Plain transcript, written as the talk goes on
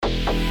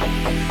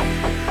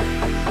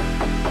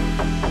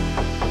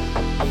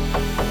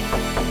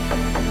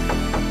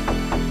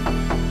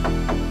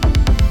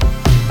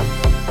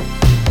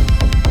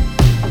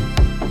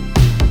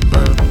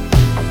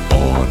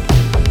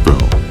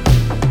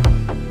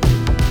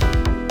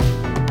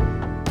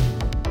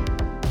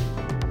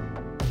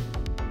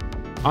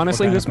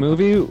Honestly, What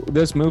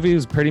this kind movie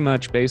has pretty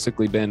much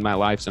basically been my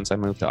life since I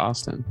moved to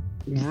Austin.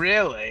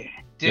 Really?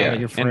 Dude. Yeah,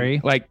 you're free.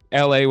 And, like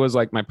LA was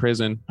like my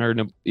prison, or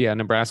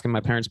Nebraska, my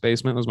parents'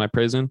 basement was my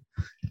prison.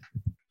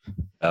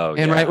 Oh,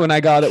 And yeah. right when I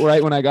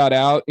got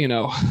out, you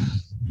know,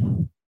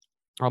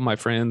 all my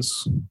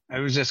friends It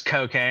was just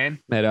cocaine.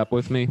 met up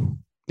with me.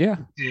 Yeah.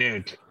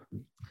 Dude.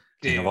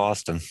 King of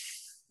Austin.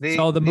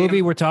 So the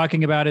movie we're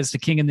talking about is The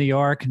King in New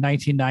York,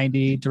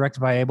 1990, directed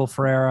by Abel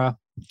Ferrara,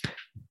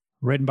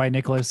 written by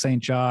Nicholas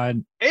St.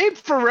 John. Abe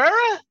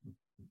Ferrara?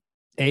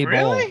 Abel.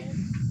 Really?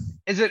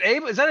 Is it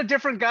Abe? Is that a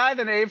different guy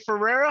than Abe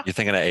Ferrara? You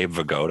thinking of Abe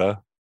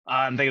Vigoda?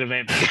 I'm thinking of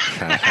Abe.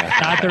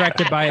 Not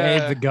directed by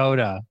Abe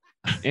Vigoda.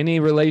 Any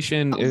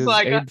relation is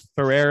like Abe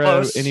Ferrara?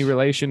 close. Any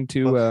relation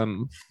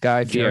to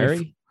Guy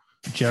Fieri?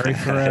 Jerry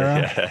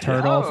Ferrara, Yeah.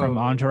 Turtle Oh. from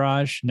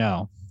Entourage.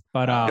 No,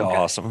 but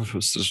Awesome. It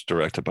was just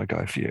directed by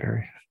Guy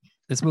Fieri.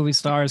 this movie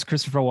stars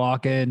Christopher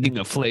Walken, King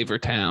of Flavor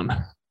Town.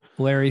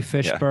 Larry Yeah,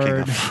 King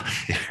Fishburne, of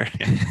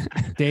Fieri.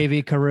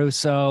 Davey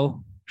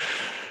Caruso,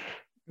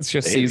 It's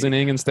just Maybe.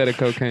 seasoning instead of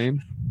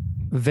cocaine.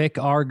 Vic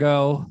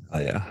Argo. Oh,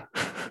 yeah.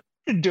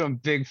 Doing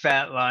big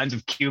fat lines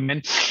of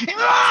cumin.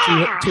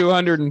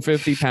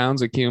 250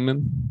 pounds of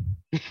cumin.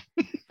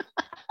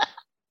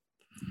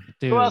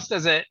 Dude, Who else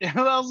does it?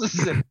 Who else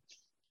is it?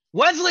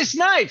 Wesley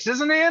Snipes,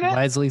 isn't he in it?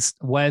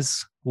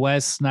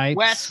 Wes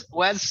Snipes.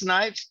 Wes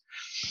Snipes.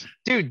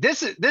 Dude,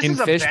 this is In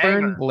a Fishburne,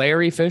 banger.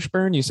 Larry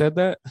Fishburne, you said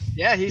that?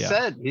 Yeah, he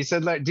Yeah.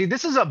 said like, dude,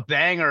 this is a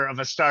banger of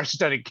a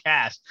star-studded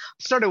cast.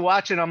 I started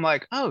watching, I'm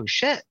like, oh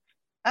shit,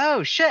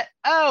 and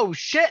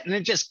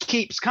it just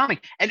keeps coming.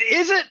 And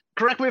is it,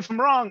 correct me if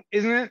I'm wrong,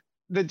 isn't it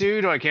the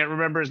dude who I can't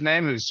remember his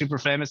name, who's super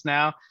famous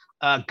now,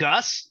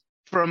 Gus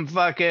from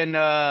fucking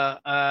Yeah,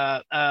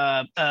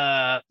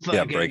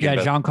 Breaking Yeah,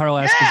 Bad.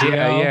 Giancarlo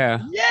Yeah,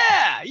 Esposito.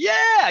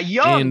 yeah,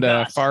 young And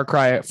Gus. Far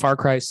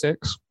Cry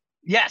 6.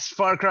 Yes,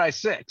 Far Cry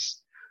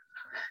 6.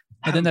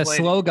 And then the Haven't played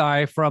slow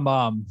guy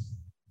from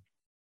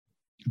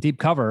Deep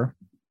Cover,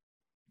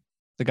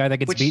 the guy that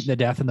gets Which- beaten to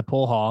death in the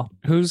pool hall.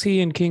 Who's he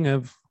in King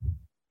of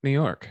New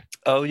York?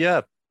 Oh,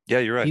 yeah. Yeah,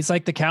 you're right. He's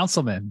like the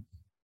councilman.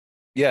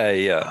 Yeah.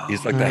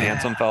 He's like the Oh,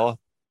 handsome fella.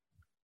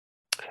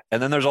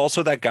 And then there's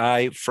also that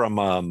guy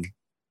from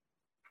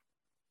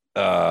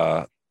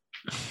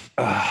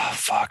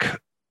fuck.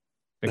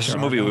 This is a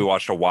movie we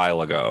watched a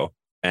while ago,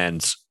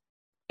 and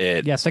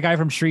it Yes, the guy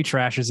from Street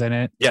Trash is in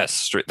it.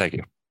 thank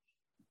you.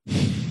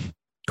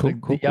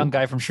 The young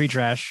guy from Street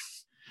Trash.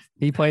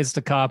 He plays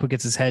the cop who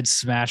gets his head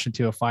smashed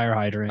into a fire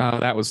hydrant Oh,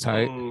 that was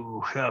tight.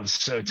 Oh, that was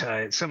so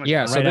tight. So much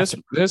Yeah, fun. so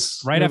Right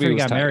this right movie after he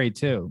was got tight. married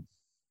too.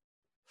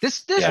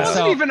 This Yeah. wasn't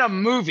So- even a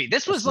movie.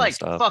 This was That's like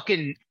messed up.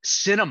 fucking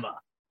cinema.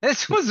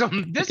 This was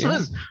Yeah.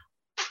 was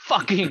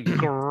fucking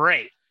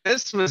great.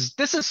 This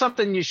is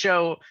something you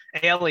show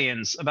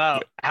aliens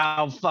about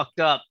how fucked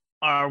up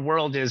our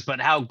world is, but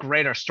how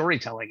great our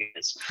storytelling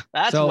is.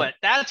 That's So-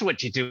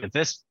 what you do with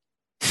this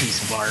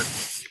piece of art.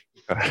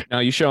 No,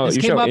 you show This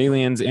came up-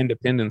 Aliens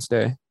Independence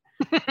Day.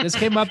 This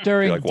came up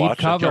during like, Deep watch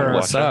it, don't Cover.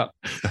 watch What's up?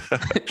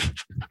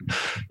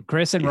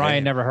 Chris and Yeah.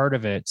 Ryan never heard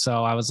of it,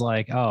 so I was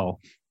like, "Oh,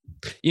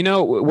 You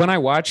know, when I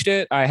watched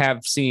it, I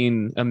have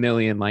seen a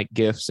million like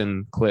GIFs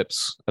and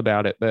clips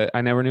about it, but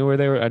I never knew where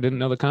they were. I didn't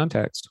know the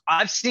context.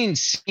 I've seen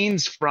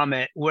scenes from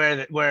it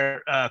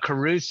where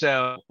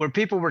Caruso, where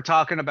people were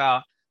talking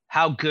about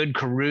how good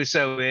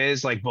Caruso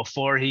is, like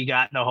before he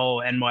got the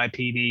whole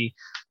NYPD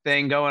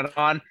thing going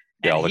on.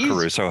 Yeah, And all the he's-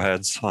 Caruso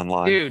heads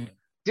online.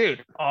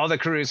 Dude, all the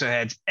Caruso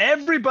heads.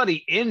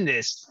 Everybody in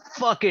this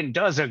fucking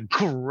does a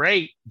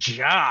great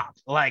job.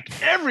 Like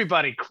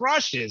everybody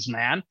crushes,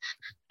 man.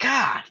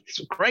 God, it's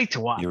great to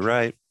watch. You're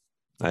right.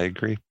 I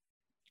agree.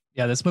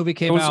 yeah." This movie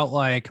came It was- out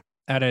like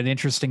at an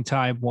interesting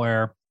time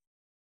where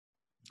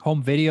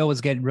home video was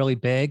getting really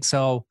big,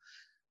 so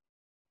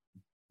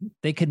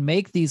they could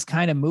make these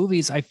kind of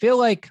movies. I feel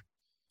like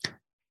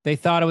they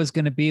thought it was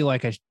going to be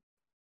like a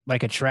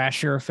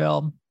trashier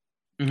film,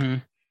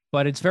 Mhm.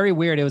 but it's very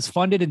weird. It was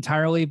funded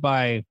entirely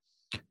by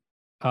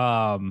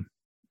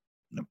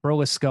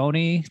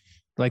Berlusconi,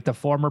 like the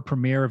former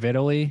premier of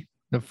Italy,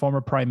 the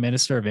former prime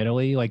minister of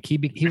Italy. Like he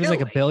was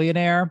like a Really?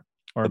 billionaire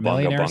or a The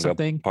millionaire or Bunga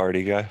something.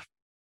 party guy.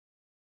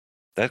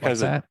 That What's guy's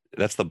that?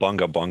 that's the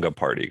Bunga Bunga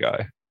party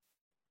guy.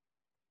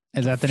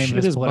 Is that the name Shit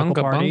of his is political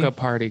Bunga party? Bunga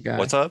Party guy.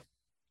 What's up?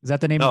 Is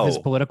that the name of his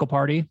No. political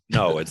party?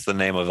 No, it's the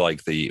name of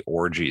like the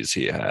orgies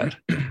he had.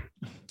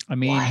 I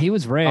mean, What? he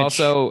was rich.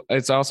 Also,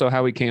 it's also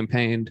how he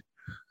campaigned.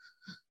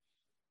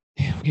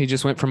 He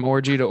just went from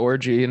orgy to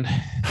orgy and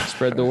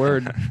spread the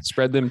word,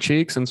 spread them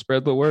cheeks and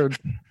spread the word.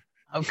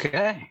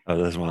 Okay. Oh,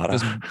 that's motto.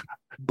 Just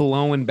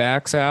blowing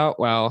backs out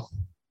while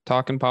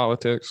talking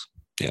politics.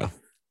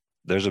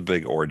 There's a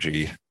big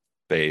orgy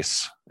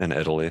base in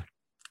Italy.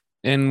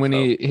 And when So,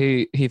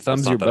 he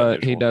thumbs not your that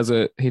butt, he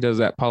unusual. does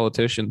that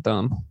politician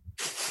thumb.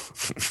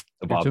 The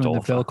You're Bob doing Dole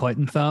the Phil thing.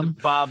 Clinton thumb.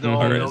 Bob Mhm.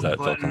 Dole, Or Bill is that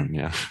Phil Clinton. Clinton?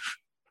 Yeah.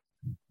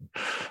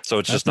 So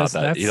it's That's- just not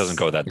that that's- he doesn't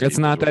go that deep. It's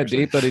not is what that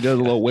you're deep, but he does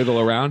a little wiggle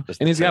around, Just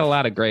and he's got the a tip.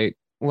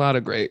 lot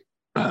of great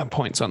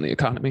points on the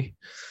economy.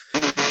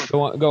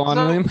 Go on, So-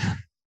 William.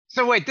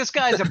 So wait, this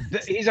guy's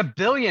he's a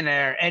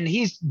billionaire, and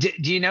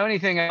do you know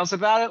anything else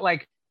about it?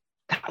 Like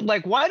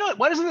why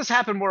doesn't this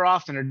happen more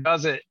often, or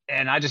does it?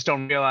 And I just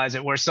don't realize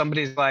it. Where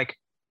somebody's like,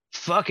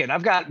 "Fuck it,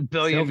 I've got $1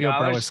 billion. Silvio I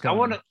Berlusconi.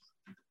 want to."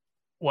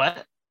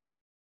 What?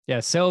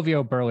 Yeah,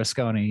 Silvio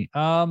Berlusconi.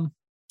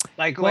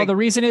 Like the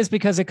reason is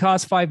because it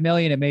cost $5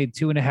 million. It made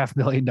 $2.5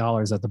 million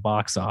at the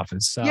box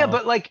office. So yeah,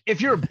 but like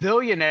if you're a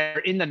billionaire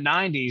in the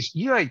 '90s,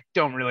 you like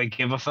don't really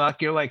give a fuck.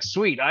 You're like,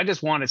 sweet, I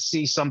just want to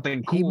see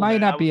something cool. He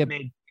might not be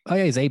made. Oh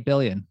yeah, he's $8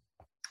 billion.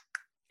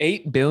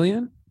 $8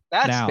 billion?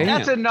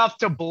 That's enough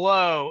to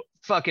blow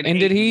fucking. And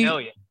 $8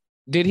 million.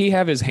 Did he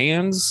have his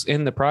hands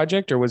in the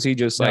project, or was he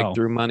just like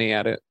threw money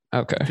at it?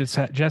 Okay,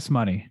 just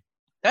money.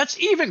 That's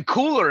even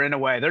cooler in a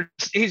way.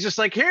 He's just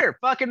like, here,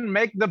 fucking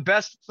make the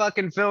best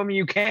fucking film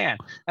you can,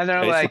 and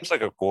they're like, looks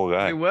like a cool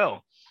guy. We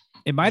will.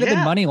 It might have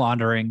been money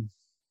laundering.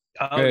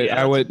 Oh,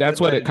 yeah, I would.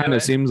 That's what it kind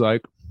of seems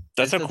like.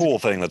 That's a cool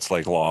thing that's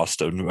like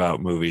lost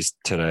about movies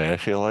today. I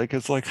feel like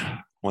it's like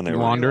when they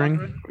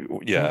laundering.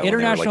 Yeah,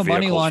 international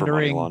money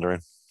laundering.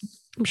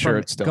 I'm sure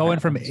it's still going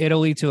happens. from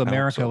Italy to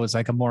America was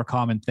like a more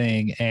common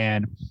thing,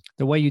 and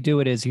the way you do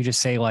it is you just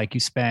say like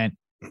you spent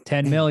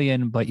 10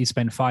 million, but you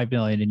spend 5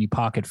 million and you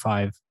pocket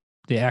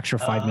the extra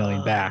 5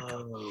 million back.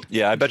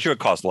 Yeah, I bet you it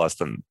cost less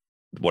than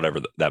whatever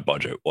that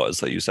budget was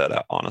that you said.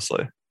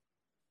 Honestly,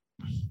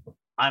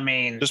 I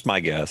mean, just my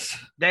guess.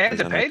 They had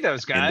to pay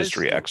those guys.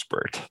 Industry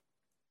expert.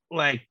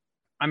 Like,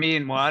 I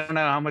mean, well, I don't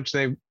know how much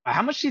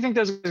do you think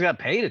those guys got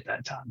paid at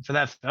that time for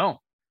that film?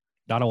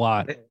 Not a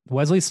lot.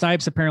 Wesley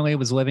Snipes apparently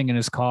was living in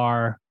his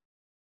car.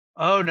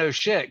 Oh no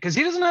shit, because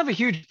he doesn't have a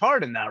huge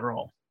part in that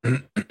role.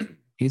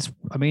 It's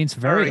a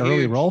very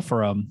early role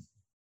for him.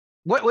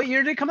 What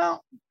year did it come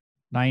out?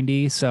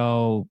 90.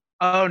 So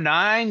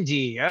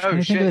 90. Oh I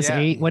shit. think it was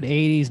what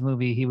 80s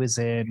movie he was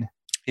in.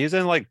 He's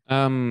in like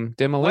Demolition.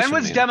 When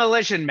was Man.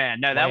 Demolition Man?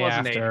 No, that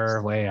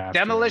wasn't Way after.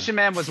 Demolition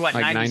Man was what,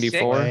 like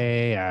 94?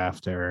 Way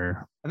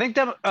after. I think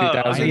I'm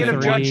thinking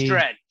of Judge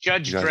Dredd.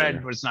 Judge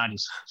Dredd was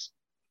 96.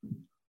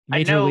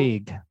 Major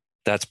League.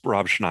 That's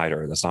Rob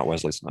Schneider. That's not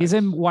Wesley Snipes. He's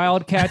in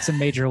Wildcats and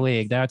Major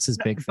League. That's his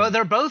big thing. But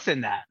they're both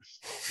in that.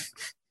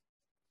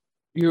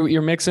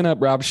 You're mixing up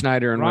Rob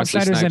Schneider and Rob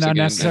Wesley Schneider's Snipes in again.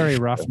 Unnecessary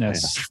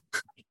Roughness.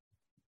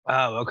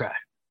 Oh, okay.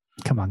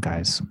 Come on,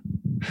 guys.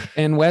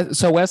 And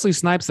so Wesley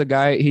Snipes, the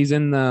guy, he's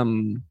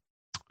in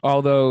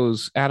all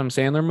those Adam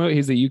Sandler movies.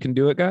 He's the You Can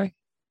Do It guy.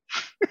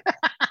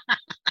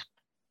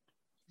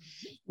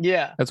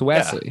 Yeah. That's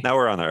Wesley. Yeah, now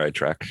we're on the right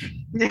track.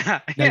 Yeah.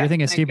 No, you're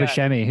thinking Steve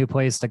Buscemi, who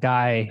plays the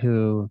guy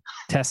who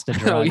tested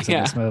drugs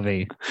in this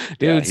movie.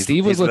 Dude,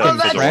 Steve was looking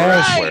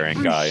fresh.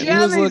 Wearing guy. He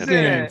was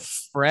looking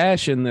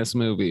fresh in this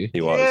movie.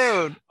 He was.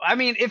 Dude, I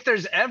mean, if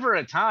there's ever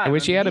a time. I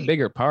wish he had a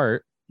bigger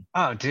part.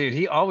 Oh, dude,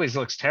 he always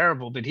looks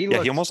terrible, but he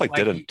almost like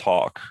didn't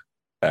talk,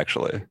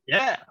 actually.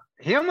 Yeah.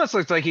 He almost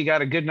looked like he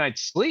got a good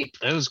night's sleep.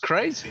 It was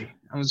crazy.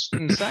 It was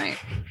insane.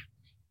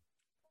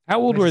 How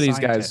old were these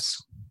guys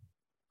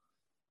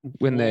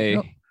when they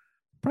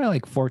probably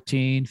like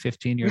 14,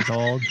 15 years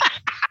old?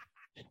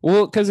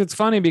 Well, because it's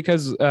funny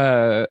because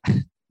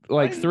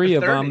like three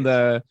of them,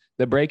 the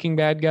Breaking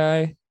Bad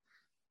guy,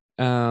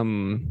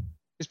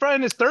 he's probably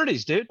in his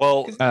 30s, dude.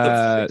 Well,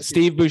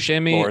 Steve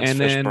Buscemi, Lawrence and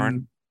Fishburne.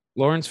 then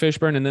Lawrence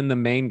Fishburne, and then the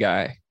main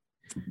guy,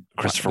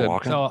 Christopher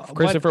Walken. So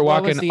Christopher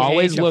Walken,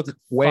 always look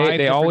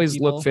they always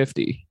look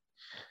 50.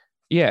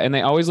 Yeah, and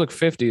they always look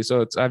 50.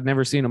 So I've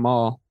never seen them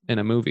all in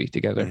a movie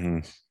together. Mm-hmm.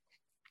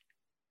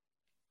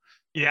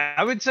 Yeah,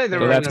 I would say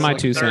So that's my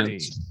 2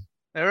 cents.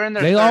 They're in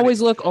their They 30s.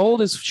 always look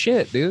old as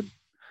shit, dude.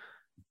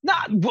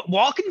 Nah,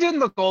 Walken didn't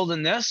look old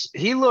in this.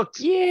 He looked.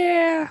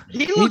 Yeah,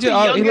 He looked the he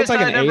looks youngest like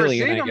an I've ever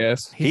alien, seen I him.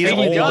 guess. He's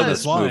only old the in oldest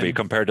this one. movie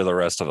compared to the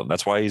rest of them.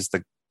 That's why he's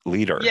the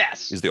leader.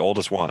 Yes. He's the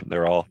oldest one.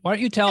 They're all Why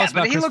don't you tell us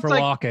but about he looked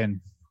Christopher like- Walken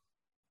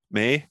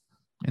me.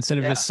 instead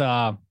of just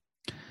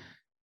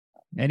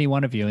any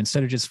one of you,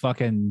 instead of just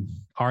fucking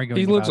arguing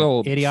He looks about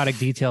old. idiotic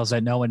details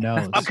that no one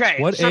knows. Okay,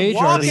 What so age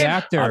are the Walken-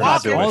 actors? I'm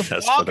not doing All-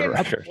 this for the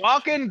record.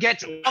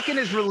 Walken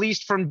is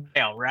released from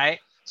jail, right?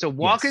 So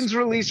Walken's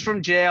released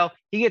from jail.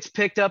 He gets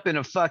picked up in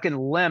a fucking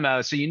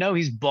limo, so you know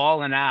he's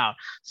balling out.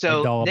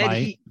 So Like then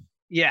Dolomite.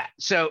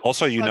 So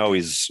Also, you know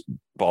he's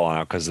balling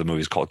out because the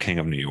movie's called King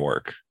of New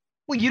York.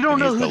 well, you don't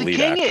and know he's who the lead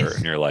king actor, is.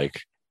 and you're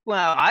like,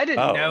 Well, I didn't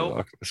oh, know.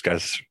 look, this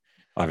guy's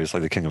obviously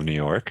the King of New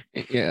York.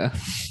 Yeah,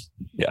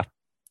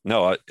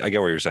 No, I get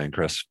what you're saying,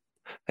 Chris.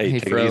 Hey, he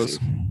take froze.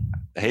 it easy.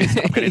 Hey,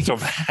 stop getting so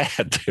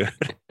mad, dude.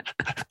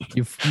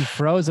 You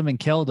froze him and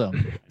killed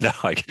him. No,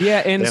 like Yeah,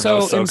 and Damn, that so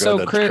was so good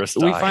that Chris, Chris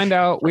we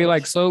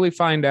died. slowly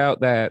find out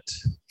that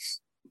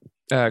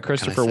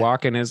Christopher say?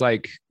 Walken is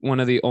like one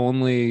of the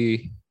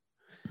only.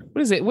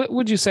 What is it? What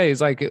would you say?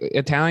 Is like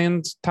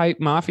Italian type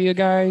mafia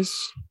guys,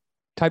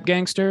 type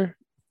gangster.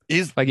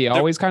 he's Like he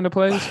always kind of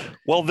plays,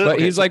 well, but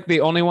he's like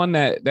the only one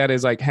that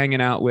is like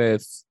hanging out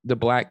with the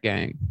black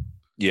gang.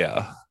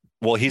 yeah.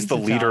 Well, he's the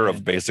He's leader of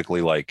Italian.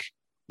 basically like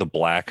the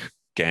black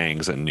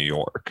gangs in New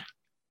York.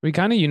 He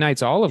kind of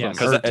unites all of them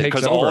Yes. or takes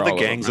Because over all the of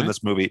gangs them, in right?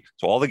 this movie,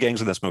 so all the gangs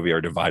in this movie are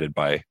divided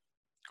by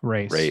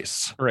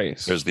Race.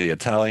 There's the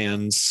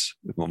Italians,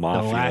 the The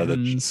mafia,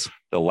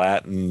 the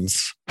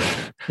Latins,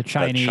 the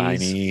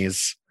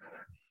Chinese.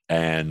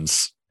 and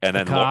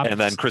then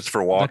cops. Christopher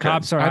Walken. The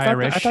cops are I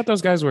Irish. thought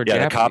those guys were Yeah,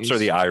 Japanese. the cops are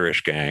the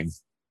Irish gang.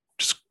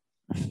 Just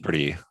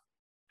pretty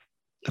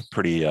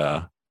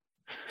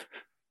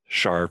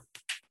sharp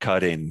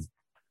cutting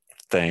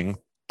thing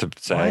to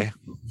say.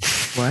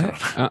 What?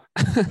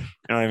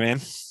 You know what I mean?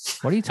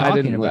 What are you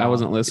talking about? I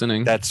wasn't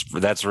listening.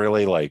 That's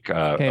really like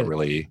Okay. a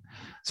really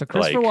So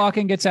Christopher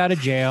Walken gets out of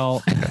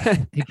jail.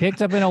 He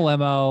picked up in a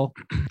limo.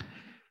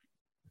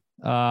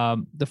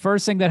 The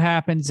first thing that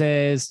happens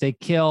is they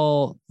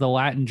kill the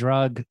Latin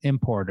drug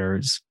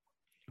importers.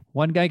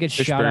 One guy gets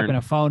shot up Fishburne. in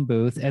a phone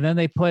booth, and then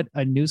they put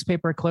a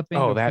newspaper clipping.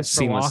 Oh, of that Christopher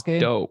scene was Walken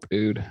dope,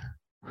 dude.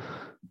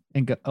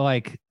 and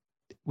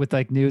with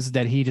news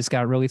that he just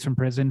got released from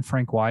prison.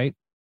 Frank White.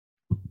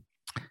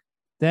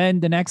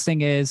 Then the next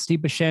thing is Steve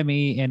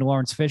Buscemi and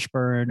Lawrence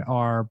Fishburne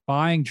are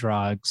buying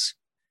drugs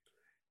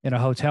in a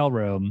hotel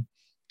room.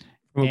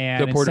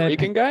 And The Puerto instead-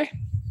 Rican guy?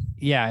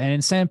 Yeah, and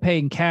instead of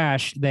paying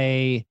cash,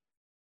 they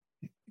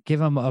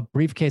give him a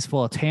briefcase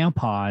full of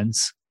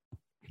tampons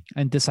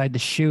and decide to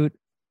shoot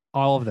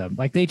all of them.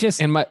 Like they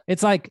just, And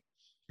it's like,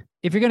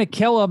 if you're gonna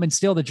kill them and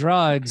steal the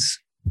drugs,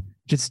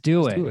 just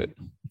do let's it. do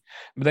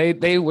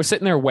it. They were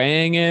sitting there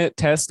weighing it,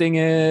 testing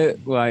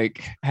it,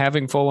 like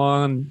having full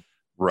on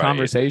right.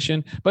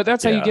 conversation. But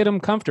that's how you Yeah. get them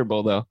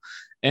comfortable, though.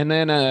 And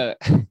then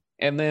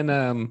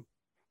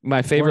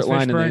my favorite Lawrence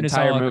line in the Fishburne is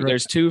entire all movie. gr-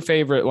 There's two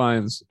favorite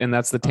lines, and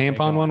that's the Okay, tampon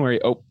go on. one where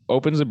he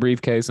opens a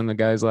briefcase and the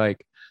guy's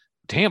like,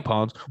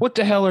 "Tampons? What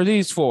the hell are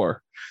these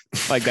for?"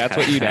 Like that's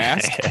what you'd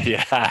ask.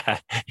 Yeah.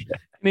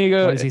 And he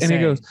goes, What does he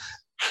say? goes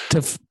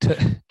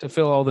to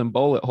fill all them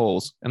bullet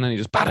holes, and then he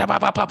just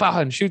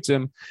and shoots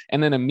him,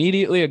 and then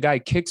immediately a guy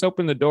kicks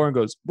open the door and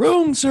goes,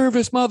 "Room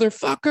service,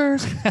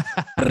 motherfuckers!"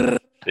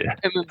 Yeah.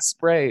 And then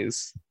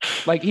sprays.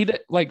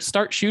 Like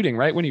start shooting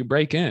right when you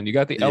break in. You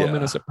got the element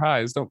Yeah. of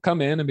surprise. Don't come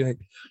in and be like,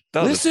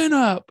 No, "Listen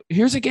up,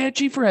 here's a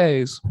catchy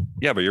phrase."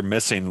 yeah, but you're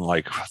missing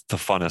like the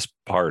funnest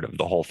part of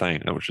the whole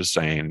thing. It was just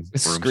saying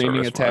It's room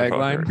screaming service, a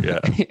tagline.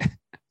 motherfucker. Yeah.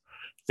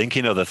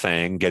 Thinking of the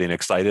thing, getting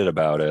excited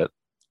about it,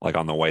 like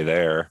on the way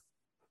there.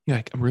 You're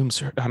like, "Room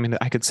service." I mean,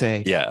 I could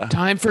say, Yeah.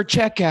 "Time for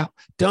checkout.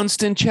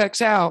 Dunstan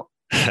checks out."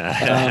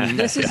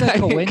 This is a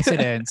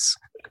coincidence,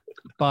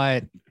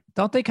 but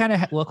don't they kind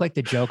of look like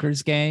the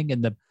Joker's gang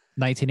in the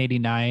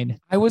 1989?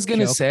 I was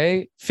gonna Joke.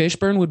 say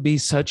Fishburne would be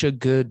such a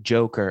good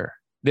Joker.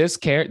 This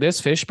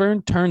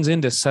Fishburne turns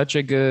into such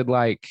a good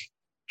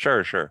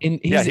Sure. he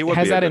would has be a that good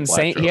Black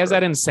insane. He has Joker.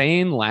 that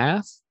insane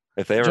laugh.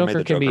 If they ever made Joker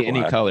the can Joker be any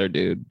black, color,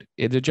 dude.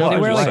 The They Joker's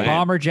wear like saying.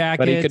 bomber jackets,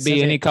 but he could be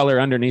and any color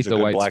underneath He's a the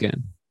good white black-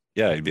 skin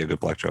yeah, he'd be a good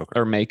Black Joker.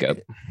 or makeup.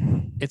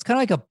 It's kind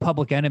of like a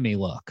Public Enemy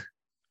look.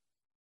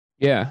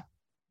 Yeah,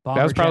 Bomber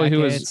that was probably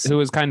jackets. who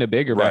was kind of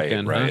bigger back Right,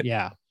 then. right. Huh?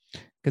 Yeah,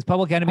 because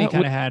Public Enemy Would-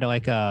 kind of had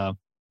like a.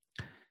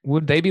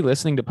 Would they be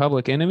listening to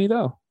Public Enemy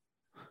though?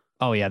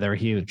 Oh yeah, they're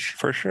huge.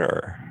 For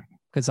sure.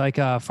 Because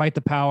Fight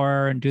the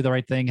Power and Do the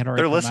Right Thing had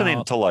already. They're come listening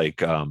out. to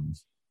like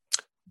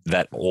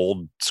that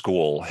old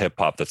school hip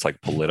hop that's like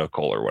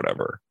political or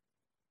whatever.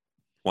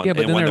 Yeah, but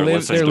and then when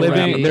listening they're to rap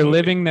living they're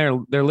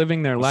movie.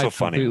 living their It was so life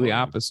funny. completely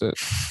opposite.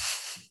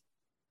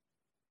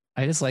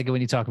 I just like it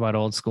when you talk about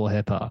old school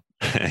hip hop.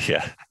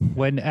 Yeah.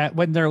 When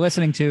they're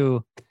listening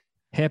to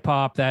hip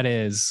hop that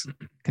is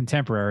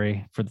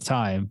contemporary for the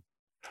time.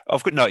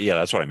 Of course, no, yeah,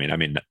 that's what I mean. I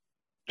mean,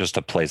 just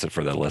to place it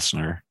for the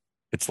listener,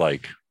 it's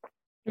like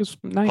It was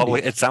 90s.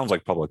 public. It sounds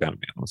like Public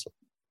Enemy, honestly.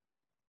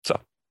 So,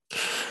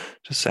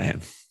 just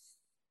saying.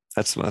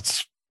 That's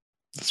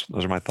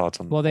those are my thoughts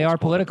on. Well, they old are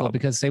school political hip-hop.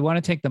 because they want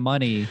to take the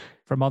money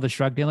from all this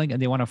drug dealing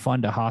and they want to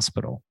fund a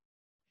hospital.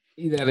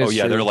 That Oh is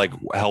yeah, true. they're like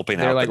helping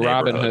they're out. like the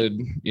Robin neighborhood.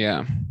 Hood.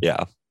 Yeah.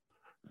 Yeah.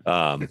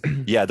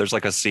 Yeah, there's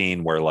like a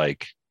scene where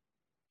like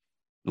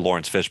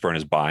Lawrence Fishburne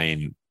is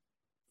buying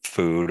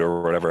food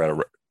or whatever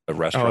at a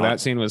restaurant. Oh, that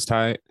scene was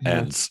tight.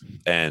 Yeah.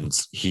 and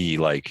he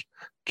like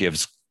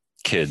gives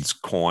kids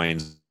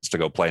coins to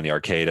go play in the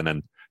arcade, and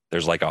then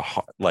there's like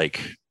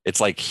it's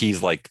like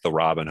he's like the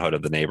Robin Hood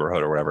of the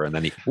neighborhood or whatever, and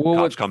then Well,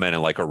 cops come in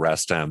and like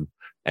arrest him,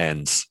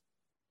 and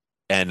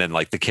then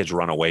like the kids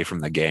run away from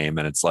the game,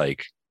 and it's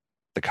like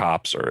the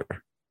cops are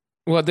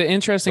well, the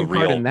interesting the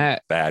part real in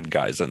that, bad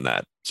guys in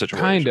that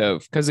situation. kind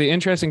of, because the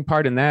interesting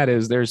part in that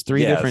is there's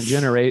three Yes.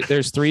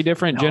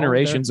 different No,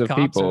 generations the of cops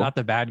are people. not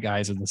the bad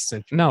guys in this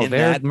situation. No, In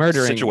they're that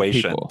murdering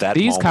situation, people. that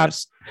These moment,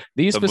 cops,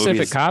 these the specific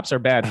movies- cops are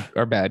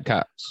bad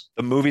cops.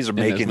 The movies are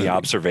this making the movie.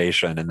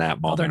 observation in that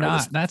No, moment. they're It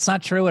was- not. That's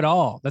not true at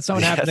all. That's not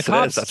what happened. Yes, The it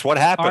is. cops That's what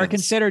happens. are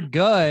considered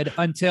good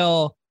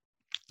until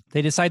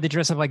they decide to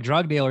dress up like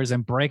drug dealers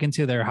and break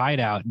into their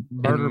hideout and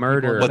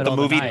murder. But the middle of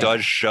movie night.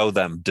 does show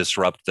them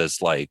disrupt this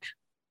like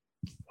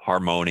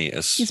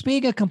harmonious. He's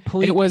being a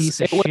complete It was-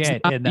 piece of it was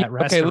shit not- in that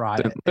okay, restaurant.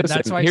 listen, And that's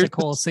listen, why it's a here's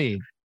cool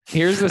scene.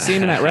 Here's the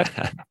scene in that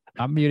restaurant.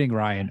 I'm muting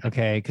Ryan,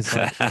 okay? Because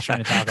he's trying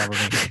to talk over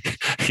me.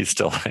 He's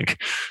still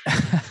like,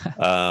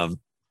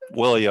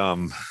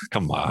 William,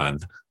 come on,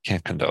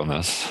 can't condone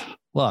this.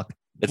 Look,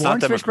 It's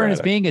Lawrence not Fishburne is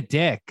democratic. being a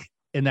dick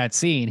in that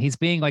scene. He's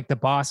being like the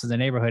boss of the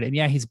neighborhood, and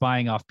yeah, he's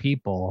buying off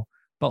people,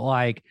 but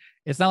like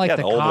it's not like Yeah,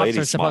 the old cops lady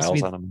are supposed to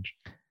smiles be. at him.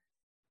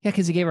 Yeah,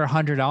 because he gave her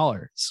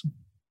 $100.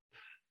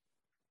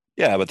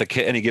 Yeah, but the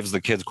kid, and he gives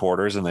the kids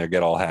quarters, and they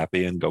get all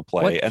happy and go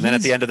play. What And then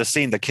at the he's- end of the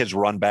scene, the kids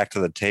run back to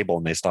the table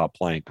and they stop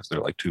playing because they're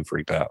like too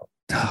freaked out.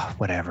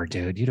 Whatever,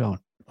 dude. You don't.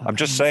 I'm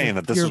just saying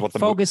that this You're is what the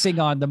focusing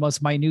on the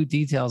most minute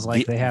details,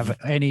 like The- they have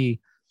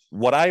any.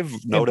 what I've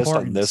noticed on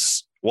Importance.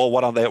 this. Well,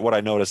 what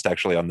I noticed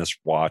actually on this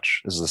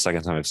watch, this is the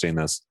second time I've seen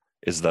this,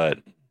 is that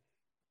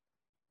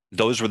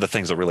those were the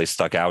things that really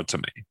stuck out to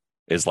me.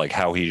 Is like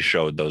how he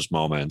showed those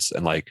moments,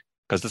 and like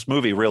because this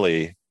movie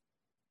really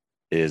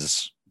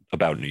is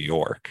about New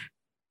York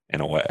in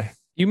a way.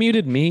 You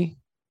muted me.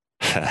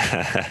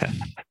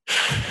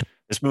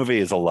 This movie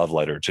is a love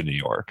letter to New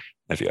York,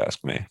 if you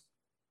ask me.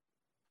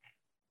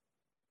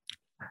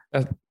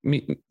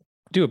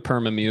 Do a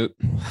perma mute.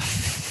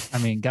 I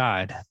mean,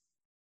 God.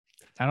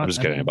 I don't. I'm just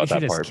I kidding mean, about we should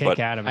that just part, kick but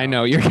Adam I out.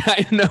 know you're.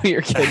 I know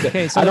you're kidding.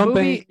 Okay, so I the don't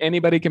movie- think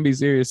anybody can be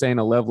serious saying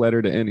a love letter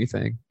to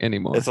anything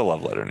anymore. It's a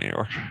love letter to New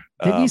York.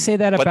 Didn't you say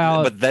that but-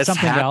 about but this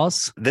something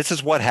else? This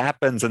is what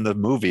happens in the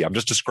movie. I'm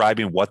just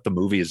describing what the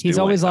movie is He's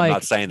doing. always I'm like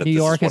not saying that New this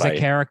York is is what a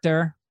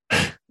character.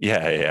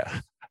 Yeah.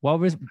 What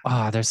was?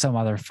 Oh, there's some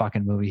other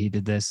fucking movie he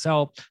did this.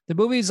 So the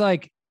movie's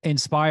like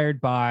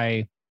inspired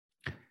by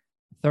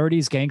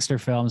 30s gangster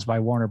films by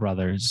Warner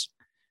Brothers,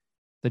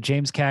 the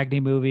James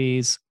Cagney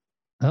movies.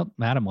 Oh,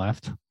 Madam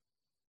left.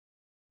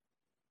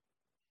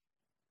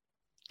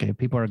 Okay,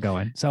 people are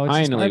going. So it's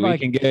Finally,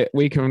 inspired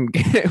we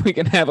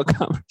can have a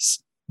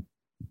conversation.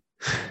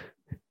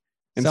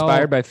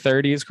 Inspired by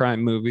 30s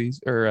crime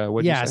movies, or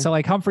what? yeah, so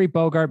like Humphrey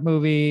Bogart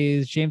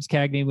movies, James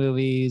Cagney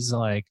movies,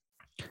 like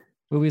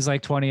movies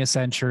like 20th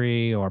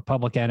Century or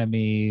Public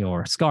Enemy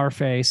or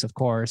Scarface, of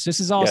course. This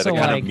is also the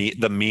kind like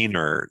of the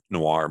meaner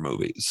noir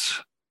movies,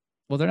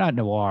 well, they're not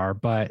noir,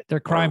 but they're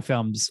crime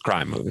films.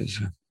 crime movies.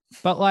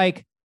 But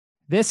like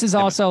this is Yeah,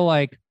 but- also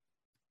like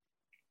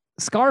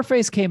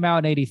Scarface came out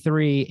in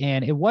 83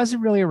 and it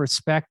wasn't really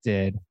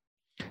respected.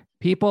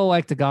 People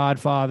like The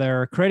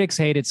Godfather, critics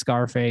hated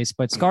Scarface,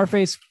 but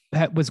Scarface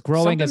was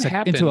growing Something as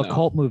happened, into a though.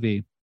 cult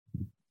movie.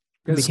 It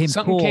because became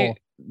something cool.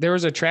 there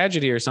was a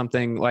tragedy or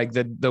something like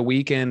the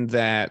weekend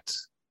that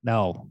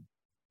No.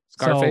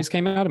 Scarface So-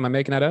 came out. Am I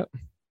making that up?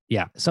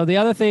 Yeah. So the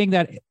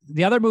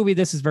other movie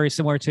this is very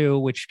similar to,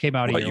 which came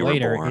out a What year you were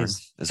later, born.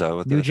 is Is that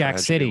what New the Jack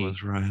tragedy City.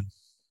 was, Ryan?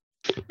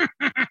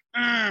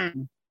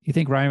 you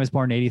think Ryan was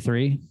born in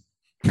 83?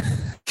 You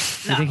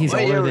think he's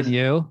what year older was- than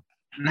you?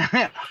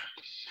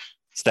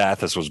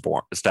 Stathis was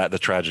born. The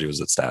tragedy was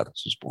that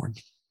Stathis was born.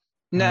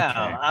 No, Okay.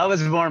 I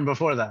was born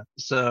before that,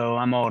 so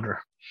I'm older.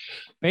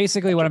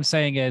 Basically, what I'm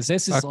saying is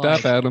this is Fucked like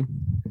up, Adam.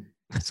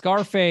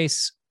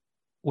 Scarface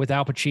with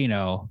Al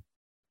Pacino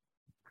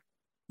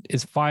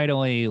is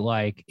finally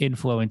like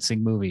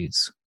influencing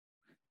movies.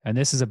 And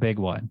this is a big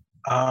one.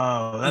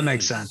 Oh, that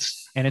makes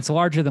sense. And it's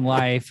larger than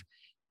life.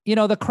 You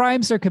know, the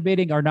crimes they're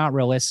committing are not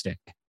realistic.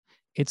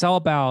 It's all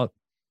about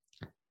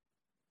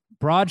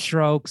broad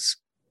strokes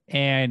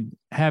and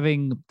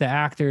having the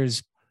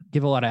actors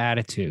give a lot of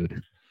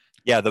attitude.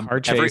 Yeah, the Car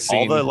every, chase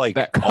all scene. the like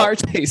That all- car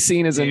chase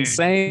scene is Dude,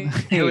 insane.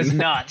 It was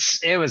nuts.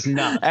 It was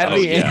nuts. at Oh,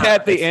 the yeah.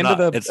 at the It's end not-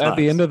 of the it's at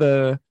the nuts. end of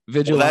the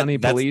vigilante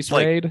that's police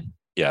like- raid.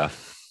 yeah.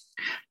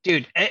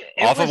 Dude, it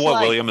Off of was what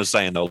like- William is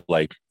saying though,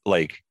 like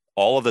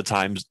all of the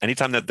times,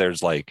 anytime that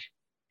there's like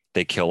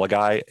they kill a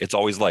guy, it's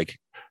always like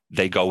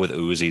they go with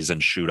Uzis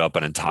and shoot up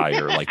an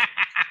entire like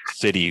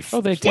city.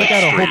 Oh, they take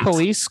out a whole streets.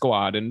 police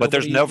squad, and But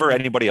there's nobody- never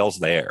anybody else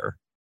there.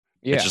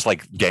 Yeah, It's just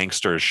like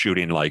gangsters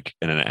shooting like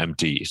in an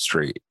empty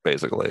street,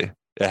 basically.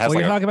 It has Well, like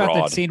you're a talking about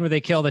broad, that scene where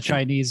they kill the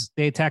Chinese,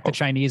 they attack the Oh,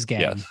 Chinese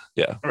gang. yeah,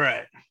 yeah.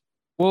 Right.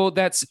 well,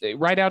 that's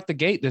right out the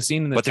gate. The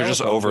scene in the But they're just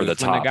telephone over the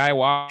booth when top the guy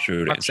walks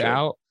shooting shit.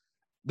 out.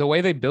 The way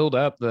they build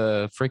up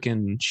the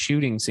freaking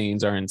shooting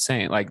scenes are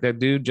insane. Like the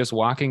dude just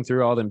walking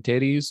through all them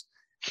titties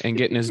and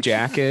getting his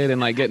jacket and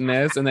like getting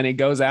this, and then he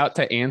goes out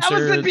to answer. That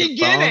was the phone.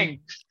 beginning.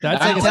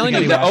 That's I'm like a telling you,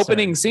 spaghetti the western.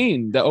 opening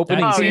scene. The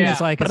opening That Oh, scene scene yeah. is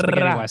like a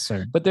spaghetti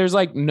western. But there's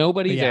like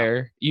nobody Yeah.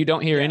 there. You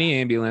don't hear Yeah. any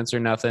ambulance or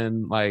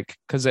nothing, like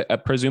because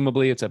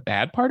presumably it's a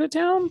bad part of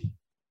town.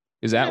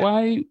 Is that Yeah.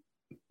 why?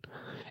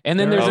 And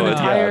then there's Oh, an yeah, I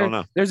entire don't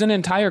know. there's an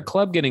entire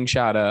club getting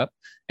shot up,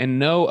 and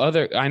no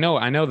other. I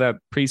know that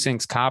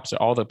precincts cops,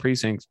 all the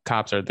precinct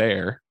cops are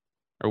there,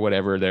 or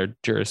whatever their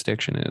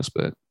jurisdiction is,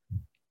 but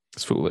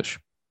it's foolish.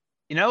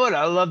 You know what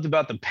I loved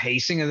about the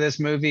pacing of this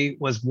movie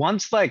was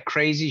once like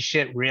crazy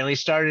shit really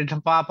started to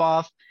pop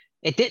off,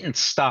 it didn't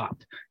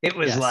stop. It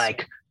was Yes.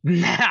 like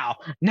now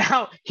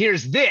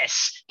here's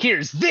this.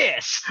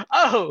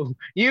 Oh,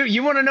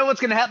 you want to know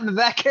what's gonna happen to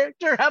that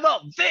character? How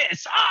about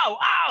this?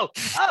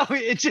 Oh,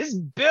 it just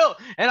built.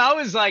 And I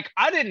was like,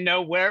 I didn't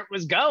know where it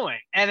was going.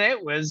 And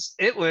it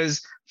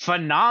was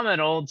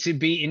phenomenal to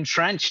be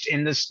entrenched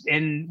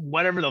in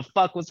whatever the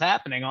fuck was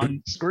happening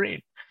on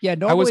screen. Yeah,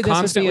 normally this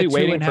constantly would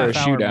be a waiting for a 2.5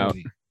 hour shootout.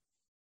 movie.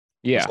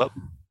 Yeah,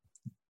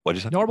 What'd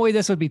you say? Normally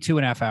this would be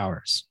 2.5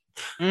 hours,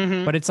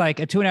 Mhm. but it's like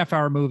a 2.5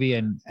 hour movie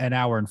in an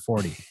hour and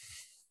 40.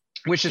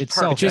 which is It's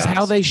so perfect. Which is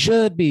how they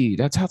should be.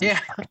 That's how they Yeah.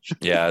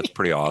 Yeah, it's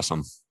pretty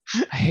awesome.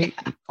 I hate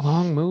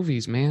long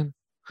movies, man.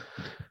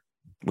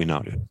 We know,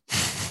 dude.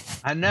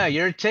 I know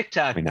you're a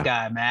TikTok We know.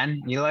 guy,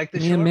 man. You like the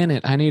Give me a short?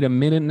 minute. I need a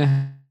minute and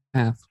a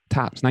half.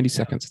 Tops, 90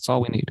 seconds. That's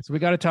all we need. So we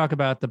got to talk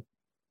about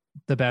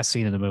the best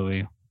scene in the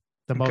movie,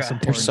 the most Okay.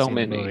 important There's so scene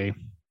in the many.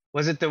 movie.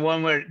 Was it the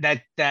one where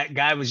that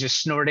guy was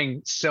just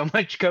snorting so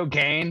much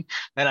cocaine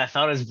that I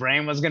thought his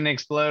brain was going to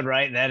explode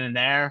right then and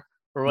there?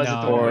 Or was it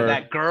the No. one where Or-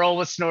 that girl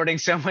was snorting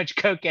so much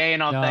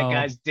cocaine off that No.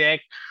 guy's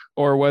dick?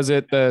 Or was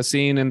it the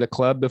scene in the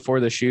club before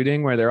the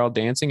shooting where they're all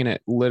dancing and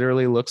it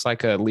literally looks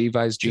like a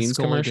Levi's jeans Just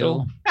Scully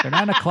commercial? Bill. They're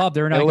not in a club.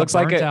 They're in It like looks a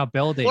like burnt a- out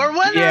building. Or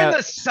when they're Yeah, in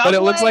the subway? But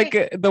it looks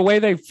like the way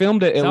they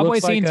filmed it. It Subway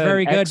looks like scene's an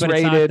very good, but it's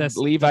not X-rated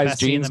the Levi's best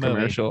scene in jeans the movie.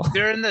 commercial.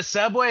 they're in the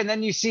subway and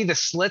then you see the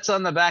slits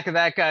on the back of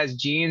that guy's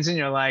jeans and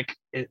you're like,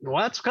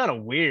 well, that's kind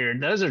of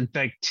weird. Those are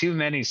like too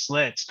many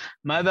slits.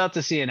 Am I about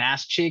to see an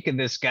ass cheek of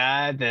this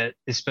guy that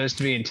is supposed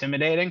to be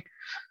intimidating?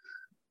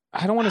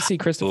 I don't want to see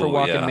Christopher Oh,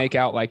 Walken yeah. make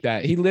out like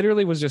that. He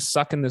literally was just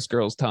sucking this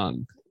girl's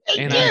tongue.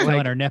 And I Yeah, was feeling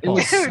like, her it nipples.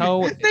 was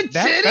so The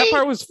that titty?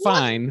 part was What?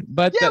 fine,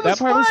 but Yeah, it that was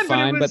part was fine, but it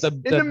fine. But was the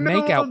in the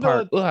middle make out of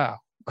part, ugh,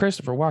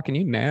 Christopher Walken,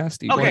 you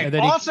nasty. boy. Okay. And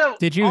then he- Also,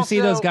 Did you see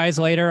those also, guys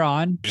later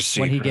on Just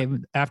when he secret. gave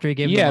after he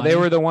gave him Yeah, the they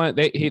money? were the one.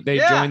 They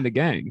Yeah. joined the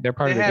gang. They're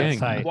part They of the had gang.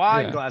 tight.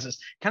 wine Yeah. glasses.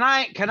 Can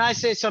I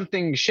say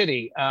something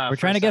shitty? We're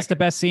trying to guess the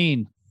best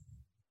scene.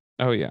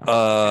 Oh yeah.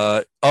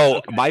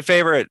 Okay. My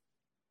favorite,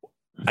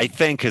 I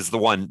think, is the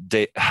one.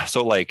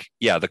 So like,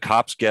 yeah, the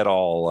cops get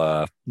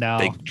all. No,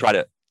 They try to.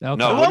 okay. The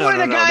No, one where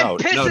the no, guy no,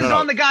 pisses no.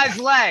 on the guy's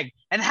leg.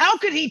 And how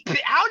did he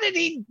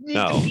need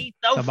No. to pee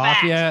so The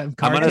fast? mafia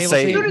card gonna table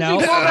say- scene. As soon as No,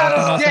 he pulled not out the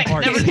his most dick,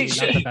 important never-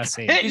 scene, not the best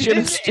scene. It- He should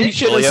have. He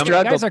should have William?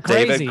 struggled. Guys are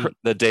crazy.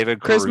 The David.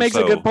 Chris makes a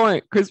Caruso good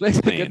point. Chris makes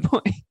a scene. good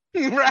point.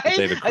 right?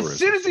 David As Caruso.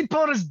 soon as he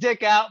pulled his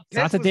dick out, It's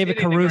not piss the was David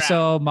hitting the ground.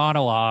 Caruso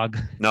monologue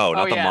No,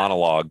 not Oh, the yeah.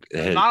 monologue.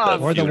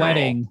 Monologue. or the funeral.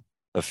 wedding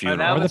The funeral.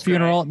 that or the was great.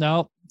 funeral.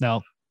 No,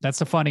 that's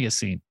the funniest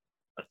scene.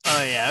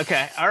 Oh yeah,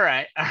 okay, all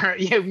right.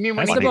 Yeah, me when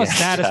That's he- the most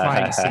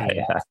satisfying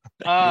scene.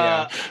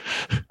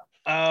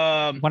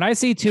 When I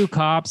see two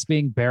cops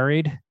being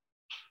buried,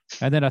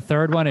 and then a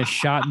third one is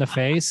shot in the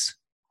face,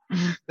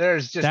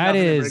 there's just that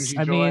nothing that is, brings you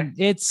I joy. mean,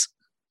 it's.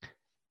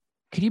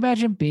 Could you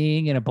imagine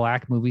being in a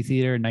black movie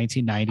theater in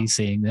 1990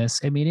 seeing this?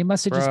 I mean, it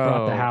must have just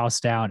brought the Bro. house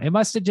down. It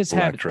must have just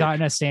had Electric.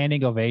 gotten a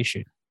standing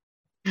ovation.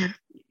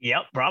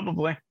 Yep,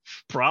 probably.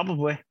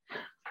 And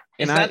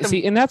Is I that the-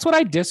 see, and that's what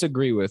I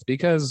disagree with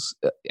because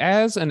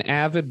as an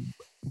avid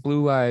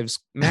Blue Lives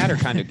Matter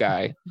kind of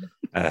guy,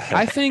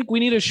 I think we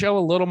need to show a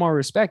little more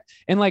respect.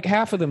 And like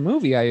half of the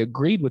movie, I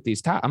agreed with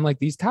these cops. I'm like,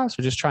 these cops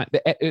are just trying.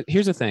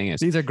 Here's the thing: is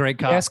These are great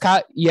cops.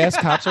 yes,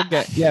 cops are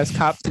yes,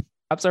 cops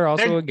are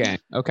also They're- a gang.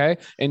 Okay,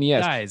 and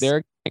yes, Guys.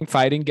 they're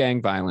fighting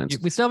gang violence.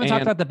 We still haven't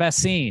talked And- about the best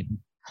scene.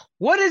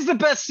 What is the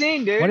best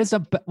scene, dude?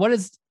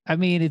 I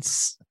mean,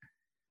 it's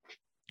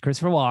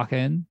Christopher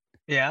Walken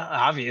Yeah,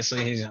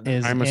 obviously he's in.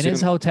 is I'm in his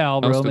assuming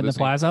hotel most room of in the the scene.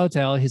 Plaza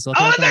Hotel. He's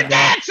looking Oh, at the they're window.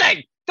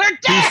 dancing! They're He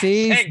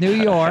dancing! sees New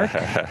York.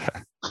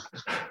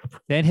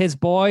 Then his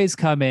boys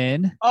come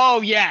in.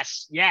 Oh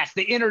yes,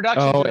 the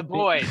introduction Oh, to the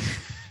boys.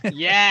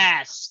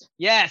 yes,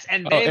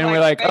 and Oh, they and we're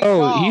like, fake oh,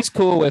 ball. he's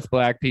cool with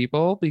black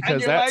people And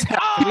because you're that's. like,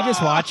 Can we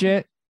just watch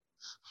it?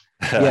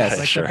 Yes, It's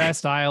like sure. the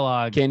best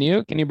dialogue. Can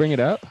you bring it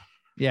up?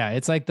 Yeah,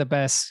 it's like the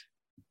best.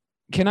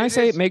 Can I It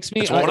say is- it makes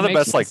me? It's one of it the makes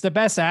best, like, It's the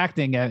best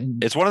acting.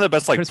 It's one of the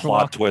best like Christopher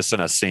plot Walken. twists in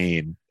a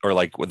scene, or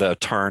like with a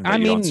turn that I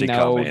you don't mean, see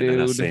no, coming in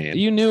a dude. scene.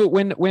 You knew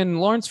when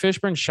Lawrence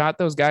Fishburne shot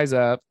those guys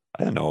up.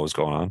 I didn't know what was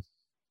going on.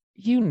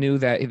 You knew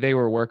that they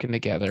were working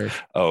together.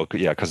 Oh,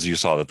 yeah, because you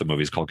saw that the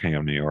movie's called King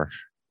of New York.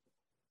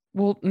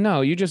 Well,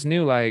 no, you just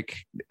knew. Like,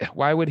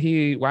 why would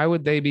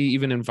they be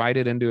even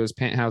invited into his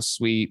penthouse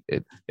suite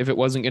if it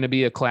wasn't going to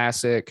be a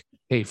classic?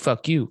 Hey,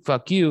 fuck you.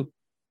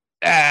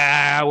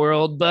 We're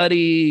old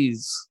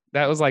buddies.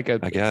 That was like I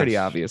guess. pretty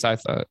obvious. I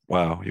thought.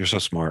 Wow, you're so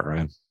smart,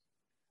 Ryan.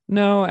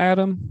 No,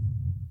 Adam.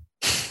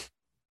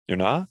 You're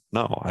not?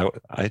 No,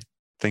 I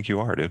think you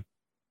are, dude.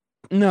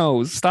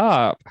 No,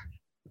 stop.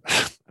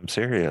 I'm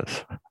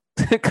serious.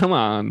 Come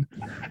on.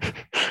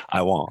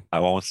 I won't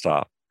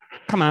stop.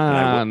 Come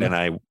And on.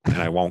 I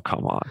won't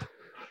come on.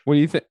 What do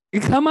you think?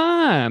 Come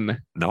on.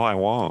 No, I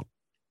won't.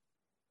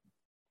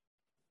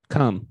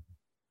 Come.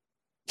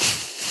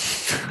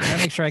 I gotta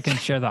make sure I can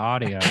share the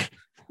audio.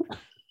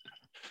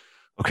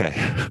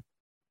 Okay.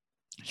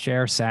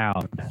 Share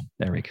sound.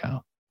 There we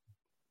go.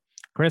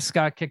 Chris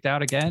got kicked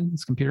out again.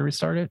 His computer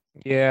restarted.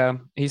 Yeah.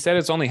 He said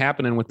it's only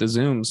happening with the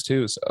Zooms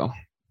too. So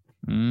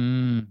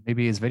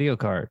Maybe his video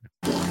card.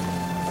 He's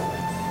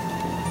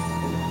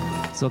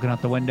looking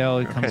out the window.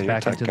 He comes you're a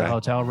back tech into the guy.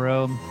 hotel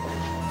room.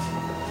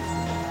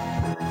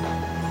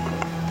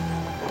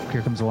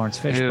 Here comes Lawrence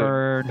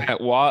Fishburne.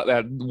 that walk.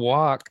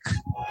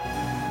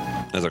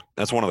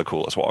 That's one of the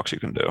coolest walks you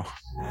can do.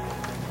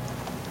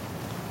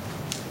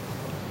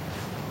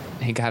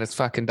 He got his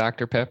fucking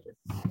Dr. Pepper.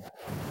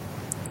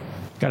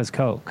 Got his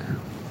Coke.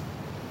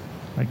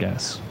 I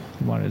guess.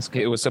 He wanted his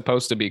It was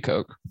supposed to be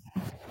Coke.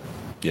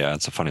 Yeah,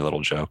 it's a funny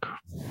little joke.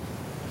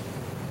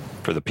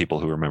 For the people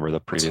who remember the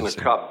What's in previous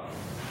the scene. cup?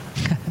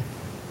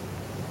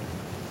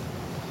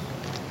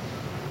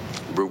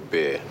 Root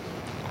beer.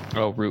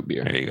 Oh, root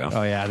beer. There you go.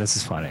 Oh yeah, this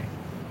is funny.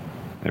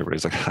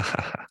 Everybody's like,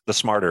 the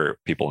smarter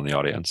people in the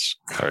audience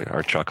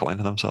are chuckling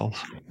to themselves.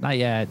 Not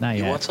yet. Not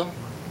You yet. want some?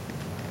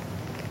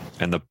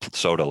 And the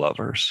soda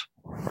lovers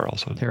are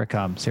also. Here it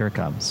comes. Here it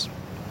comes.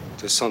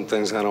 There's some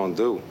things I don't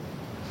do.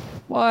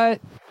 What?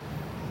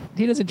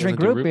 He doesn't drink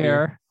do root root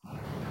beer.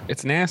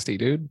 It's nasty,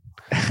 dude.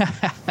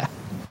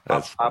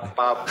 That's, Pop,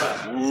 pop.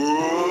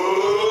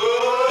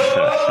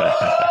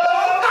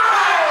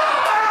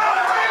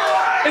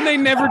 And they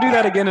never do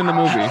that again in the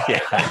movie.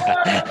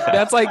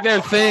 That's like their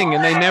thing,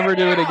 and they never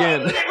do it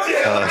again. this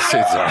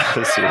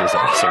scene is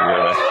awesome.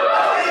 Really.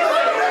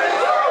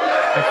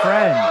 They're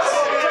friends.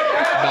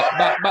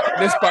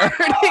 This part,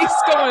 he's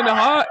going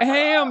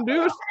ham,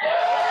 dude.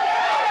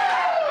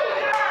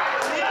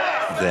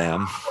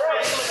 Damn.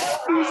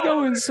 He's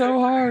going so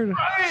hard.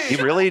 He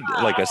really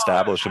like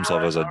established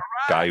himself as a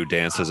guy who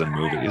dances in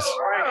movies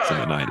in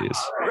the 90s.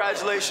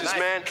 Congratulations,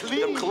 man.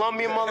 Them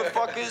Colombian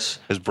motherfuckers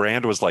His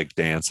brand was like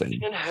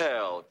dancing, in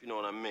hell, if you know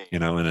what I mean. you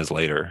know, in his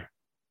later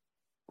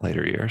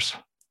years.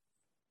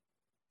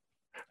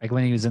 Like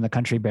when he was in the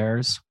Country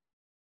Bears.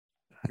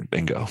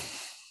 Bingo.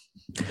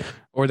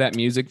 Or that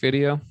music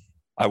video.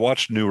 I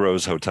watched New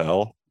Rose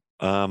Hotel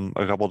a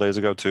couple days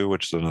ago too,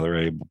 which is another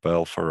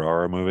Abel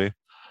Ferrara movie,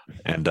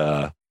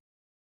 and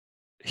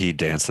he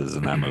dances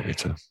in that movie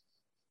too,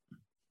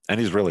 and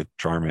he's really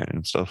charming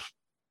and stuff.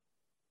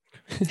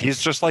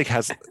 He's just like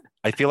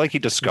I feel like he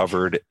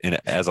discovered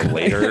as a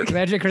later.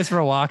 Imagine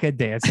Christopher Walken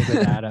dancing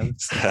with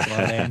Adams. Slow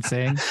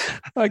dancing.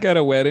 Like at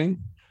a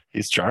wedding.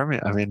 He's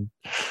charming. I mean,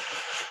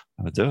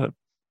 I would do it.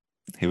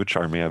 He would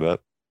charm me, I bet.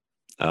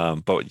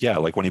 But yeah,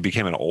 like when he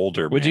became an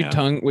older Would man, you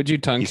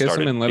tongue he kiss him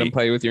started and let him be-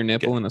 play with your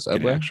nipple in a getting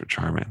subway? extra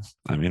charming.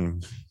 I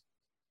mean,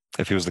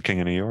 if he was the king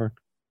of New York,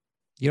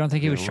 You don't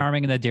think he was Yeah.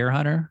 charming in The Deer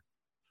Hunter?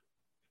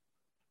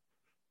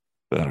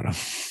 I don't know.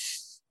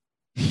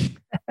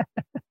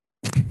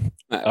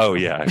 Oh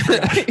yeah, I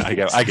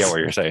forgot. I get what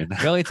you're saying.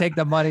 Really take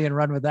the money and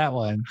run with that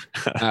one.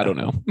 I don't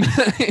know.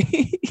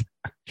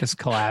 Just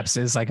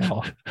collapses like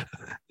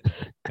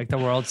the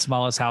world's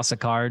smallest house of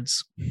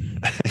cards.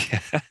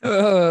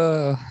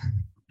 Uh,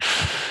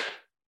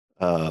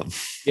 um,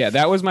 yeah,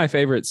 that was my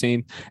favorite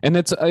scene, and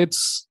it's the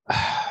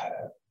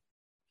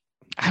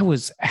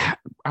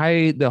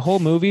whole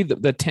movie,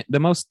 the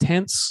most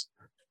tense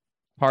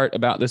part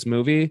about this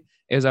movie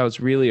is I was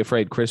really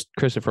afraid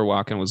Christopher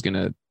Walken was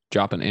gonna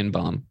drop an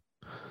N-bomb.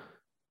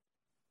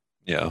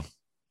 yeah.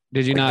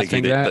 Did you not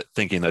think that?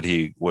 Thinking that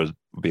he would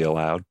be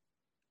allowed.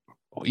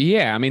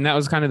 Yeah, I mean that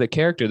was kind of the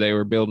character they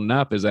were building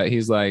up. Is that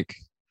he's like,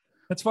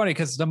 That's funny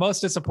because the most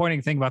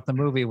disappointing thing about the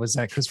movie was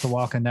that Christopher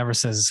Walken never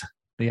says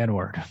the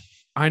N-word.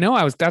 I know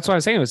that's what I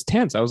was saying. It was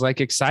tense. I was like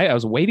excited. I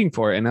was waiting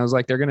for it, and I was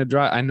like, they're gonna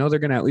draw. I know they're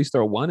gonna at least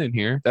throw one in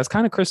here. That's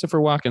kind of Christopher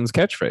Walken's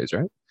catchphrase,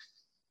 right?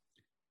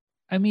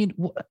 I mean,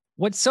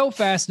 what's so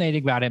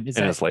fascinating about him is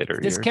In that his later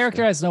this years,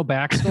 character has no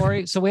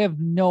backstory, so we have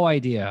no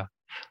idea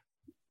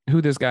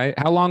Who this guy?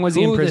 How long was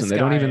he in Who prison? this They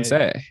don't guy even is.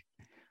 say.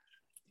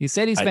 He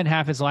said he spent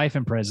half his life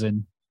in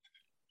prison.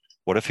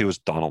 What if he was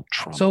Donald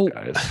Trump? So-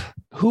 guys?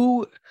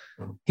 Who?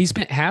 He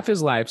spent half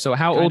his life. So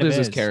how Kind old of is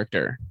his is.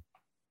 character?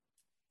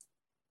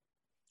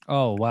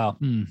 Oh wow,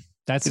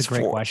 that's He's a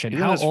great four- question. he's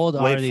in How his old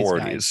are late these 40s.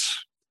 guys?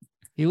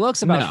 He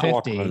looks about No.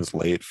 Walken in 50. his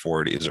late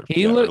 40s. Or,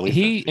 He yeah, look early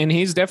he 50s. and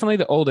he's definitely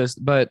the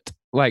oldest, but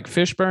like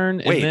Fishburne.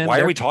 And Wait, then why are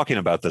they're- we talking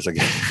about this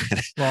again?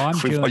 Well, I'm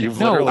We've- doing you've it.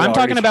 No, literally I'm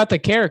talking already- about the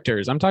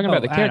characters. I'm talking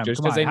about the Adam, characters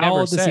come because on. they How never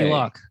old does say. he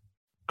look?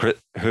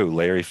 Who?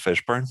 Larry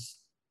Fishburne?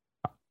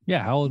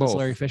 Yeah, how old does Both.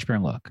 Larry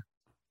Fishburne look?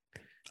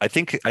 I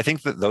think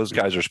that those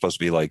guys are supposed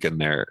to be like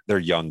they're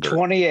younger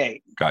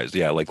 28. guys.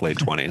 Yeah, like late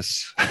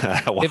 20s.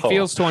 It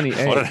feels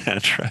 28. What an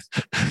entrance.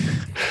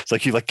 It's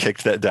like you like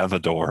kicked that down the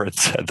door and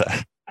said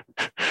that.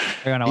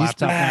 They're on a He's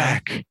laptop now.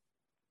 back.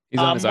 He's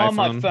on his I'm on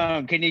my iPhone.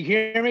 phone. Can you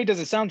hear me? Does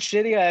it sound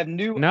shitty? I have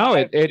new. No, I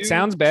have it new-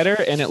 sounds better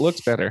and it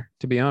looks better.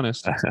 To be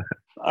honest,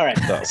 All right.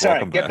 So, Sorry.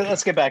 welcome back.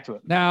 Let's get back to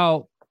it.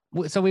 Now,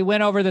 so we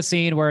went over the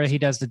scene where he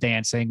does the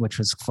dancing, which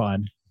was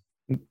fun.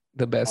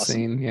 the best Awesome.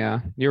 scene.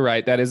 Yeah, you're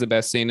right. That is the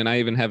best scene, and I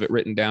even have it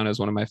written down as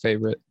one of my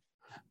favorite.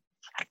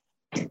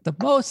 The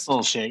most,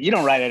 Bullshit. You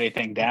don't write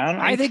anything down.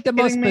 I think, the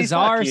kidding most me? Fuck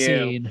bizarre you.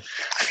 scene.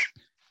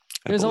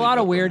 I There's a believe lot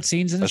of it. weird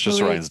scenes in That's this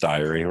just movie. Ryan's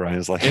diary.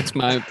 Ryan's like, It's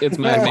my "Oh,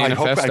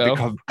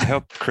 manifesto. I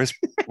hope Chris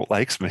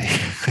likes me.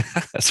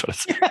 That's what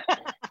it's.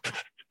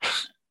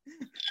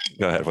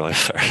 Go ahead, Willie.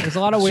 Sorry. There's a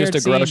lot of It's weird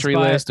just a grocery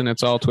scenes, but list, and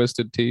it's all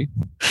twisted tea.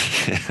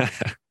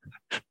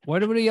 What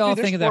do y'all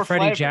Dude, think of there's that four Freddie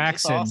flavors. It's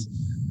Jackson awesome.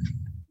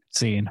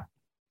 scene?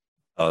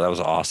 Oh, that was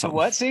The awesome.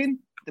 what scene?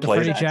 The Play-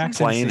 Freddie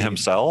Jackson Playing scene.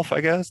 himself,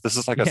 I guess. This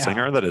is like a Yeah.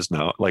 singer that is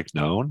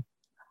known.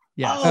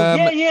 Yeah.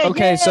 Oh, yeah.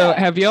 Okay, so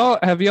have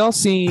y'all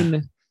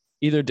seen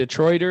either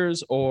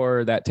Detroiters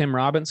or that Tim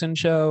Robinson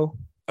show?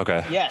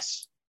 Okay.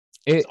 Yes.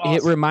 It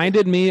awesome.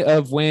 reminded me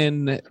of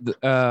when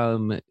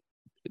the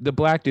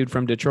black dude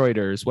from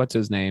Detroiters, what's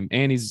his name?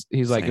 And he's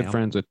like good Sam.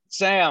 friends with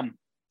Sam.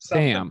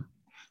 Something. Sam.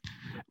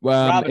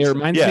 It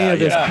reminds me Yeah, of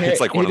this. yeah. It's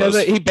like one of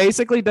those- He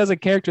basically does a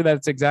character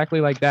that's exactly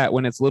like that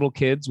when it's little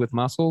kids with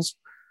muscles.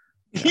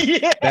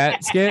 Yeah.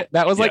 That skit,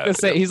 that was like Yeah, the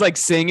same. He's like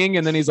singing,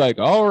 and then he's like,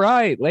 "All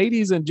right,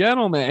 ladies and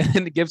gentlemen,"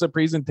 and he gives a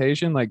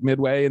presentation like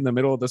midway in the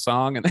middle of the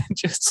song, and then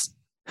just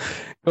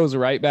goes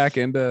right back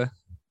into.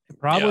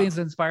 Probably Yeah. is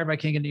inspired by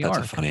King of New That's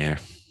York. a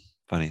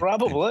funny.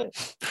 Probably.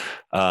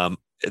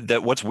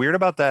 That what's weird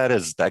about that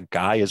is that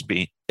guy is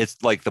being. It's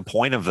like the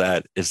point of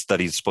that is that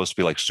he's supposed to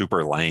be like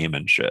super lame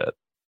and shit.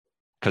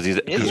 Because Is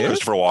he?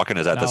 Christopher Walken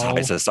is at this No.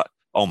 high. Says,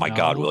 "Oh my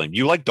God, No. William,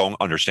 you like don't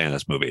understand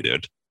this movie,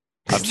 dude."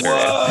 I'm serious.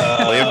 Whoa,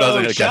 William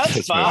doesn't get shots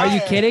this movie. Are you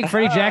fired. kidding?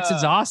 Freddie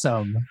Jackson's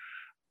awesome.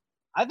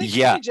 I think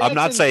Yeah, Freddie I'm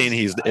not Jackson saying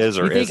he's is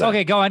or You think, isn't.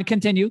 okay, go on,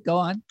 continue. Go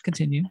on,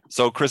 continue.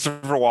 So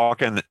Christopher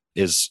Walken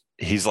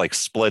he's like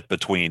split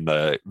between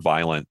the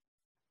violent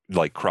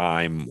like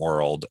crime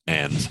world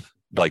and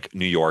like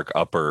New York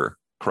upper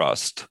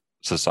crust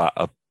society.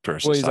 Well,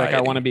 he's like,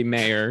 "I want to be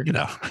mayor." you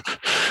know.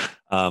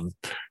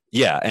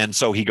 Yeah, and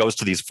so he goes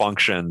to these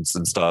functions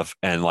and stuff,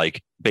 and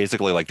like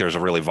basically like there's a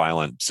really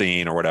violent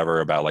scene or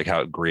whatever about like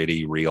how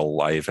gritty real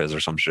life is or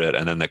some shit,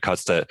 and then that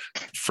cuts to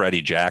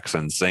Freddie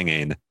Jackson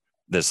singing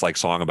this like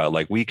song about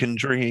like we can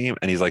dream,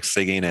 and he's like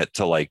singing it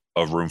to like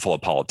a room full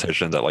of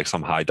politicians at like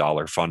some high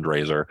dollar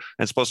fundraiser, and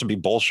it's supposed to be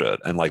bullshit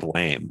and like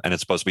lame, and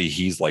it's supposed to be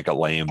he's like a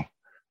lame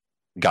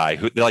guy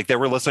who like they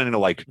were listening to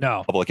like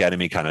No. Public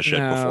Enemy kind of shit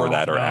No, before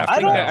that or no. after I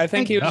don't- that. I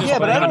think he was No. just Yeah,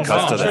 but I playing don't on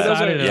know. I'm sure those are,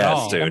 Not at Yes,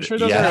 all. dude. I'm sure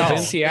those Yes. are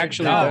events he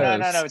actually No,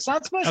 does. no. It's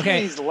not supposed to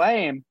Okay. be he's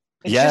lame.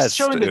 It's Yes, just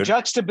showing the dude.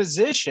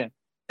 juxtaposition.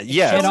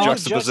 Yeah, it's And all-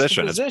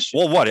 juxtaposition.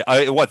 Well,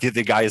 what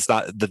the guy is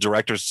not the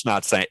director's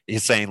not saying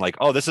he's saying like,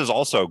 oh, this is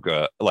also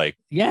good, like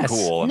Yes.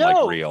 cool and No,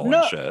 like real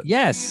no. and shit.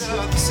 Yes.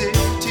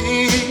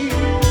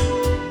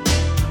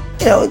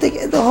 You know,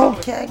 the whole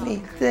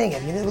Cagney thing. I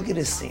mean, look at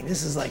this scene.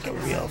 This is like a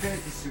real,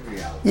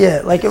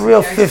 yeah, like a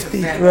real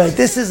 50, right?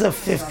 This is a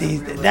 50.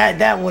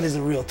 That one is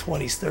a real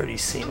 20s, 30s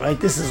scene, right?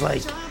 This is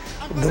like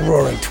the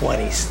roaring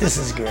 20s. This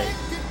is great.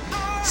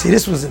 See,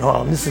 this was in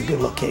Harlem. This is a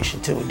good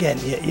location too. Again,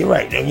 you're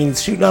right. I mean,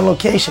 shooting on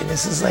location.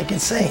 This is like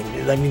insane.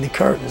 I mean, the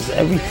curtains,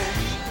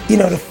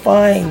 to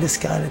find this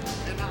kind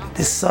of,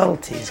 this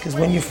subtleties. Because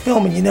when you're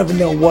filming, you never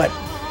know what,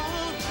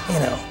 you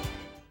know.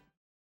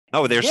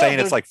 No, they're Yeah, saying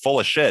it's they're- like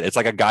full of shit. It's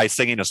like a guy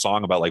singing a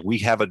song about like we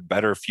have a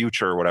better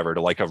future or whatever to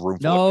like a room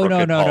full No, of no,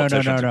 crooked no, no, no,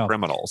 politicians no. and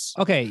criminals.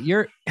 Okay,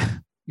 you're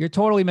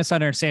totally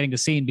misunderstanding the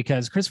scene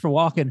because Christopher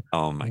Walken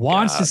Oh my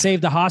wants God. to save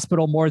the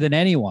hospital more than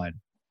anyone.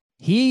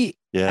 He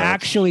Yeah.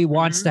 actually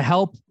wants to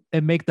help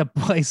and make the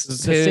place, the This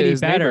is city his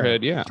better.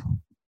 neighborhood, yeah.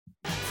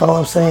 Follow what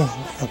I'm saying?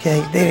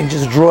 Okay, they didn't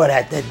just draw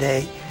that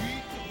day.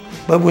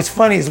 But what's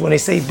funny is when they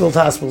say he built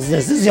hospitals,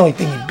 this is the only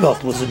thing he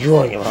built was a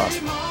drawing of a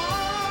hospital.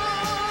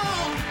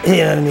 You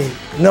know what I mean?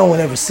 No one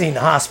ever seen the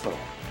hospital.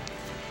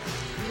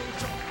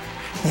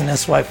 And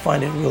that's why I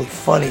find it really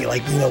funny,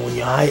 like, when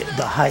you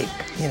the hype,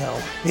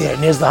 there,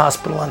 and there's the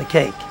hospital on the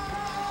cake.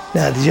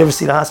 Now, did you ever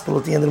see the hospital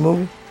at the end of the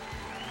movie?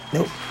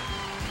 Nope.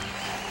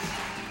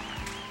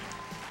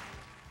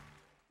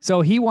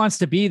 So he wants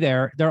to be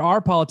there. There are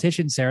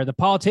politicians there. The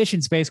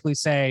politicians basically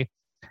say,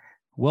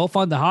 we'll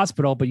fund the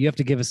hospital, but you have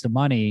to give us the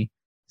money.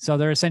 So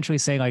they're essentially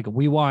saying, like,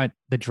 we want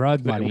the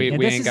drug money. We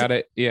And this ain't is- got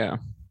it. Yeah.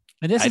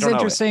 And this I is don't know.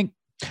 interesting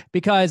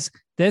because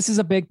this is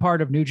a big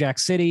part of New Jack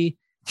City.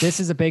 This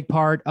is a big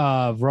part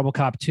of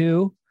RoboCop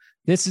 2.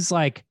 This is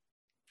like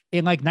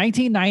in like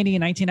 1990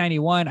 and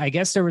 1991, I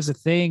guess there was a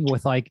thing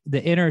with like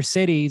the inner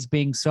cities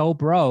being so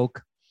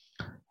broke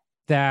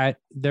that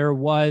there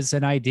was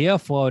an idea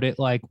floated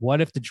like,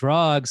 what if the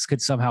drugs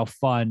could somehow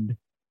fund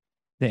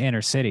the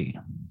inner city?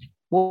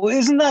 Well,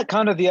 isn't that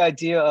kind of the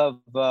idea of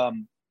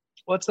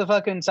what's the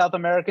fucking South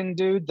American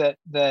dude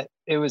that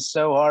it was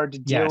so hard to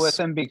deal Yes. with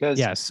him because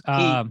Yes.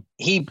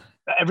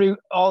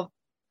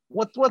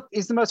 what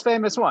is the most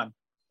famous one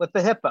with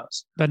the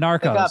hippos? The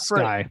got Narcos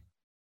free. guy.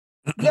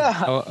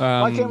 Yeah. Oh,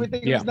 Why can't we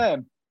think yeah. of his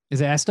name? Is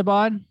it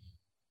Esteban?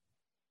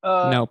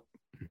 Nope.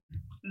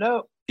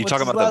 No. You What's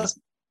talking his about last-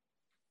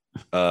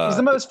 He's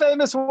the most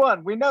famous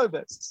one. We know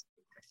this.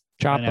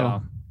 I Chapo.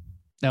 know.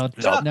 No,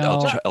 Chapo. no.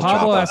 El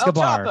Pablo Chapo.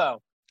 Escobar. El Chapo.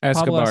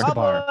 Escobar.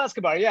 Escobar. Pablo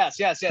Escobar. Yes.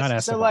 Not So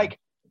Escobar. like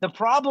the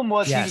problem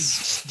was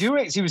Yes.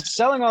 he was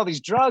selling all these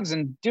drugs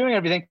and doing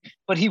everything,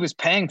 but he was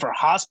paying for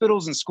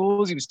hospitals and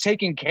schools. He was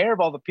taking care of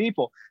all the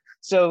people.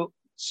 So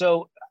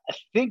I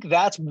think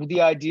that's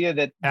the idea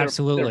that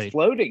Absolutely. they're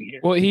floating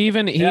here. Well,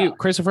 Yeah.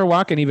 Christopher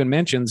Walken even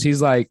mentions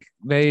he's like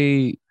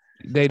they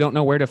don't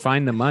know where to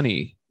find the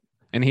money,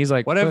 and he's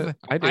like, What if "But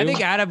I do." I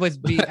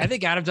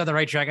think Adam's on the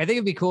right track. I think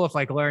it'd be cool if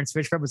like Lawrence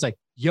Fishburne was like,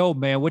 "Yo,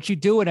 man, what you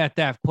doing at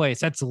that place?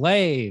 That's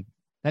lame.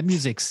 That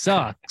music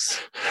sucks."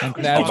 And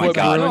Chris That's Oh my what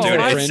God, ruins dude!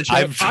 our It's,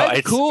 friendship.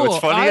 I'm cool. What's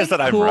funny is I'm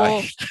that I'm cool.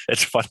 right.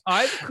 It's funny.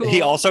 I'm cool.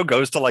 He also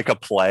goes to like a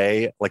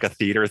play, like a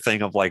theater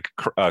thing of like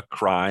a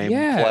crime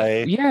yeah,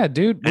 play. yeah,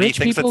 dude. And he Rich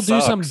thinks it people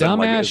do some sucks and,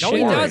 like, dumbass it's shit. No,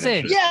 he boring and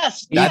doesn't. shit.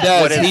 Yes. He yes.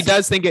 does. What He is-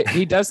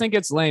 does think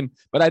it's lame,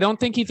 but I don't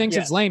think he thinks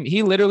Yes. it's lame.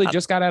 He literally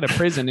just got out of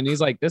prison, and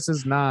he's like, "This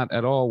is not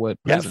at all what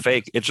Yeah, prison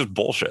fake. It's just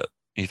bullshit.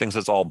 He thinks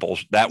it's all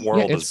bullshit. That is."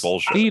 world Yeah, is it's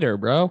bullshit. theater,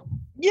 bro.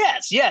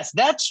 Yes,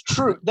 that's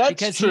true. That's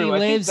because true. he I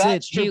think lives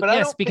that's it. true, He, but I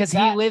yes, don't because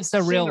think he that lives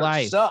the real singer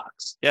life.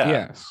 Sucks. Yeah.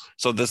 Yes.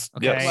 So this,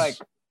 Okay.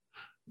 yes.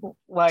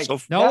 Like So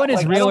No one is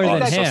I don't realer think than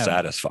that's so him.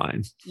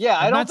 satisfying. Yeah, I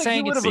I'm don't not think saying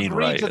he would it's have being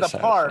agreed right to is the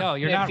satisfying. part. No,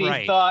 you're if not he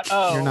right. thought,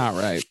 oh, You're not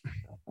right.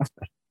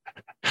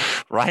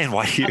 Ryan,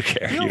 why do you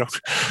care? feel- You don't.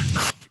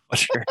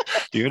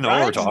 Do you know what we're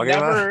Ryan's talking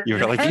never, about? You're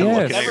like Ryan's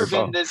looking at never your been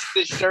phone. this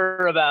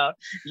sure about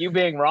you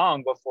being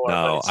wrong before. but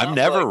No, it I'm sounds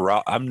never like-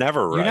 wrong. I'm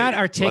never right. You're not Let me be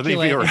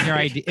articulate in your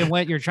right. idea in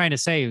what you're trying to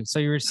say. So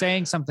you're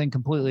saying something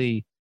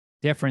completely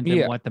different than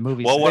Yeah. what the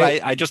movie. Well, said. what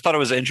I just thought it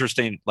was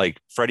interesting. Like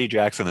Freddie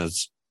Jackson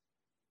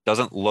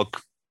doesn't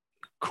look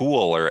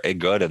cool or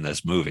good in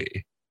this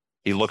movie.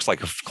 He looks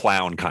like a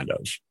clown, kind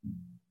of.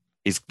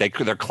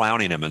 They're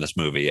clowning him in this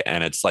movie,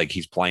 and it's like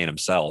he's playing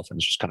himself, and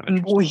it's just kind of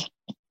interesting.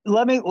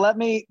 Let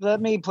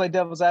me play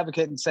devil's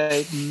advocate and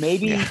say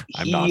maybe Yeah,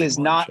 I'm he nodding is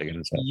while not shaking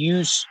his head.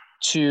 used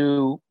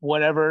to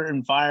whatever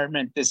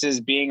environment this is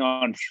being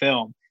on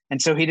film,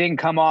 and so he didn't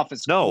come off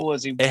as No, cool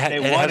as he It they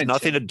has wanted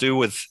nothing to do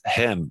with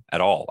him at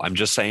all. I'm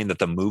just saying that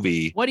the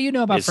movie what do you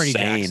know about is Freddie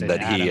saying Jackson? that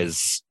he Adam?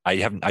 is.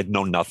 I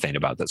know nothing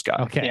about this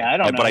guy. Okay. Yeah, I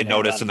don't know. But I anything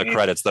noticed in about the him.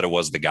 credits that it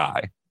was the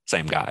guy,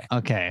 same guy.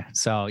 Okay.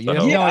 So you So-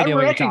 have Yeah, no idea I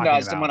what you're talking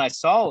recognized about. him when I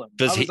saw him.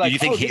 Does I was he- like, you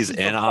think oh, this he's is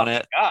the in on fucking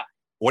it? guy.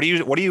 What are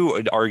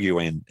you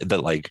arguing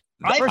that like?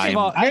 First of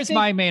all, I here's think-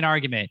 my main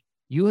argument.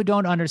 You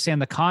don't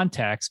understand the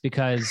context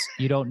because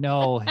you don't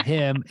know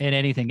him and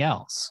anything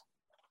else.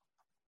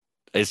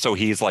 So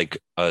he's like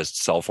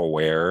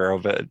self-aware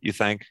of it. You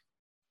think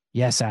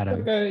Yes,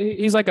 Adam.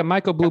 He's like a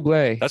Michael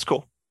Bublé. that's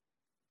cool?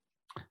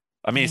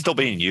 I mean, he's still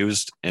being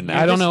used in that.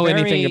 I don't just know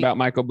anything very- about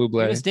Michael You're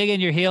Bublé. just digging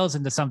your heels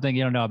into something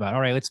you don't know about. All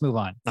right, let's move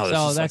on. No, this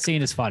so is that like-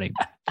 scene is funny.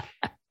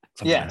 Something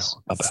I Yes.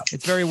 know about.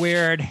 It's very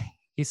weird.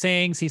 He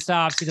sings, he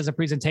stops, he does a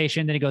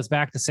presentation, then he goes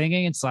back to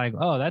singing. It's like,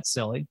 oh, that's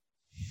silly.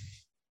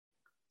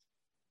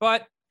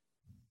 But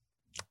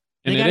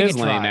And they it gotta is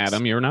get lame, drugs.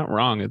 Adam. You're not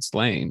wrong. It's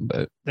lame,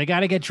 but they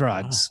got to get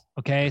drugs.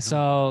 Okay,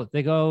 so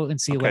they go and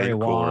see Okay, Larry you're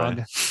cool, Wong,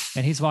 Ray.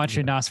 and he's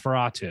watching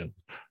Nosferatu.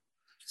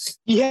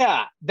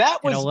 Yeah, that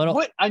And was a little-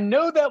 what I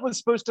know that was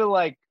supposed to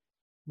like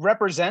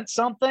represent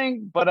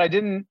something, but I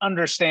didn't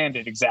understand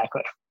it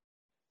exactly.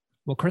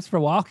 Well, Christopher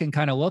Walken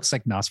kind of looks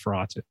like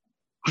Nosferatu.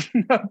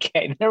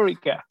 Okay, there we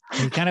go.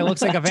 He kind of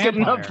looks like a That's good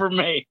vampire. enough for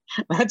me.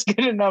 That's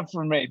good enough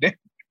for me. dude.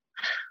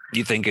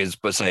 You think is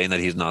saying that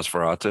he's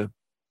Nosferatu,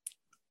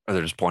 or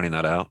they're just pointing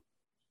that out?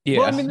 yeah,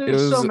 Well, I mean,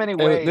 there's so many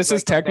ways, This is like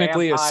the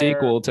technically a vampire-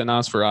 sequel to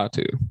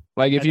Nosferatu.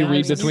 Like if And you then, read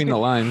I mean, you between the could-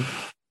 lines,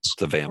 It's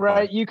the vampire.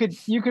 Right? You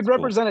could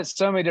represent it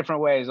so many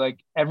different ways. Like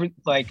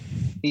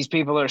these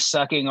people are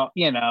sucking off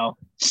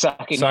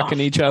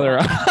each other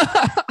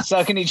up.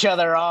 sucking each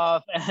other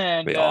off,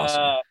 and Be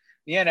awesome.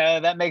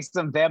 that makes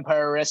them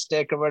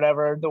vampiristic or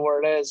whatever the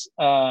word is.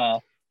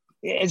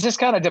 It's just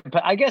kind of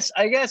I guess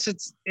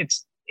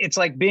it's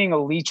like being a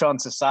leech on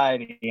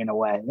society in a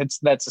way.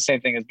 That's the same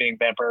thing as being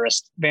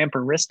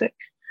vampiristic.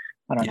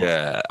 I don't know.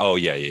 Yeah. Oh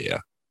yeah.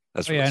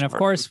 That's Oh, really yeah, and of smart.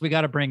 course we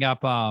got to bring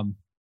up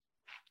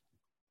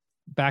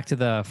back to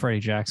the Freddie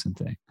Jackson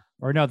thing,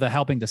 or no, the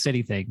helping the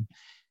city thing.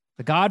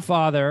 The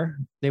Godfather,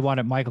 they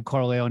wanted Michael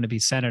Corleone to be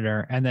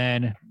senator, and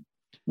then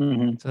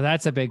Mhm. so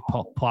that's a big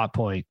plot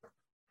point.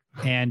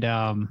 And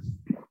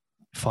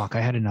fuck,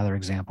 I had another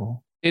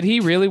example. Did he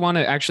really want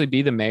to actually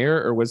be the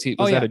mayor, or was that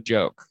yeah. a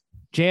joke?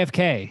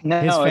 JFK, No,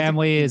 his I think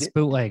family he is did-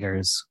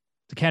 bootleggers,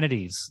 the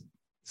Kennedys.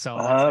 So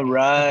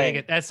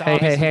Right. that's Hey,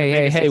 obviously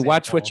the biggest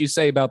watch example. what you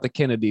say about the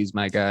Kennedys,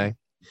 my guy.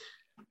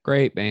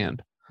 Great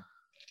band.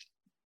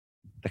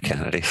 the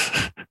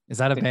Kennedys. Is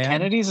that a The band?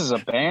 Kennedys is a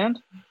band.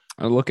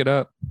 I'll look it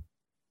up.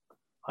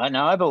 I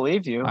know. I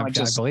believe you. I I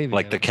just believe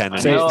Like you. the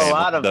Kennedy I know a family,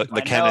 lot of- the I know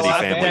a Kennedy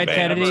lot of family Dead band.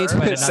 Kennedys,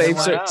 but another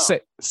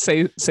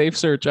safe, one? safe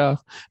search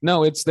off.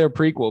 No, it's their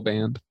prequel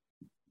band.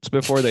 It's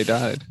before they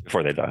died.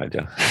 Before they died,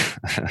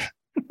 yeah.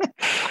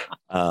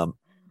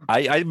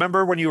 I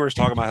remember when you were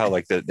talking about how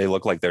like they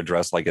look like they're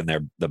dressed like in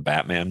the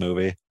Batman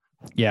movie.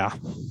 Yeah.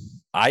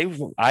 I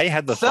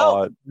had the So,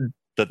 thought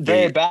that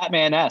very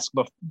Batman-esque,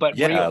 but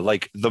yeah, real.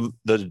 like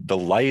the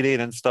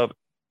lighting and stuff.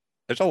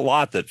 There's a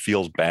lot that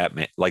feels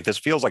Batman. Like this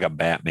feels like a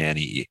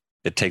Batman-y.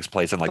 It takes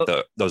place in like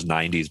those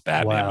 90s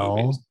Batman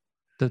movies.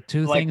 The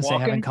two Like things they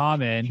have in walking?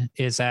 common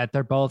is that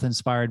they're both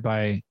inspired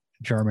by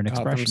German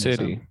Gotham expressionism.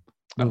 City.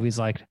 Movies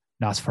like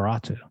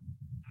Nosferatu.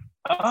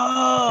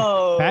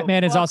 Oh,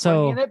 Batman is fuck,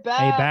 also bringing it a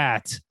back.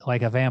 bat,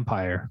 like a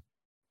vampire.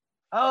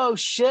 Oh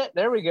shit!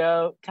 There we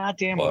go. God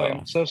damn, Wow.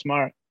 William, so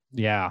smart.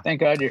 Yeah. Thank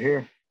God you're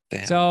here.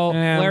 Damn. So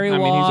Yeah, Larry I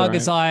mean, he's Wong all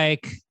is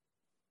like,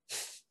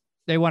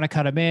 they want to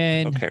cut him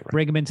in, Okay, right.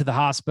 bring him into the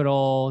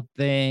hospital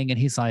thing. And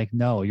he's like,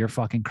 no, you're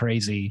fucking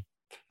crazy.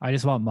 I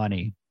just want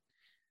money.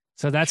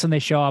 So that's when they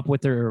show up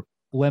with their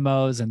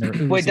limos and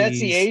their Wait, that's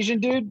the Uzis. Asian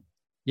dude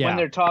Yeah. when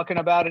they're talking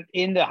about it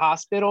in the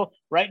hospital,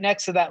 right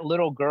next to that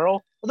little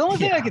girl. The only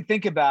thing I Yeah. could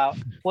think about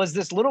was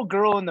this little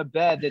girl in the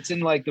bed that's in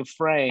like the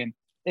frame.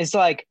 It's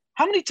like,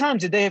 how many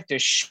times did they have to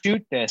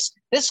shoot this?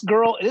 This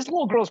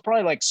little girl is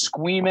probably like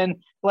screaming.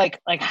 Like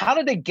how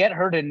did they get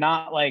her to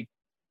not like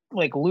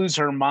like lose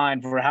her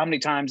mind for how many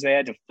times they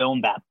had to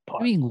film that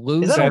part. I mean,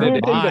 lose Is that a her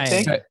weird thing to mind.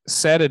 think?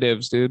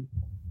 Sedatives, dude.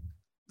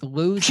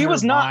 Lose She her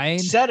was not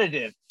mind.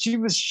 sedative. She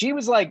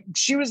was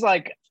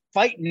like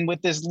fighting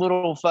with this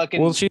little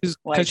fucking. Well, she's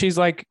because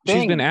like, she's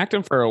thing. been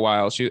acting for a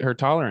while. Her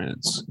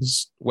tolerance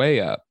is way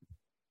up.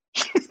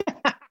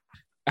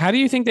 How do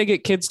you think they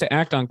get kids to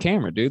act on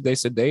camera, dude? They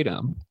sedate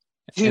them,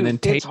 Dude, and then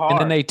it's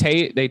hard. they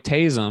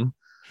tase them,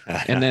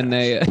 and then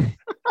they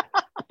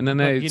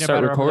Peanut start butter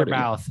over recording. their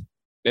mouth.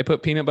 They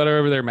put peanut butter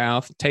over their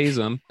mouth, tase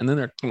them, and then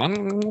they're.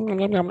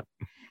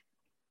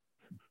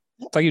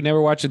 It's like you never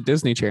watched a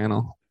Disney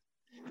Channel.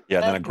 Yeah,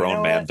 and then a You grown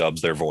know man what?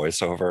 dubs their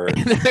voiceover.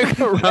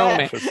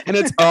 And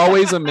it's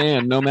always a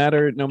man, no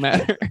matter.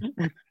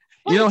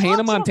 You know,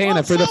 Hannah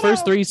Montana, for the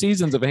first 3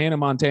 seasons of Hannah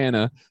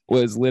Montana,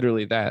 was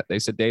literally that. They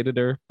sedated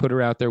her, put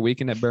her out there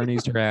Weekend at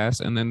Bernie's her ass,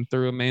 and then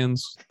threw a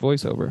man's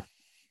voiceover.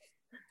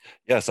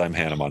 Yes, I'm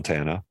Hannah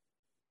Montana.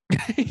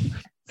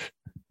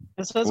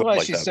 That's Look why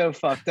like she's that. so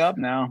fucked up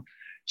now.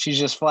 She's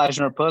just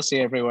flashing her pussy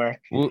everywhere.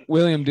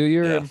 William, do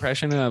your Yeah.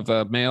 impression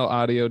of male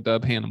audio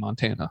dub Hannah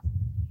Montana.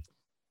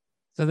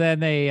 So then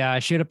they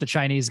shoot up the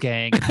Chinese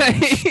gang,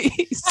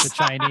 the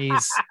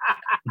Chinese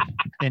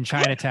in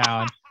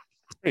Chinatown.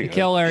 Pretty They good.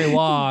 kill Larry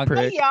Wong.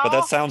 Prick. But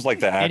that sounds like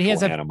the And he actual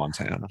has a- Hannah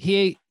Montana.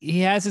 He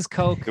has his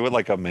coke Do it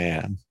like a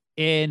man.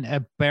 in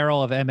a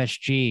barrel of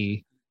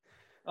MSG.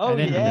 Oh I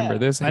didn't yeah. Remember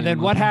this? And Hannah then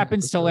what Montana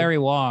happens to episode? Larry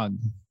Wong?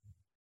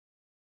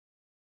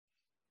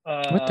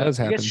 What does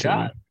he happen gets to him?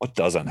 shot. What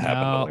doesn't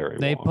happen No, to Larry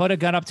they Wong? put a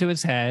gun up to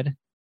his head.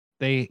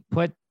 They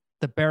put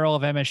the barrel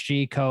of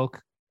MSG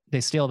coke. They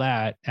steal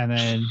that, and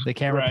then the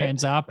camera Right.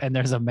 pans up, and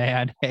there's a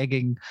man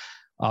hanging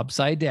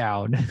upside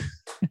down.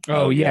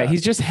 Oh, yeah.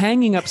 He's just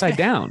hanging upside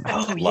down.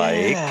 Oh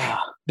Like- yeah.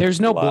 There's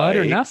no blood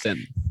or Like-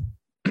 nothing.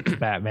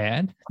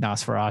 Batman,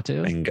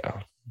 Nosferatu.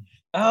 Bingo.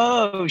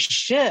 Oh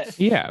shit.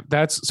 Yeah,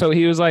 that's so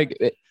he was like,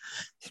 This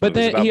but movie's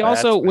then about he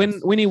also Batman.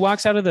 when he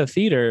walks out of the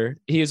theater,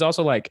 he is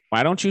also like,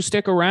 why don't you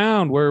stick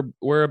around?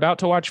 We're about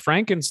to watch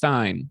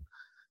Frankenstein.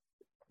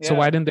 So Yeah.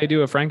 why didn't they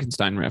do a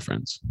Frankenstein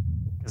reference?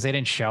 Because they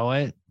didn't show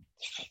it.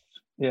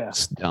 Yeah.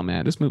 It's dumb,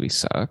 man. This movie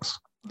sucks.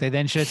 They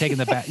then should have taken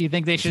the bat. You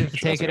think they should have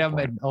She does taken have a him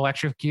point. and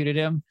electrocuted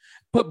him?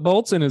 Put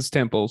bolts in his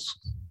temples.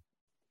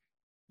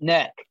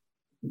 Neck.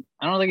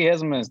 I don't think he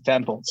has them in his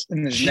temples.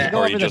 In his neck. Go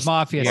Or over you the just-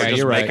 mafia. Yeah, Or stuff. just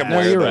you're make right. him No,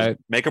 wear you're those- right.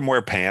 Make him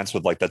wear pants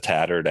with like the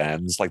tattered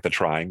ends, like the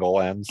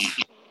triangle ends.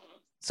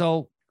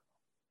 So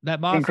that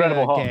mafia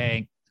Incredible Hulk.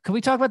 gang. Can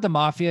we talk about the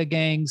mafia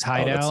gang's Oh,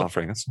 that's hideout? not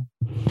Frankenstein.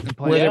 and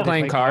play- Where they they're play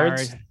playing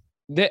cards.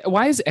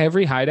 Why is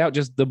every hideout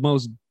just the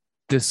most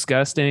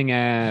disgusting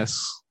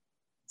ass,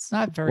 It's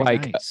not very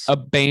like nice.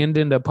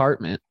 abandoned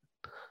apartment?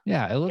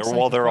 Yeah, it looks Well,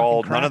 like a they're fucking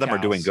all. None crack of them are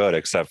doing house. good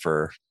except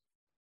for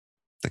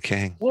the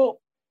king. Well,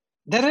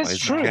 that Why is is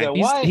true that? though.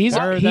 He's Why? he's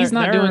They're- he's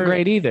not doing they're-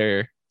 great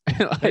either.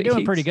 They're Like, doing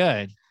he's- pretty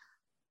good.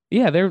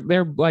 Yeah,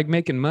 they're like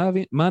making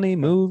money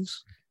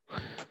moves.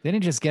 They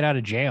didn't just get out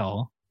of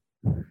jail.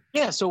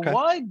 Yeah. So Okay.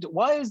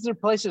 why is there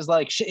places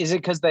like is it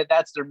because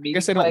that's their I meeting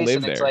guess they don't place live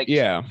and there. it's like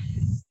Yeah,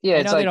 yeah I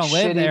it's know like they don't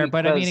live shitty there,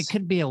 but I mean, it because-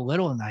 could be a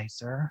little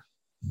nicer.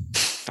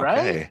 Right?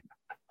 Okay.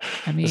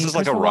 I mean, This is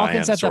like a Christopher Ryan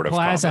Walken's at sort the of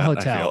Plaza comment,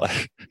 I Hotel. feel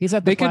like. He's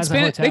at the they could Plaza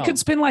spend Hotel. they could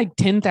spend like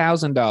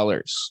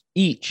 $10,000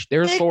 each.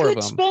 There's They 4 of could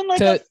them spend like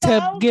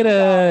to get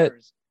a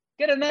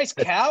get a nice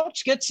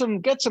couch, get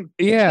some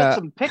yeah. get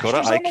some pictures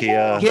Go to on the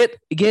IKEA. wall.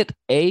 Get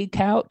a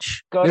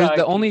couch. Go to There's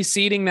the IKEA. only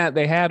seating that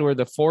they had were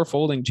the 4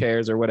 folding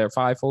chairs or whatever,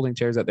 5 folding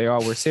chairs that they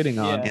all were sitting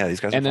on. Yeah. Yeah, these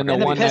guys. And are then fucking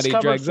the and one the that piss he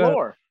covered drags up.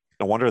 floor.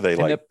 No wonder they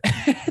And like.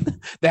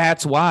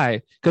 that's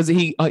why, because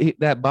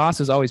that boss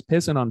is always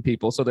pissing on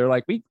people. So they're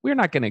like, we're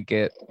not gonna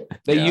get.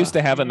 They Yeah. used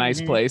to have a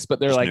nice Mhm. place, but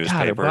they're Just like,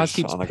 God, our boss newspapers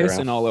keeps on the pissing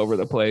ground. all over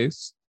the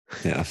place.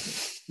 Yeah.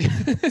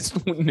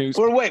 It's news.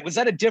 Or wait, was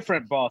that a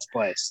different boss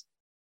place?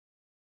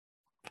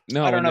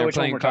 No, I don't when know they're which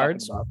one playing we're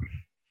cards. talking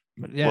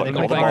about. Yeah, Look, they They're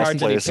go all the playing back. boss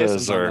cards and he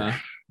places pisses on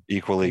are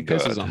equally he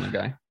pisses good. on the guy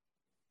And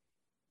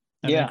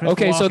then Yeah. Christopher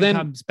Okay, so Walken then-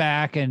 comes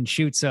back and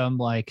shoots him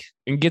like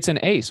and gets an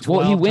ace. Well,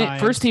 he 12 win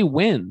times. first. He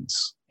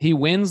wins. He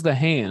wins the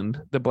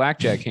hand, the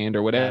blackjack hand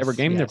or whatever yes,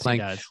 game they're yes, he playing.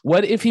 does.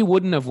 What if he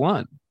wouldn't have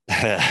won?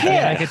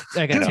 Yeah. I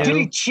Did, got did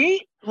he two.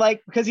 cheat?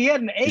 Like because he had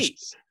an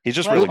ace. He's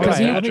just Like, really okay, good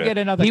Okay, at let me magic. get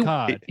another He-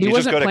 card. He He's just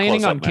wasn't good at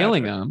planning on close-up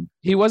killing magic. them.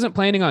 He wasn't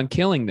planning on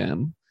killing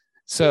them.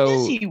 So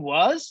yes, he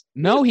was.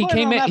 no, he was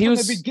came planning in. on He that was.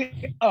 from the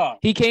begin- oh,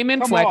 He came in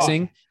Come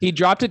flexing. He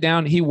dropped it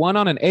down. He won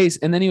on an ace,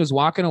 and then he was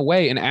walking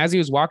away. And as he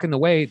was walking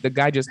away, the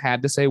guy just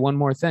had to say one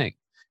more thing.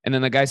 And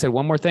then the guy said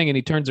one more thing, and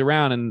he turns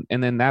around,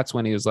 and then that's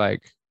when he was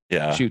like,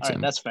 Yeah. shoots all right,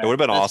 him. that's fair. It would've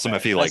been That's awesome fair.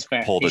 if he, That's like,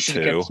 fair. pulled He a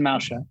should've kept 2. his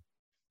mouth shut.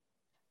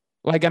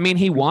 Like, I mean,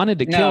 he wanted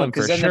to No, kill him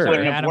 'cause for then this sure.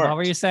 wouldn't have Adam, what worked.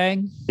 were you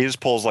saying? He just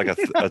pulls like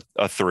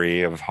a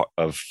 3 of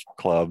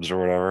clubs or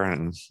whatever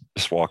and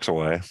just walks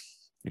away.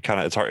 It's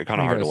kind of He hard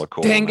to goes, look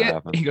cool. Dang when that it!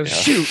 happens. He goes, Yeah.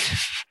 shoot,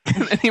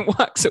 and then he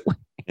walks away.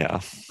 Yeah.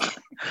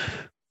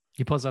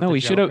 He pulls up No, the he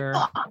should've- Joker.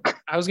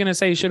 I was gonna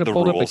say he should have The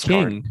pulled up a rules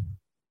card. king.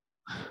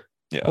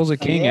 Yeah. Pulls a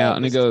king Yeah, out,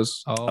 and he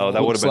goes, Oh,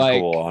 that would looks have been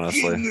like- cool,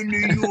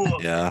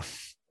 honestly. Yeah.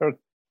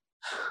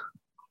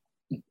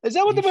 Is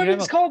that what You the should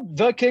movie's have called?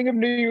 The King of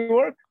New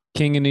York?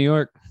 King of New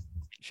York.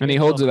 She And he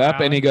gets a holds it little up and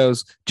crown. he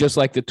goes, just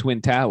like the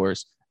Twin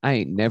Towers, I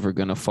ain't never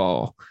gonna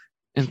fall.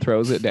 And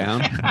throws it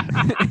down.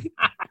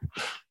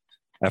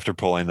 After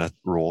pulling the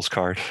rules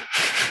card.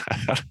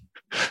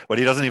 But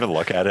he doesn't even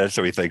look at it,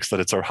 so he thinks that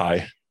it's a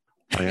high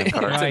end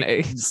card. It's an Right.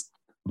 ace.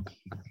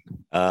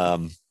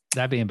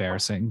 That'd be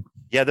embarrassing.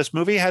 Yeah, this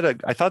movie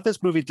I thought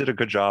this movie did a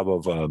good job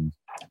of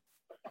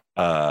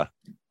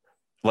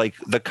like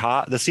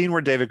the scene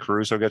where David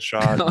Caruso gets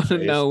shot. in the Oh,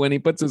 face. no, when he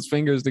puts his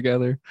fingers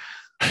together.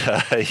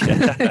 Yeah.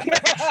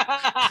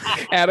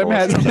 Adam Well,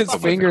 has his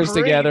Creed, fingers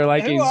together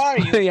like who are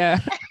he's you? yeah.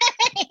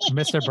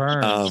 Mr.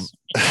 Burns.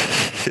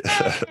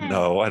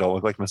 No, I don't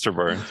look like Mr.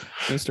 Burns.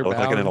 Mr. I look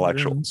like an Bowden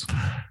intellectual. Burns.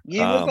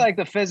 You look Um, like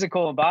the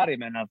physical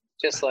embodiment of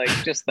just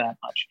that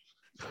much.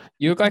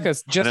 You look like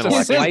just a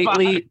intellectual.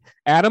 slightly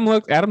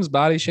Adam's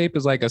body shape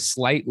is like a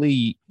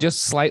slightly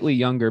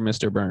younger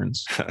Mr.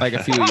 Burns, like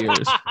a few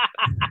years.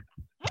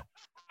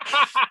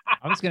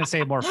 I was gonna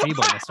say more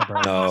feeble, Mr.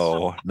 Burns.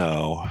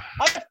 No.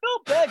 I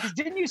felt bad because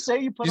didn't you say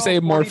you put You on say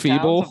more 40 pounds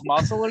feeble? of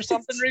muscle or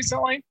something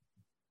recently?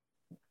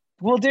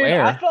 Well, dude,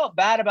 Where? I felt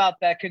bad about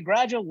that.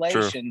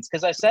 Congratulations,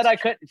 because I said I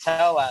couldn't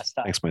tell last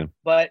time, Thanks, man.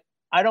 but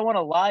I don't want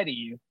to lie to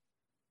you.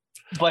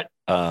 But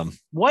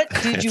what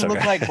did you It's look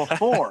okay. like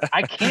before?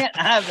 I can't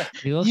have.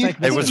 He looks You-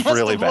 like It was must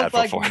really have bad looked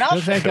like before. He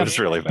looks like It was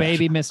a really bad.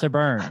 baby Mr.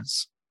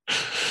 Burns.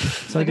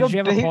 So like did you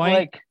have a big, point?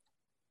 like,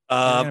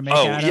 gonna make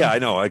Oh Adam? yeah, I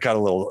know. I got a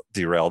little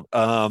derailed.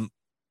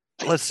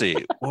 Let's see.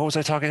 What was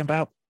I talking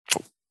about?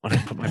 When I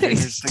put my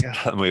fingers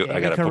together. I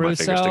David gotta put my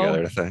fingers Caruso.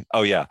 together to think.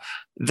 Oh yeah.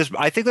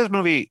 I think this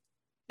movie,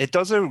 it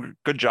does a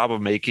good job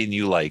of making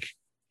you like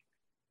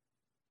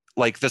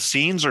the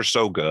scenes are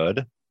so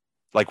good,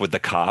 like with the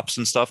cops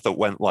and stuff that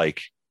went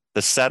like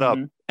the setup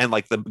Mhm. and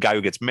like the guy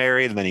who gets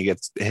married and then he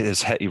gets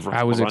his head.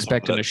 I was runs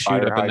expecting into to the shoot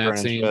fire up in that hydrant and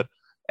scene. shit.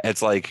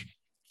 It's like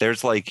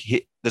there's like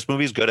this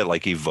movie's good at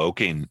like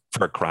evoking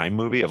for a crime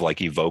movie of like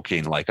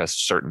evoking like a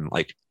certain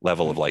like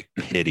level of like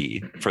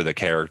pity for the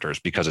characters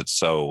because it's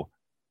so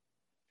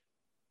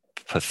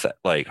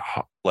pathetic,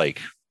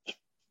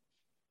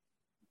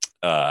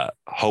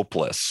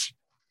 hopeless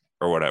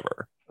or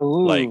whatever.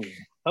 ooh, Like,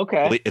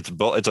 okay. It's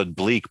a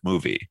bleak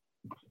movie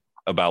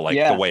about like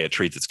Yeah. the way it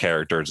treats its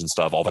characters and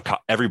stuff.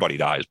 Everybody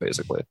dies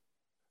basically.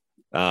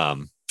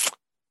 And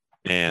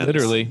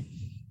Literally.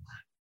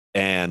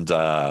 and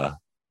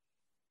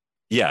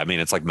yeah, I mean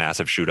it's like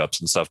massive shoot ups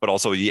and stuff, but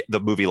also the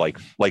movie like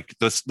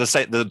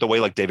the way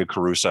like David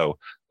Caruso,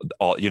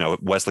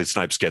 Wesley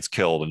Snipes gets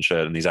killed and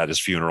shit, and he's at his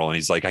funeral and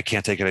he's like, I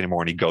can't take it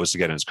anymore, and he goes to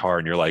get in his car,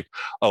 and you're like,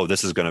 oh,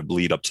 this is going to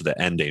lead up to the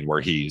ending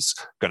where he's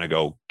going to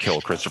go kill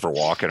Christopher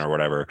Walken or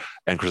whatever,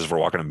 and Christopher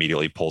Walken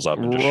immediately pulls up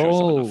and just shoots him in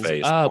Rolls the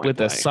face up point with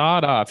a blank.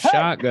 sawed-off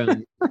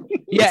shotgun.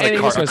 It's Yeah, like and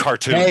he just a goes,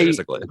 cartoon hey,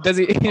 basically. does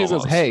he just goes,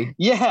 Almost. hey,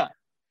 Yeah.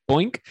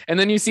 boink, and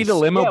then you see the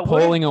limo Yeah, what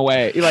pulling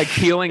away, like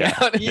peeling Yeah.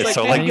 out. It's He's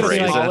so, like, like, maybe get a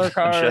brazen smaller and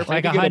car, shit. Like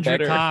maybe get a 100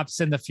 better- cops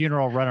in the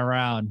funeral run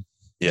around.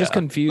 Yeah, Just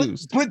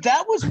confused. But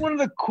that was one of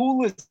the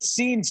coolest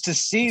scenes to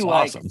see. it's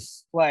like, awesome.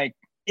 like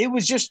it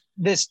was just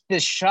this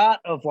shot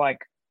of like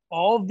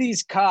all of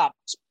these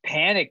cops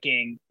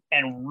panicking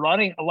and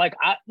running. Like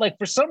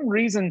for some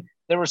reason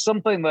there was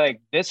something like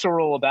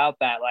visceral about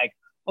that. Like,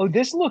 oh,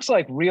 this looks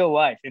like real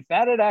life. If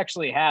that had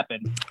actually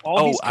happened,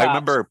 all these cops I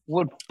remember.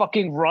 would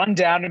fucking run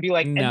down and be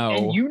like, No.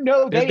 and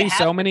There'd they be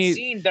so haven't many-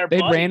 seen their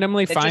They'd buddy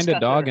randomly that find just a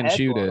got dog their and head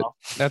shoot blown it.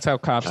 off. That's how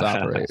cops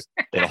operate.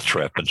 They all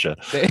trip and shit.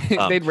 They'd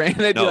no. be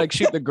like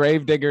shoot the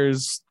grave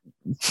digger's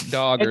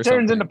dog or It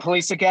turns something. into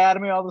police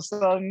academy all of a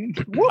sudden.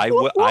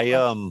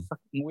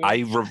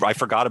 I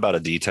forgot about a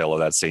detail of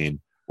that scene,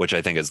 which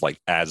I think is like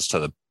adds to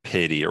the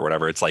pity or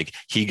whatever. It's like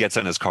he gets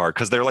in his car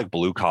because they're like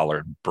blue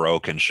collar,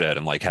 broke and shit,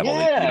 and like have all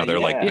the, they're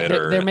like Yeah. Yeah,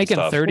 bitter. they're and making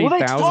stuff.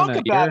 30,000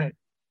 a year. it.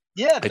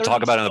 Yeah, They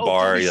talk about it in the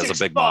bar. He has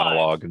a big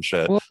monologue and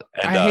shit. Well,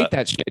 And, I hate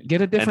that shit.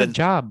 Get a different then-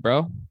 job,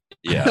 bro.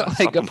 Yeah, like stop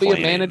go be a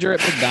complaining. manager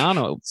at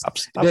McDonald's. Stop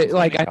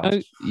Like I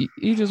complaining, know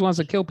he just wants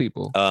to kill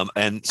people. and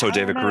so I don't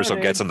David know, Caruso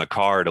dude. gets in the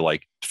car to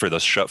like for the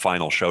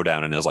final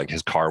showdown, and is like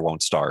his car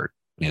won't start.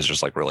 And he's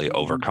just like really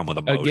overcome with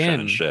emotion Again,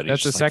 and shit.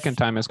 that's the He's just, like, second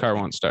time his car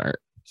won't start.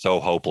 so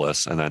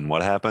hopeless. And then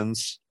what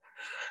happens?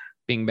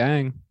 Bing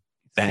bang.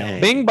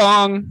 Bang. Bing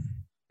bong.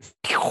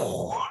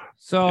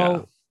 So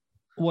Yeah.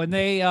 when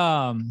they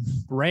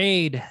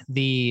raid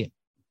the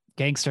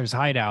gangsters'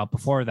 hideout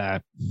before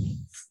that,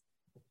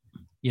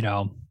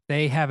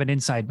 they have an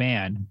inside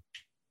man,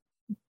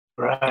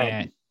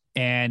 Right.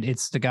 and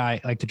it's the guy,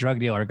 like the drug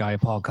dealer guy, is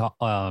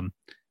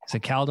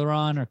it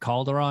Calderon or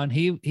Calderon?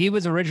 He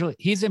was originally,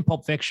 he's in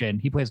Pulp Fiction.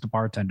 He plays the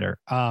bartender.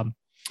 But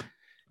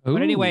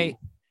anyway,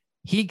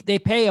 they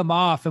pay him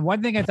off. And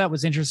one thing I thought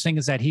was interesting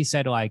is that he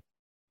said, like,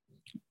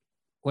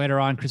 later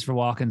on, Christopher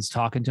Walken's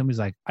talking to him. He's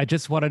like, I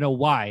just want to know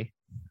why.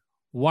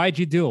 Why'd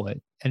you do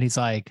it? And he's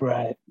like,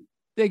 Right.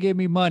 they gave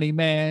me money,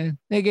 man.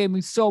 They gave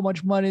me so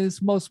much money. This is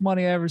the most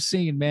money I ever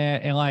seen,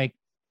 man. And like,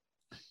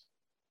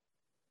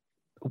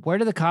 where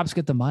did the cops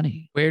get the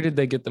money? where did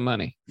they get the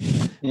money?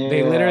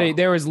 Yeah.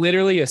 There was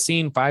literally a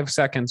scene 5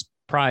 seconds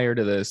prior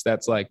to this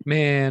that's like,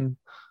 man,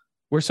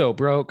 we're so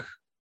broke.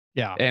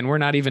 Yeah. and we're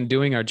not even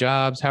doing our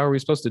jobs. How are we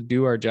supposed to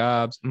do our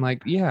jobs? I'm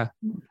like, yeah.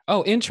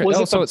 Oh,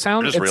 interesting. So it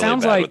sounds They're just really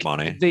bad like with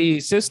money. the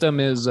system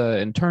is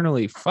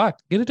internally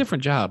fucked. Get a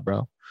different job,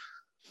 bro.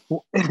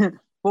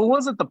 Well,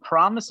 was it the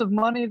promise of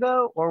money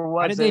though, or was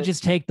Why did they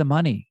just take the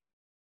money?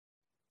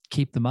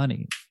 Keep the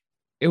money.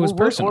 It was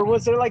personal. or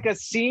was there like a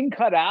scene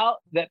cut out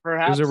that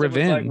perhaps a it was like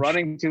revenge.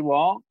 running too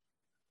long?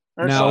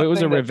 Or No, it was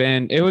a something that-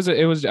 revenge. It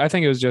was. I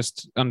think it was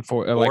just like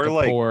Or a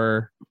like-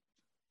 poor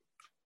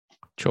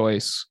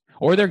choice.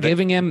 Or they're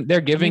giving him. They're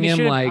giving him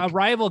like a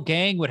rival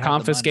gang would have the money.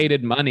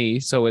 confiscated money.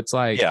 So it's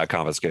like Yeah,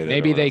 confiscated.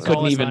 maybe or they whatever.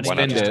 couldn't Stolen even money, Why not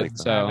spend just it. take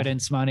that? So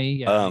Evidence money.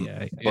 Yeah,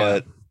 yeah.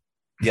 But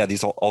yeah,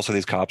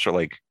 these cops are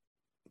like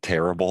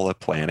terrible at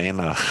planning.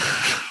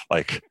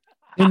 Like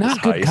they're not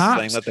this good heist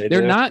cops. thing that they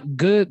They're do. not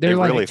good. They're They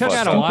like really Took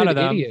fucked out a up. lot of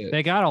them. Idiot.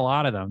 They got a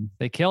lot of them.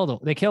 They killed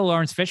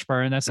Lawrence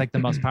Fishburne. That's like the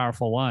most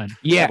powerful one.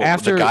 Yeah, Yeah, but the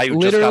after guy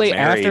who just literally got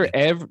after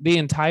married the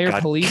entire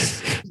got-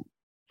 police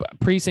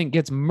precinct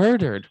gets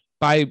murdered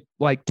by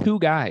like two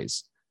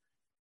guys.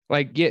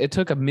 Like, yeah, it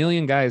took 1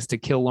 million guys to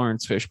kill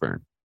Lawrence Fishburne.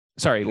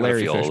 Sorry, You're gonna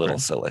Larry feel a little Fishburne.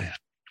 silly.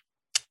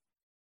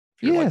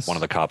 You're Yes. like one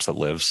of the cops that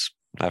lives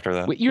after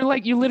that. You're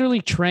like, you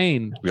literally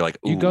train. You're like,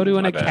 You go to "Ooh,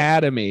 an my bad."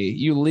 academy.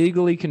 You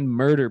legally can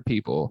murder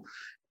people,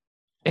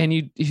 and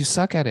you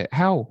suck at it.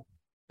 How?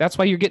 That's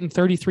why you're getting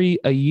 33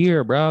 a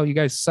year, bro. You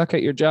guys suck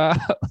at your job.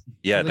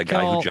 Yeah, They the guy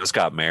kill- who just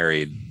got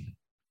married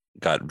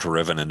got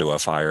driven into a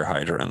fire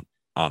hydrant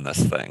on this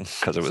thing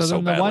because it was so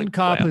then the bad. one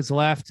cop who's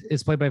left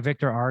is played by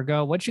Victor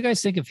Argo. What do you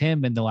guys think of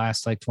him in the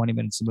last like 20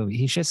 minutes of the movie?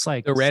 He's just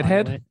like The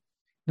redhead? silent.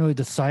 No,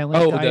 the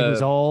silent Oh, guy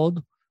who's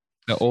old,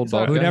 The old who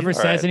bald guy. never All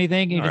says right.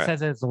 anything. He All just right. has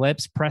his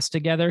lips pressed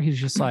together. He's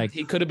just like,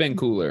 He could have been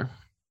cooler.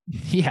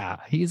 yeah,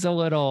 he's a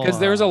little. Because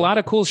there was a lot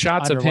of cool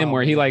shots of him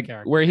where he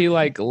underwhelming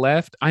like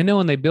left. I know,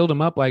 and they build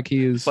him up like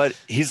he's But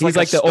he's like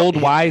a the old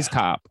wise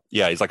cop.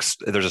 Yeah, he's like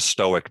there's a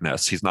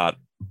stoicness. He's not.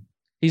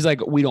 He's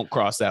like, we don't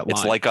cross that line.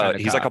 It's like kinda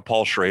he's like a cop.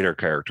 Paul Schrader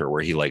character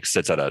where he like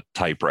sits at a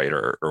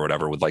typewriter or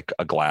whatever with like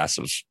a glass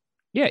of.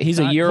 Yeah, he's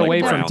a Not year like away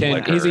from brown 10.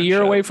 liquor He's a and year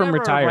shit. away from Never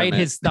retirement. Write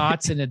his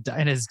thoughts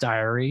in his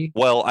diary.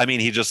 Well, I mean,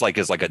 he just like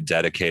is like a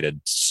dedicated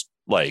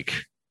like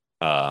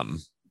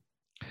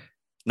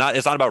not.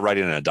 It's not about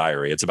writing in a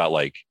diary. It's about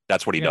like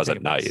that's what he You gotta does take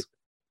at a night. piss.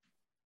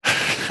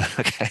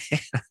 Okay.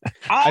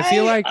 I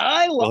feel like-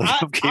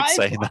 William keeps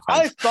saying that.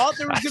 I thought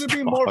there was going to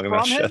be more Wrong from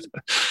about him,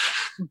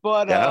 shit.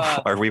 but Yeah.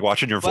 Are we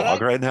watching your but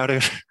vlog right now,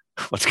 dude?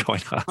 What's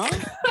going on?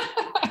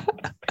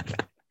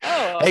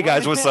 Oh, Hey,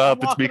 guys, what's up?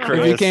 It's me, If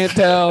Chris. you can't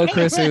tell,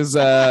 Chris is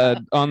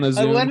on the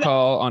Zoom went-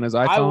 call on his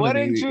iPhone. went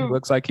And he into-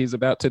 looks like he's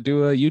about to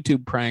do a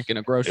YouTube prank in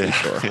a grocery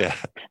store. Yeah.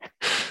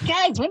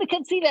 Guys, when I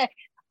come see that,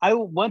 I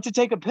went to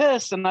take a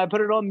piss and I put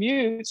it on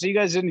mute, so you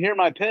guys didn't hear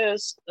my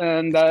piss,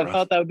 and I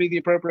thought that would be the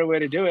appropriate way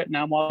to do it.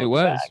 Now I'm all It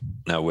was. back.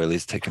 No,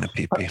 Willie's taking a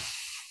pee pee.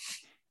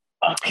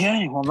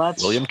 Okay, well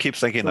that's William keeps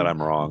thinking that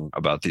I'm wrong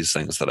about these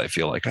things that I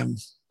feel like I'm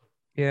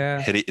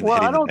Yeah. hitting. Well,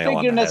 hitting I the don't nail think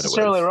on you're the head with.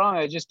 necessarily wrong.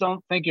 I just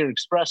don't think you're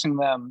expressing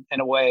them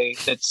in a way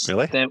that's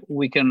Really? that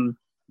we can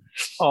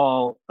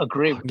all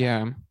agree with.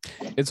 Yeah.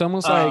 It's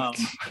almost like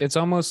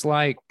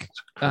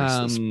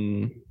Crisis.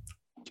 you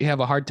have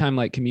a hard time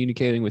like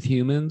communicating with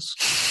humans.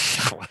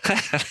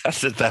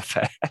 That's it that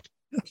bad.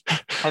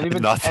 Have you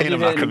been, Nothing. have you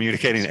I'm not been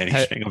communicating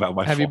anything about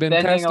my. Have you phone. been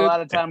spending tested? a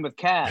lot of time with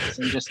cats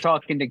and just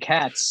talking to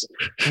cats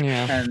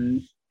Yeah.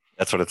 and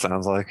That's what it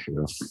sounds like.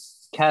 Yeah.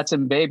 cats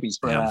and babies,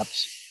 Yeah.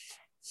 perhaps.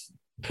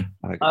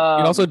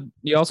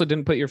 You also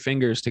didn't put your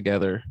fingers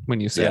together when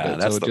you said Yeah, it.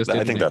 that's So it just I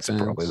didn't think make that's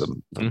sense. probably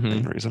the Mhm.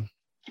 main reason.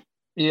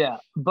 Yeah,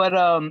 but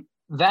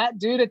that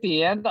dude at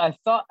the end, I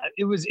thought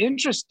it was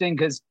interesting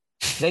because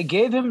they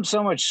gave him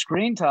so much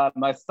screen time.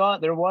 I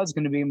thought there was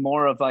going to be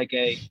more of like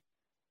a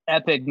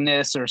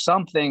epicness or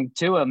something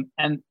to him,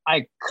 and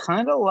I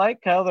kind of like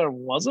how there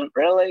wasn't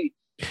really.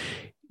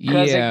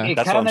 'Cause Yeah. it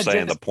That's what I'm kinda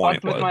saying, just the point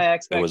fucked with was- my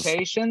it was-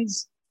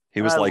 expectations.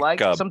 He was I like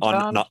liked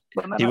sometimes,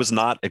 he was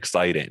not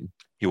exciting.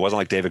 He wasn't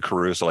like David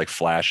Caruso, like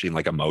flashy and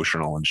like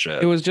emotional and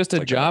shit. It was just a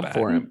Like, job bad.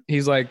 for him.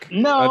 He's like,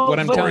 No, what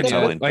I'm but telling you,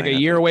 storytelling like a thing, I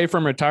year think. away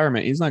from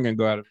retirement, he's not going to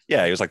go out of.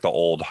 Yeah, he was like the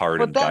old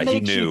hardened But that guy. He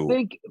makes knew. you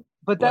think.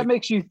 But that like-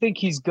 makes you think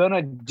he's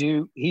gonna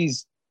do.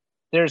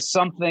 There's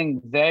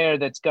something there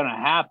that's gonna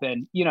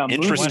happen. You know,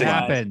 Interesting. What movie-wise.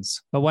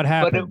 happens? But what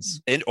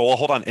happens? Well,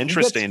 hold on.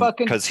 Interesting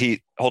fucking- because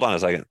hold on a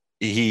second.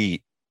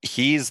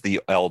 He's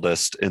the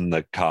eldest in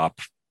the cop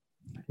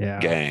Yeah.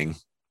 gang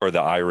or the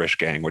Irish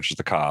gang, which is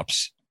the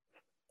cops.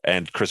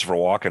 And Christopher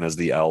Walken is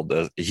the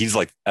eldest. He's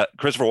like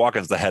Christopher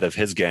Walken's the head of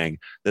his gang.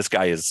 This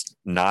guy is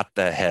not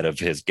the head of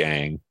his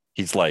gang.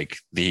 He's like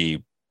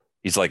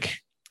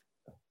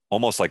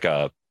almost like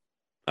a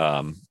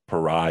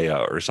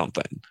pariah or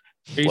something.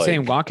 Are you Like-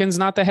 saying Watkins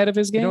not the head of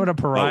his You game? know what a No,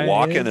 pariah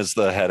Walken is? is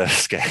the head of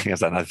his gang. Is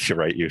that not the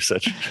right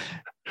usage?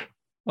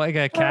 Like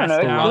a I don't cast know,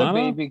 it out.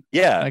 could be.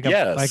 Yeah. Like a-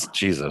 yes. like-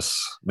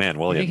 Jesus, man,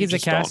 You William. think he's a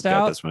just don't cast get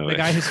out? this movie. The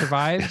guy who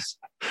survives?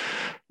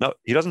 No,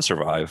 he doesn't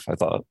survive. I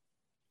thought.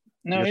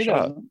 No, He he gets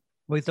shot. doesn't.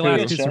 Well, he's the He last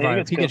gets who shot. He survived.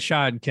 gets He gets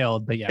shot and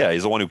killed, but Yeah,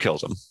 he's the one who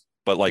kills him.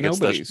 But like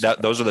Nobody's-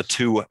 those are the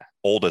two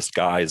oldest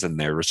guys in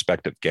their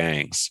respective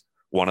gangs.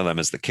 one of them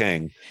is the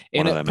king.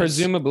 And One of them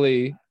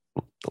presumably,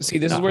 see,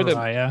 this is not where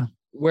Mariah.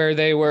 where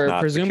they were Not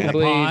the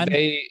presumably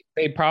king.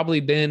 they'd probably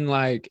been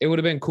like, it would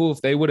have been cool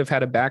if they would have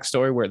had a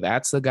backstory where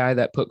that's the guy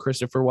that put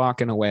Christopher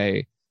Walken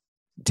away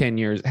 10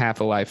 years, half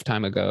a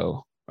lifetime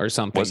ago or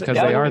something, Was it?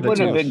 because That they are the would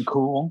have two. been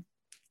cool.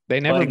 They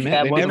never Like, met,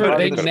 that they wasn't never part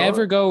they of the never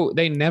story. go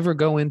they never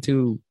go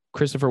into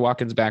Christopher Walken's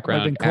Would have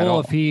background been at cool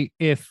all.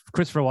 if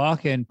Christopher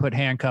Walken put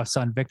handcuffs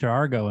on Victor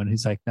Argo and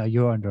he's like, "No,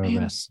 you're under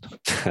arrest."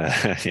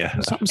 Yeah.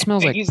 Something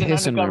smells like He's an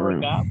piss in my undercover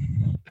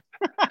room.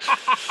 cop.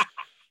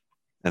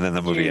 And then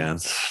the movie Dude.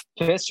 ends.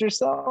 Piss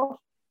yourself.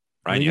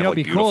 Ryan, you you know, have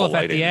it'd like be cool beautiful if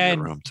at lighting the in end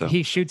your room too.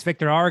 he shoots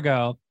Victor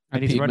Argo I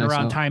and he's peed running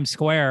around myself. Times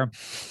Square,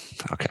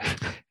 Okay.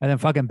 and then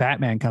fucking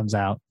Batman comes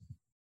out.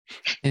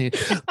 And he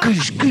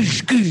goosh,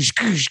 goosh, goosh,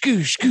 goosh,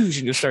 goosh, goosh,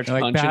 and just starts And,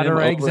 like punching him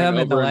batterags over him and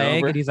in the over and leg,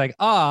 over. and he's like,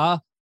 "Ah!"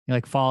 He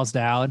like falls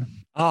down.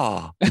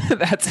 Oh.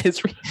 That's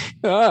his.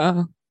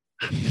 And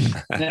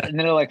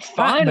they're like,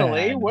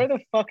 finally, Batman. where the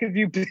fuck have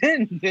you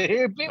been,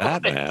 dude? People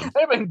have been, Batman.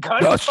 there have been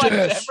gunfights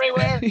Justice.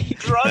 everywhere,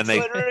 drugs And they-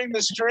 littering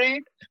the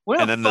street. Where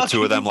And then the fuck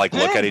two of have them you like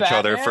look at been, each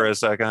other Batman? for a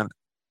second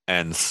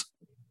and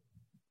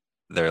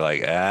they're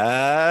like,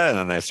 ah, and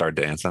then they start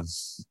dancing.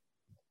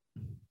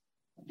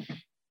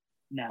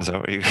 No. Is that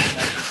what you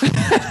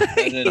That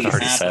didn't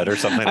already happen. said or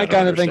something? I don't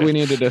kind of think we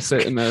understand. needed to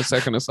sit in a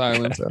second of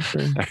silence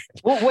after.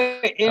 Well,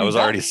 wait, That was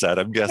already Batman said,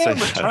 I'm guessing.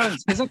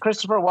 Returns, isn't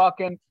Christopher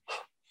Walken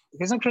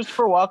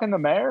the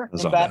mayor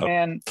That's in all I know.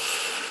 Batman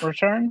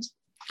Returns?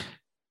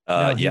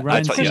 No, he Yeah,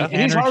 runs that's the what,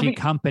 yeah. He's energy Harvey-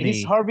 company.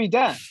 He's Harvey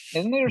Dent,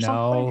 isn't he, or No,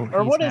 something?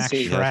 Or he's what is Max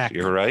he? Shrek. Yes,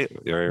 you're right.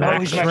 You're Max Oh,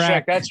 right. he's Shrek. Max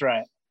Shrek. That's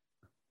right.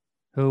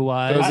 Who So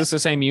is was this the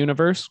same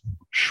universe?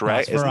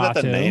 Shrek. Isn't that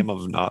the Nosferatu. name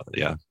of not?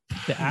 Yeah.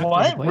 the actor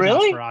What? who played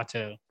Really?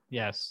 Nosferatu.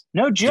 Yes.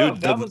 No joke.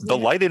 Dude, that the, was the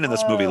lighting in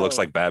this movie looks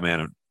Whoa. like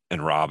Batman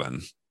and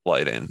Robin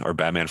lighting or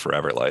Batman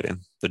Forever lighting.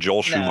 The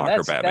Joel Schumacher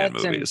that's- Batman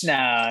that's movies.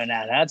 No,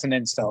 that's an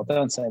insult.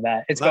 Don't say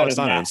that. It's No, better it's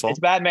than not an that. insult. It's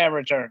Batman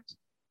Returns.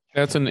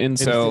 That's an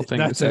incel thing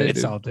to That's say. an dude.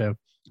 insult too.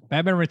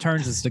 Batman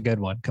Returns is the good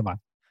one. Come on.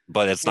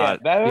 But it's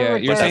not. Batman Yeah,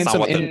 you're Returns saying That's not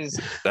what the- is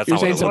That's You're not what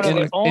saying it some one looks of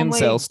the like. only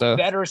incel stuff.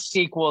 better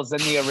sequels than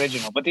the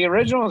original, but the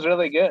original is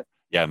really good.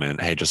 Yeah, man.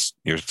 Hey, just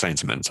you're saying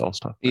some incel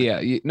stuff.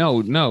 Yeah, no,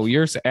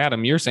 you're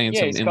Adam. You're saying Yeah,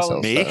 some he's incel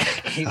calling Me?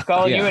 stuff. He's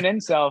calling you Yeah. an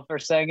incel for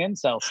saying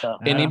incel stuff.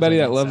 I don't Anybody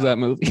think that loves so. that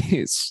movie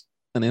is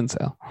an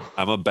incel.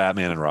 I'm a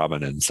Batman and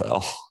Robin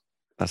incel.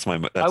 That's my.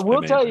 That's I my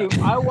will main tell you,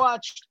 Batman.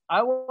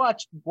 I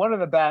watched one of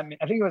the Batman.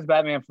 I think it was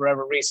Batman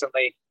Forever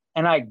recently,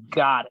 and I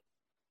got it.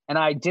 And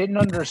I didn't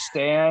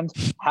understand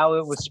how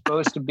it was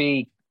supposed to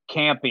be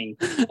campy.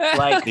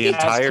 Like The as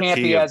entire campy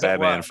key of as it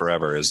Batman was.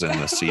 Forever is in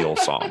the Seal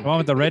The song. one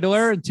with the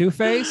Riddler and Two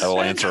Face. That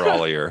will answer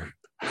all of your.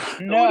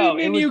 No, What do you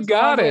mean it was you the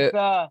got one it?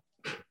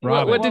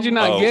 with, What did you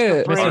not Oh,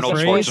 get? Mr. Arnold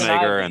Freeze.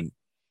 Schwarzenegger and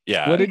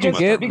yeah. What did you because,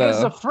 get, Because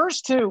though? the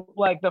first two,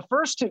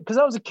 because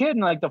I was a kid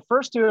and like the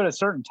first two had a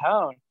certain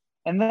tone,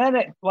 and then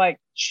it like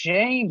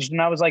changed,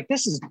 and I was like,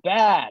 this is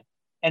bad,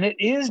 and it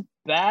is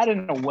bad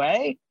in a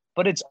way,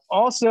 but it's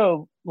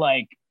also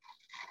like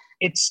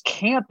it's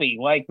campy,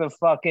 like the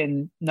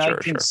fucking Sure.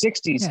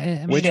 1960s. Yeah, I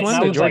mean, Which shit. one?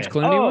 And I The was George like,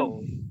 Clooney oh,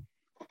 one?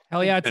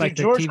 Hell yeah, it's the like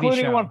the George TV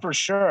Clooney show. one for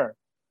sure.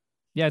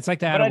 Yeah, it's like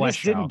the But Adam I West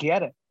just didn't show.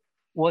 get it.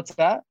 What's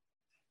that?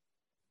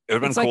 It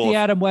would have It's been like cool. the if,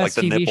 Adam like West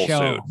the TV nipple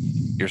show. suit.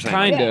 You're saying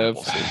Kind like the of.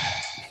 nipple suit.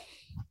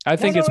 I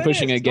think No, it's it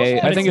pushing is. a gay.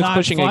 But I But think it's it's not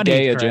pushing a funny,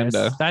 gay Chris.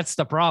 agenda. That's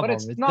the But problem.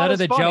 it's not None as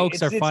of the funny.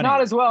 jokes are It's funny.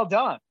 not as well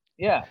done.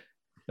 Yeah.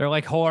 They're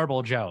like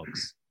horrible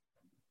jokes.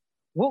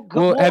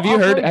 Well, have you I'll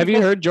heard? tell Have you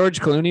because- heard George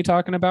Clooney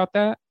talking about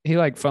that? He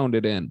like phoned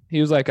it in.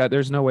 He was like,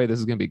 "There's no way this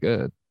is gonna be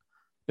good."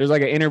 There's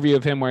like an interview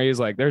of him where he's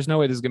like, "There's no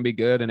way this is gonna be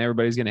good, and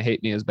everybody's gonna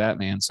hate me as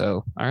Batman."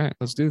 So, all right,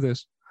 let's do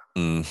this.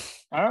 Really?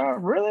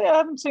 I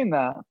haven't seen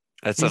that.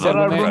 It's He an said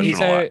when they- he unprofessional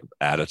said-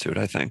 attitude,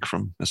 I think,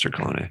 from Mr.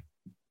 Clooney.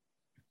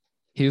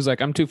 He was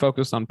like, "I'm too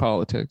focused on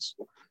politics."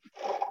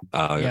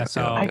 Oh Yeah,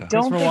 so I yeah.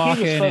 don't Christopher think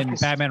he was Walken in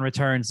focused- Batman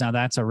Returns. Now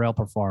that's a real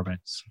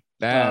performance.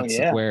 That's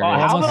where. Oh,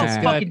 how Almost about as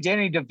good. fucking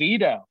Danny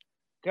DeVito?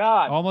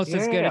 God, Almost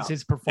as good damn. as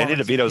his Danny performance.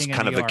 in DeVito's King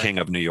kind of New the York. king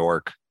of New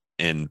York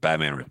in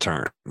Batman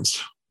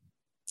Returns.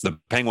 The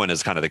Penguin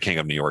is kind of the king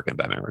of New York in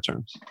Batman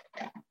Returns.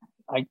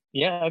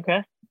 Yeah,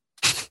 okay,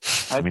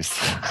 I mean,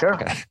 sure.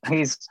 okay.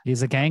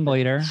 He's a gang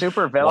leader.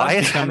 super villain. Why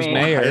I becomes mean,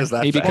 mayor. Why is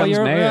that He bad? becomes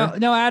you're, mayor.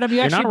 no, Adam, you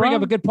You're actually not bring up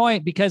wrong. a good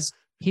point because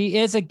he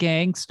is a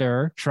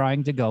gangster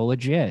trying to go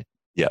legit,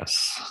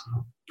 Yes.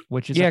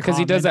 which is Yeah, because because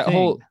he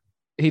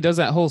does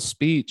that whole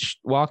speech.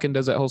 Walken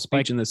does that whole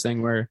speech in this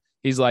thing where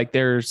he's like,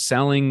 they're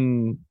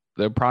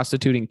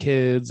prostituting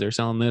kids, they're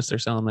selling this, they're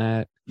selling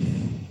that.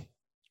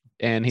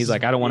 And he's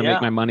like, I don't want to Yeah.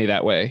 make my money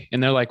that way.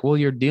 And they're like, well,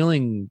 you're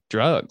dealing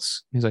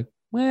drugs. He's like,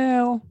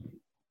 well,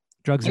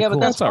 drugs are Yeah, but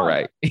cool. that's all fine.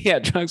 right. Yeah,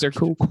 drugs are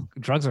cool.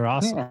 Drugs are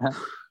awesome. yeah.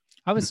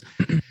 I was,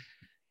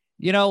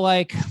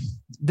 like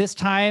this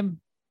time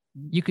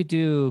you could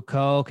do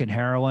coke and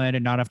heroin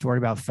and not have to worry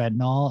about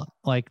fentanyl.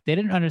 Like they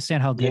didn't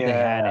understand how good they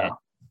had it.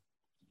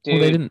 Dude,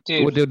 Well, they didn't.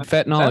 Dude, Well, did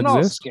fentanyl fentanyl's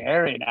exist?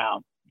 scary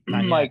now.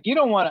 Not yet. Like you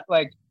don't want to,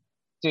 like,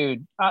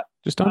 dude.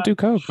 Just don't do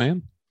coke,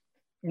 man.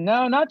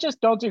 No, not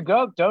just don't do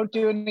coke. Don't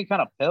do any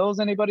kind of pills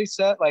anybody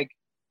said. Like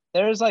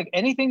there's like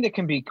anything that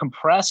can be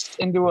compressed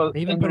into a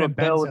They even put in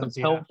pill with a benzos,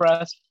 pill yeah.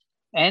 press.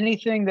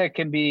 Anything that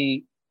can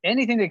be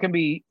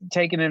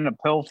taken in a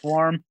pill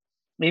form,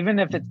 even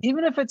if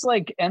it's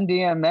like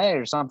MDMA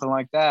or something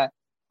like that.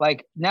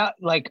 Like now,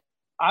 like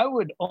I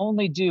would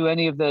only do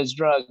any of those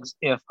drugs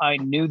if I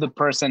knew the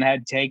person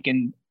had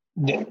taken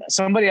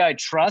somebody I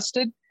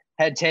trusted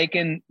had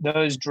taken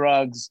those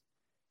drugs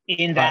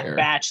in that Fire.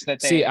 batch that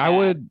they See,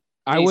 had.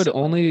 I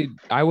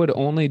would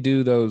only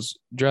do those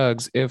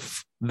drugs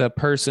if the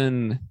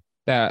person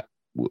that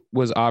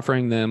was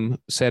offering them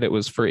said it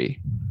was free.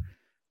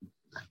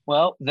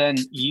 Well, then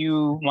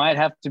you might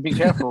have to be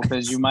careful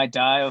because you might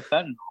die of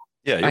fentanyl.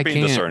 Yeah, you're I being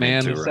can't, discerning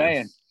man. too, Just right?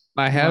 saying.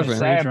 I haven't.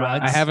 saying, bro.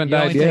 I haven't The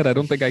died only yet. thing- I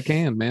don't think I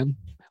can, man.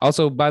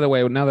 Also, by the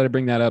way, now that I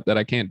bring that up, that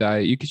I can't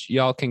die,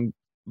 y'all can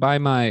buy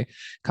my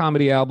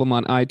comedy album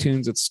on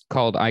iTunes. It's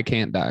called "I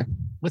Can't Die."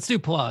 Let's do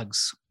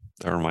plugs.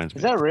 That reminds me.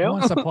 Is that Who real?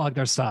 wants to plug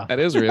their stuff? That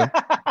is real.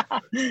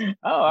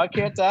 Oh, I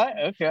can't die.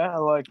 Okay, I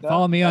like that.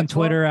 Follow me on Excellent.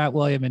 Twitter at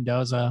William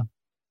Mendoza.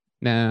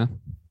 Nah.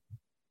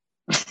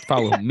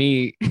 Follow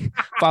me.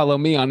 Follow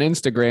me on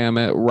Instagram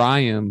at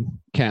Ryan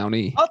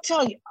County. I'll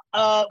tell you.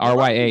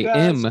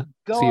 RYAM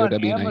Go on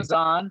COW9.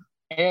 Amazon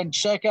and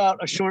check out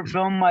a short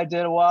film I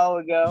did a while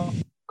ago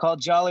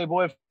called Jolly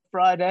Boy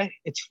Friday.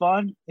 It's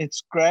fun.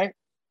 It's great.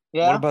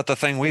 Yeah. What about the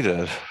thing we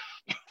did?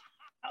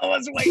 I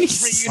was waiting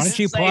for you. Why to don't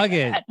you say plug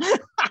that.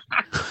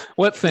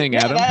 What thing,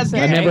 Yeah, Adam? that's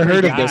I've good. never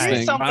heard of this Guy.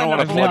 thing. Something I don't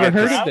wanna to I've plug never plug,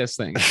 heard bro. of this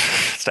thing.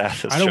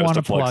 Status I don't chose wanna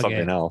to plug plug something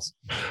it. else.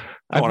 I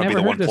I've want to be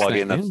never the one heard this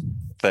plugging thing, the man.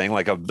 thing,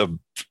 like the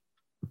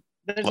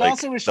There's like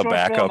also a the short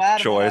backup film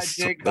Adam choice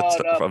and I did that's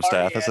called, from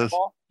Party Stathis.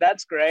 Animal.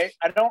 That's great.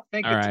 I don't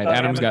think All it's right, on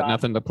Adam's got Amazon.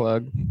 nothing to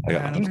plug. I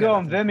got Adam's You can got go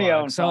on nothing to Vimeo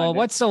plug. and So, find it.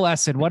 what's the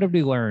lesson? What did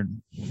we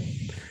learn?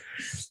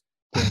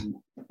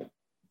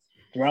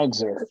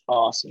 Drugs are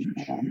awesome,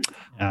 man.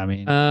 I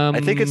mean, I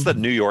think it's that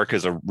New York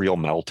is a real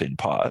melting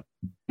pot.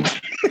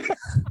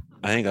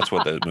 I think that's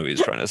what the movie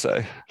is trying to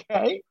say.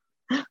 Okay.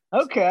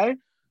 Okay.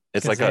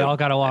 It's 'cause like they all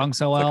got along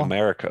so it's like well.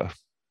 America.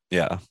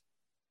 Yeah.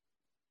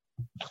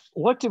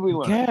 What did we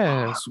learn?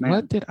 Yes. Man.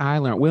 What did I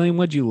learn? William,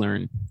 what'd you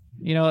learn?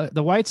 You know,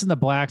 the whites and the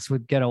blacks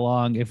would get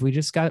along if we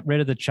just got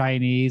rid of the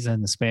Chinese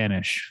and the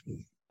Spanish.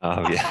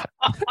 Oh yeah.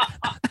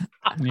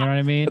 You know what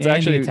I mean? It's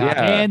actually-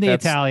 yeah, and the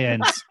that's-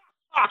 Italians.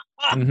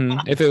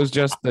 Mhm. If it was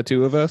just the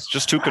two of us,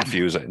 Just too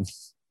confusing.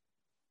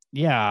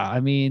 Yeah, I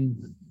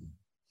mean,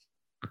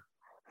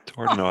 It's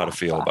hard to know how to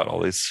feel about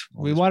all these.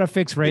 we want to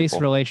fix race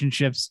people.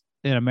 relationships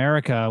in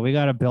America. We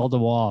got to build a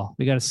wall.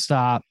 We got to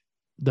stop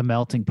the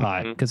melting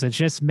pot Mhm. because it's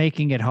just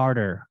making it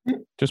harder.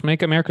 just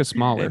make America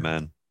smaller.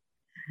 Amen.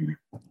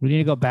 We need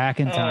to go back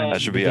in time. That to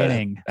should the be a-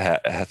 beginning.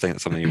 I think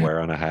it's something you wear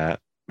on a hat.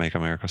 Make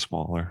America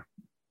smaller.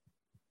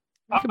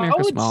 Make I America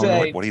would smaller. say-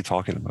 Like, what are you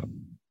talking about?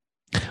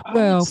 I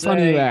Well, would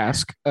funny you say-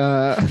 ask.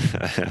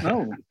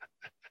 No.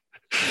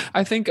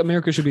 I think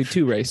America should be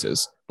two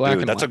races, black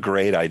Dude, and that's a white.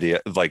 great idea.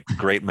 Like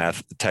great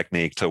math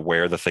technique to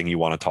wear the thing you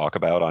want to talk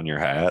about on your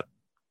hat.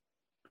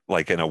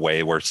 Like in a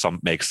way where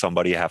makes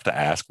somebody have to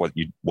ask what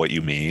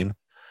you mean.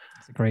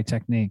 It's a great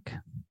technique.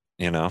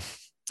 You know,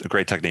 a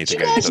great technique to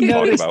Did you get guys to talk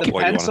notice about the what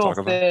you want to pencil talk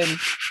about. thin?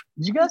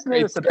 Did you guys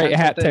notice the Great pencil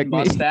hat thin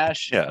technique.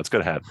 mustache? Yeah, it's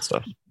good hat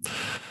stuff.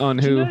 On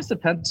Did you who? notice the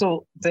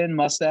pencil thin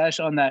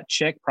mustache on that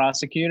chick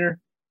prosecutor?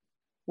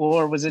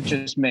 Or was it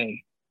just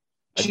me?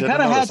 I She didn't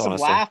kind of had notice, some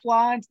honestly. laugh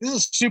lines. This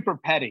is super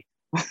petty.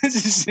 This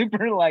is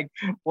super like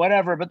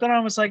whatever. But then I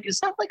was like, is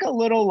that like a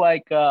little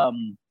like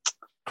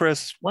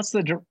Chris, what's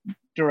the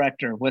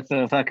director with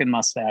the fucking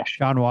mustache?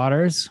 John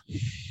Waters.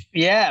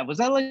 Yeah, was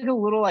that like a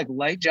little like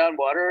light John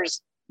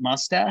Waters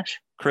mustache?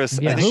 Chris,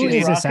 Yeah, I who think you is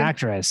need, this rocking?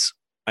 actress?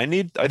 I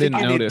think didn't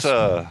you need notice.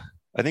 to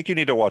I think you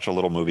need to watch a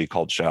little movie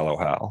called Shallow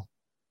Hal.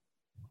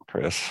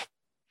 Chris.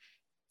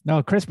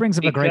 No, Chris brings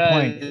up a great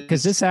point because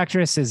Because this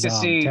actress is To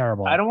see,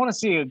 terrible. I don't want to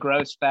see a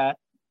gross fat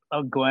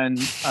Gwen.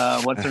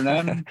 What's her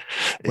name?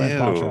 Gwyneth Ew.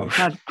 Paltrow.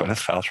 Not-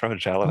 Gwyneth Paltrow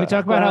and Shallow Can we Hal.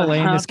 talk about how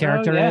lame this Paltrow,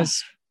 character yeah.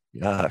 is?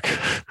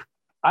 Yuck.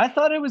 I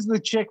thought it was the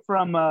chick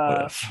from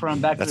Back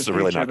to That's the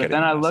really Future, not but getting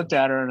then the I message. looked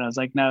at her and I was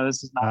like, no,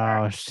 this is not her.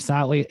 Oh,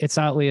 it's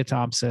not Leah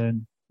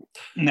Thompson.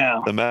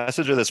 No. The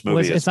message of this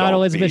movie is It's not don't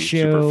Elizabeth be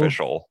Shue.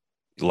 superficial.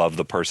 Love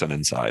the person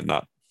inside,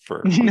 not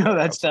for No,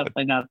 that's outside.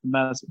 definitely not the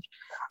message.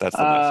 That's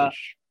the uh,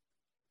 message.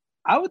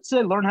 I would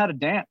say learn how to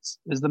dance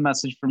is the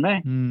message for me.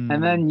 Hmm.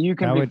 And then you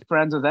can I be would-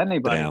 friends with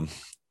anybody. Damn.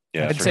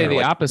 Yeah, I'd for say sure. the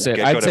Like, opposite.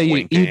 get I'd good say at you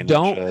winking and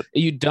don't shit.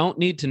 you don't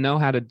need to know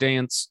how to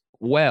dance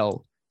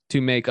well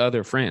to make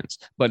other friends.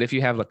 But if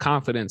you have the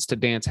confidence to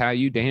dance how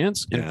you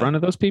dance in Yeah. front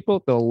of those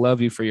people, they'll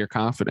love you for your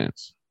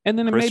confidence. And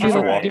then maybe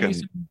Christopher they'll give you Walken,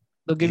 some,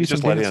 they'll give you He's some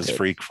just letting dance his tips.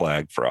 freak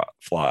flag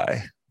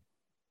fly.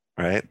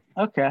 Right?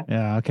 Okay.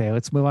 Yeah. Okay.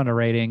 Let's move on to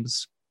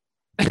ratings.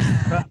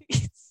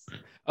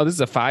 Oh, this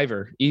is a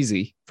 5-er.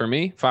 Easy. For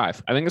me,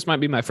 5. I think this might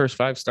be my first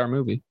 5-star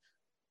movie.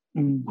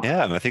 Mm.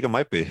 Yeah, I think it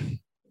might be.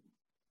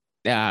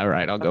 Yeah, all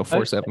right. I'll go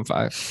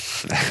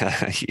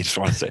 4.75. You just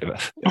want to save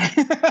it.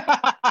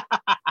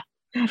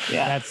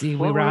 Yeah. That's we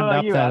What round about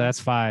up you, though. Adam?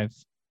 That's 5.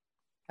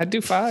 I'd do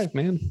 5,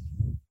 man.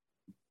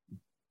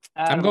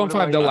 Adam, I'm going what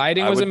 5. about The you?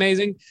 lighting I was would-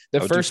 amazing. The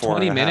I would do first 4.5.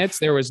 20 minutes,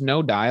 there was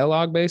no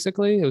dialogue,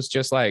 basically. It was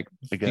just like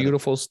I get it.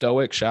 beautiful,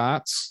 stoic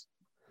shots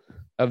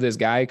of this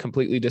guy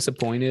completely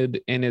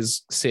disappointed in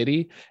his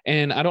city.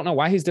 And I don't know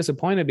why he's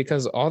disappointed,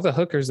 because all the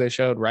hookers they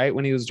showed right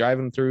when he was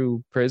driving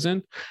through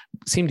prison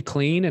seemed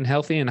clean and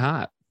healthy and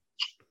hot.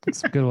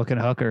 Some good looking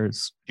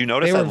hookers. You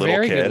notice They were that little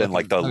very kid good in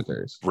like the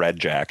hookers. red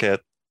jacket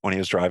when he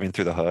was driving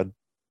through the hood?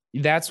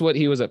 That's what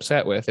he was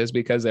upset with, is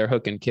because they're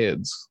hooking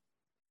kids.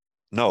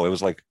 No, it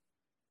was like,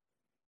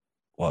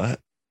 what?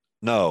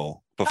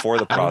 No, before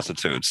the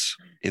prostitutes,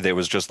 there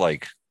was just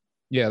like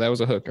Yeah, that was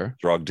a hooker.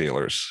 drug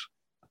dealers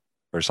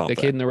or something.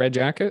 The kid in the red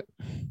jacket?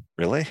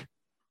 Really?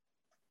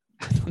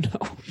 I don't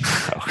know.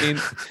 I mean,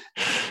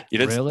 You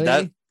didn't.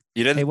 Really?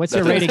 You didn't. Hey, what's that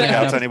your didn't rating, stick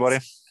out to Adam? anybody?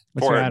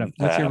 What's your Adam?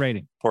 What's your 4.5.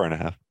 rating?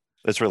 4.5.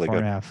 It's really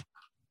 4.5.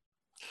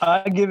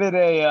 I give it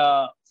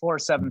a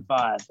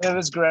 4.75. It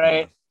was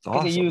great. Could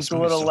have Awesome. used a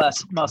little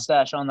less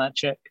mustache on that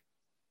chick.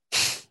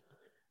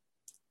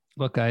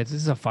 Look, guys,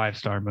 this is a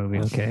 5-star movie.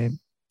 Okay.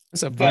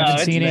 it's a you haven't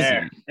it's seen it-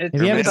 there. It's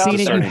if you haven't there. seen it,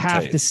 you Discerning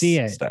have to taste see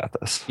it.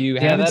 Status. You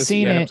If you haven't to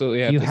seen it,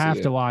 absolutely you to have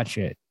see to it. watch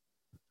it.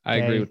 I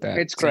agree Okay. with that.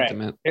 It's great.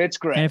 sentiment. It's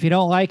great. And if you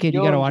don't like it, you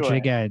You'll got to watch enjoy it it.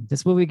 again.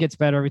 This movie gets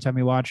better every time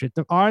you watch it.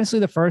 Honestly,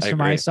 the first I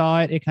time I agree.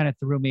 saw it, it kind of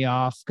threw me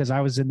off because I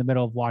was in the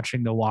middle of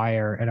watching The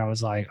Wire, and I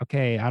was like,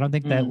 okay, I don't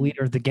think that Mm.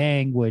 leader of the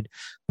gang would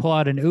pull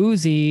out an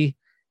Uzi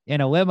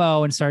in a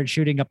limo and start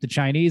shooting up the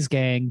Chinese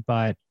gang,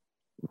 but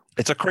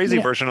It's a crazy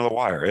Yeah. version of The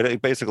Wire.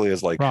 It basically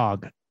is like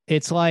wrong.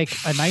 It's like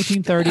a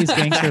 1930s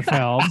gangster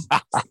film.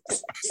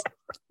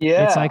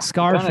 yeah. It's like kinda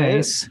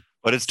Scarface,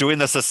 but it's doing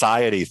the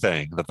society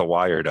thing that The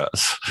Wire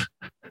does.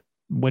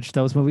 which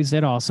those movies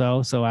did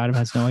also. So Adam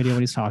has no idea what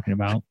he's talking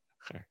about.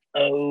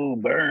 Oh,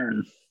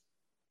 burn.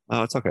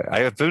 Oh, it's okay. I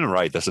have been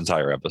right this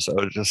entire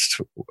episode.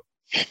 Just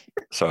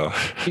so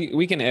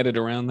We can edit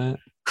around that.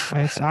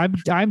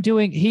 I'm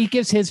doing. He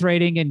gives his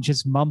rating and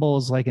just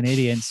mumbles like an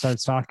idiot and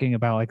starts talking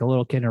about like a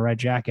little kid in a red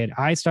jacket.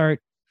 I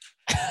start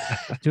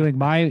doing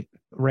my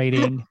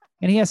rating,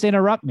 and he has to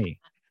interrupt me.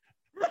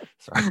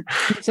 sorry.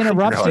 He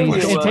interrupts No, I me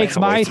wasted- and takes I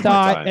my wasted my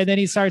thought, time. and then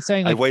he starts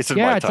saying, I like, wasted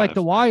 "Yeah, my it's like time.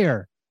 The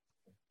Wire."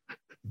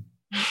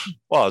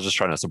 Well, I was just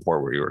trying to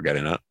support where you were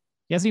getting at.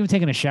 He hasn't even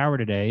taken a shower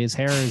today. His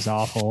hair is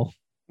awful.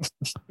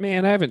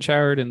 Man, I haven't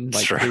showered in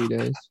like Sure. 3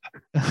 days.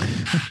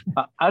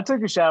 I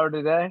took a shower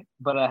today,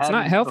 but I It's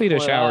hadn't not healthy to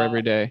before shower that.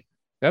 every day.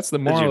 That's the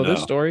you moral of this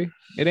know? story.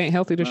 It ain't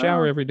healthy to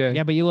shower Well, every day.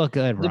 Yeah, but you look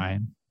good,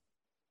 Ryan.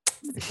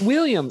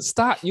 William,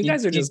 stop. You You-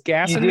 guys are you- just you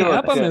gassing do me look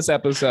up on good. this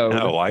episode.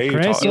 No, why are you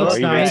Chris, talking? you Why look are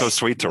you being so nice.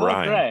 sweet to You look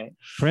Ryan? great.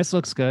 Chris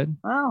looks good.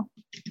 Oh,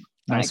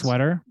 Nice thanks.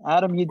 sweater.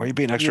 Adam, you Why are you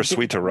being extra you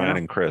sweet to did- Ryan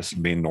and Chris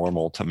and being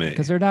normal to me?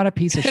 Because they're not a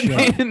piece of shit.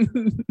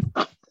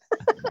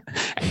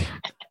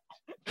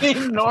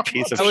 being normal.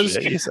 Piece of I was-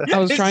 shit. you said? I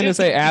was trying to It's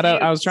say just Adam.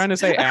 I you. was trying to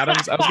say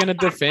Adams. I was going to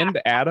defend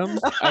Adam.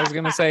 I was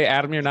going to say,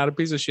 Adam, you're not a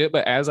piece of shit.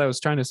 But as I was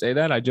trying to say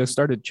that, I just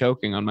started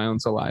choking on my own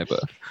saliva.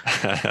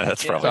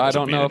 That's Yeah. probably. So I doesn't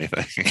don't mean know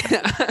anything.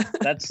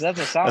 That's a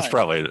sign. That's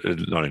probably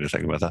don't need to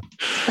think about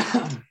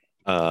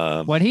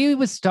that. When he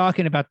was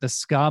talking about the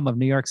scum of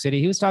New York City,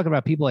 he was talking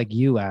about people like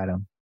you,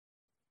 Adam.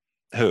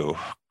 Who?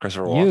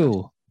 Christopher Walken.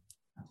 You.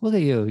 Look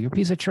at you. You're a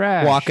piece of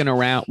trash. walking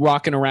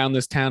around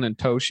this town in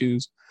toe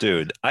shoes.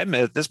 Dude,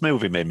 this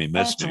movie made me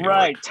miss That's New York.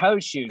 right. Toe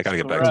shoes. I gotta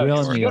get back Gross. to Real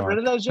New York. New Get York. rid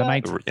of those The yet?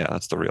 night- Yeah,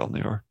 that's the real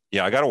New York.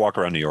 Yeah, I got to walk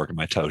around New York in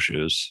my toe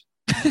shoes,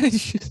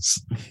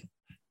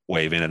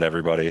 waving at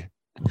everybody.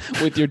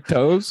 With your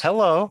toes.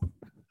 Hello,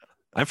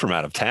 I'm from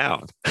out of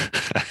town.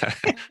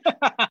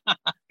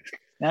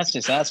 That's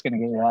just asking to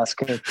get your ass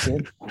kicked,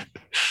 kid.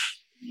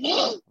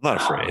 I'm not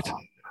afraid.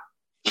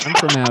 I'm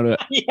from out of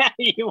Yeah,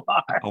 you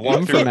are. I'll walk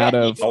I'm through- from out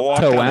of I'll walk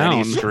down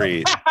any Town.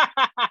 street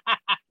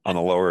on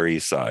the Lower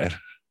East Side.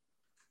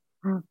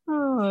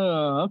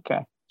 Oh,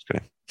 okay.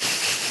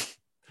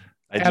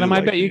 Adam, I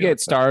like bet you New York, get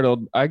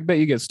startled. I bet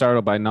you get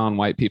startled by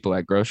non-white people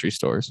at grocery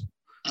stores.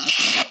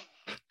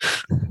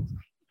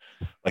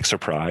 like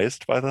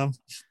surprised by them.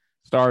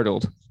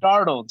 Startled.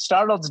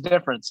 Startled's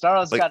different.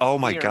 Startled's Like, got oh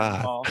my fear God.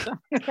 involved.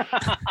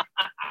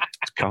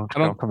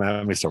 Don't come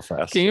at me so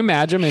fast, Can you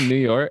imagine in New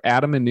York,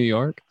 Adam in New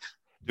York?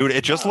 dude.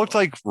 It just looked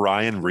like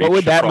Ryan What would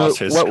reached that across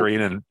mo- his what-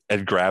 screen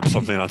and grabbed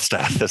something on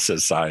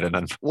Stathis's side, and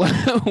then What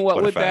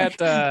a would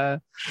fact.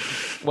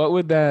 what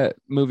would that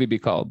movie be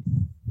called?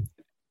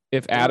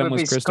 If Adam would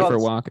was be Christopher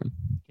called- Walken.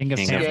 King of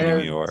King of Tampa, New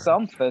Scared York.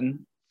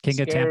 something.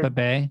 King of Scared. Tampa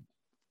Bay.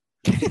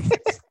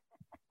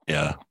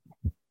 yeah,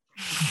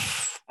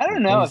 I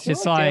don't know. I It's feel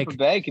just like Tampa like-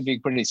 Bay could be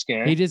pretty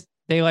scary.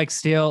 They like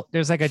steal.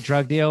 There's like a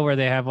drug deal where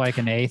they have like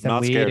an eighth of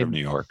not weed scared of and New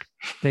York.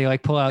 they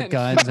like pull out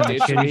guns and they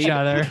shoot each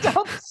other.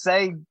 Don't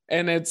say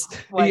And it's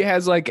Like, he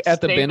has like at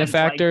the statements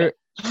like benefactor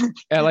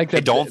at like the, I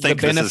don't the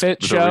think this is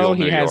benefit the show real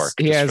he New has York,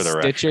 he just has for the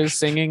record. Stitches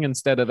singing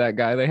instead of that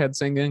guy they had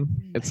singing.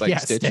 It's like Yeah,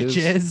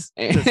 Stitches.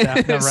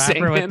 The rapper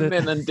Singing with the-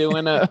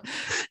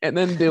 and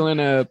then doing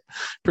a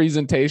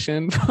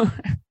presentation.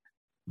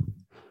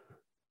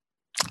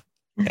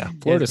 Yeah,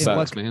 Florida It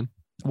sucks, look- man.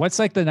 What's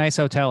like the nice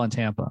hotel in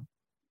Tampa?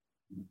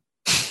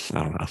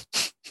 I don't know.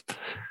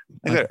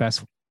 Like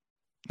best,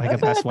 like I a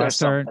feel Best like there's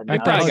Western. something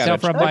Like there. the Probably got hotel a-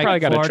 from they like probably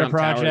got a Florida Trump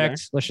Tower there.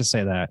 Project. Let's just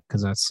say that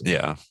because that's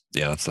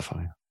that's the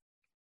funny.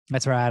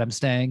 where Adam's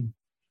staying.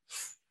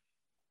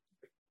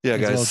 Yeah,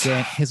 His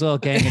guys. his little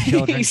gang of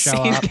children he's,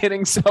 show he's up.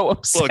 getting so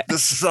upset. Look,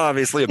 this is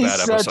obviously a He's bad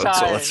so episode, so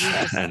tired. let's He's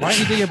just- end Why it.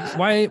 don't you do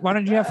why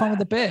don't you have fun with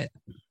the bit?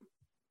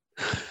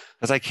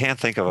 Because I can't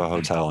think of a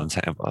hotel in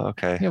Tampa.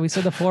 Okay. Yeah, we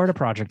said the Florida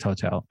Project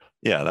Hotel.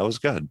 Yeah, that was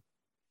good.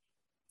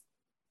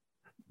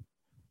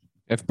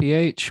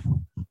 FPH.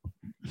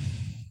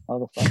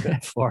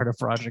 Motherfucker. Florida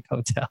Project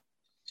Hotel.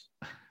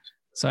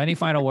 So any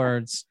final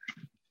words?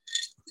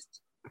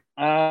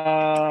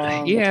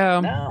 Yeah.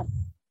 No.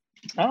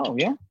 Oh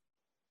yeah.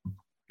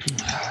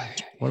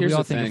 What do Here's we all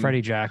the think of thing.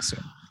 Freddie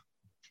Jackson?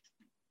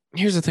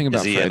 Here's the thing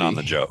about Is he Freddie. in on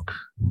the joke?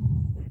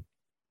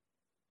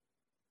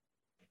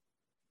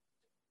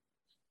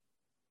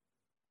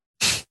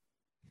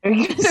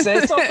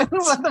 Say something.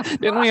 What the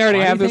Didn't we already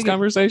Why do have you this think it-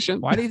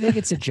 conversation? Why do you think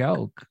it's a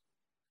joke?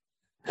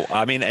 Well,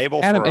 I mean,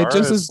 Abel Adam, Ferrara it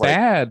just is is like,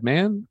 bad,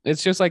 man.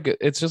 It's just like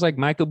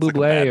Michael like a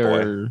Bublé bad boy.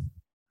 or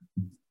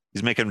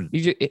he's making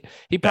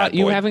he Bad probably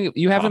you boy haven't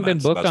been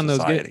comments booked about on those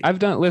gigs. society.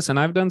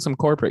 I've done some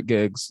corporate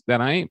gigs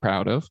that I ain't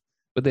proud of,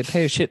 but they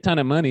pay a shit ton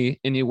of money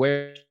and you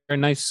wear a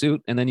nice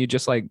suit and then you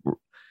just like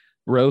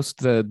roast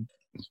the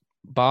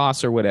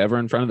boss or whatever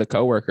in front of the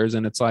coworkers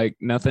and it's like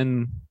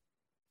nothing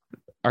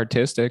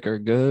artistic or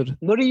good.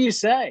 What do you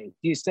say?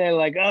 Do you say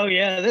like, "Oh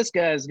yeah, this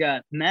guy's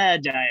got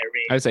mad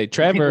diarrhea"? I say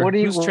Trevor. What do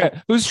you-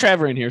 who's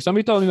Trevor in here?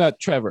 Somebody told me about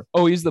Trevor.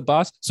 Oh, he's the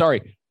boss.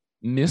 Sorry,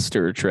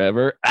 Mr.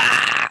 Trevor.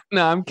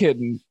 No, I'm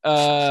kidding.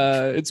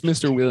 It's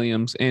Mr.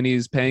 Williams, and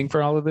he's paying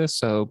for all of this.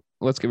 So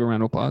let's give a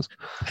round of applause.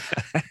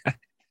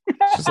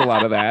 Just a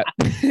lot of that,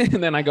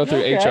 and then I go through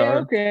Okay, HR.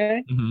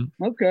 Okay. Mhm.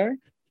 Okay.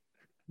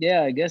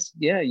 Yeah, I guess.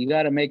 Yeah, you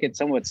got to make it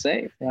somewhat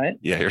safe, right?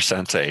 Yeah, you're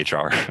sent to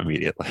HR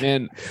immediately.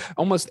 And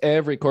almost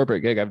every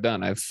corporate gig I've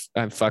done,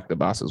 I've fucked the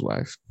boss's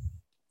wife.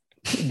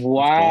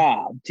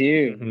 Wow,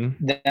 dude,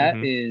 Mhm. that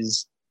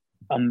is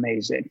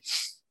amazing.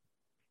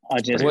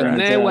 I just Well,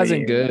 wanna it tell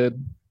wasn't you.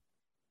 good.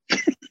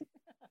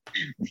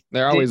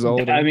 They're always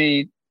older. I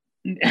mean,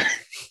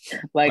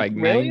 Like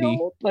really 90.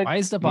 old? Like, Why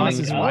is the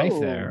boss's oh. wife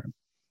there?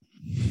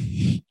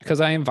 Because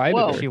I invited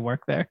Whoa. her. Does she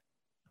work there?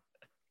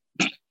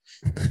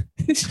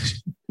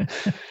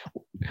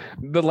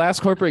 The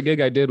last corporate gig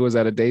I did was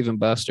at a Dave and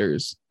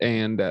Buster's,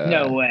 and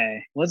No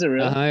way. Was it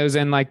really? I was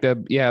in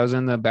I was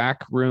in the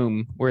back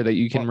room where that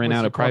you can What rent was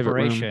out the a private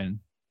room, corporation?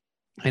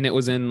 and it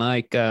was in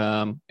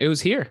it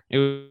was here. It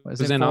was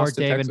Was it in for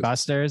Austin, Dave Texas. and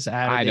Buster's?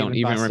 I don't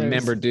even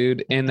remember,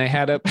 dude. And they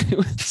had up,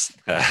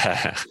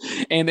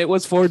 and it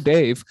was for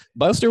Dave.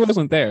 Buster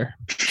wasn't there,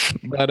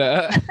 but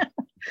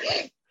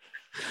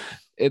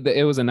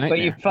it was a nightmare.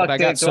 you But fucked I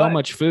got Dave's so wife.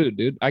 much food,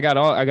 dude. I got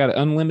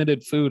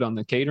unlimited food on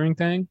the catering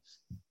thing.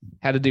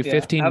 Had to do Yeah.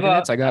 15 How about-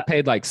 minutes. I got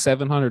paid like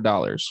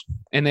 $700,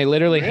 and they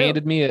literally Really?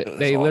 handed me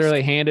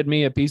That's handed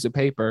me a piece of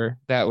paper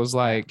that was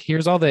like,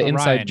 "Here's all the So,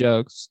 inside Ryan.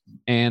 jokes,"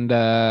 and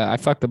I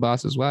fucked the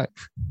boss's wife.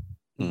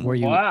 Were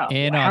you Wow.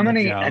 in How on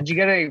many? the joke? Did you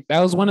get a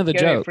That was one of the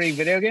get any jokes, free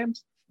video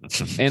games?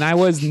 and I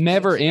was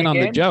never in on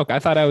the Game? joke. I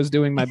thought I was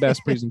doing my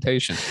best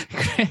presentation.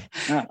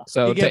 Oh.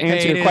 So You to get answer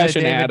paid your in a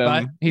question, David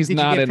Adam, Butt- he's did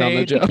you not get in on the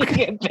paid? joke. You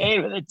get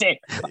paid with a tape.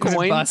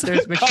 Coins?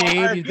 Buster's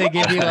machine. They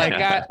give you like I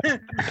got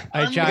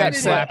a giant got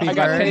Flappy I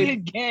got Bird.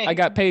 paid- I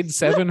got paid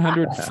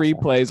 700 free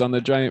plays on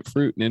the Giant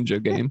Fruit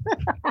Ninja game.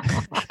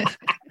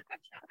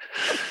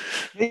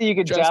 You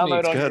can Trust me, download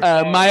it's on your good.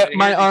 phone. My Here's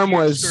the arm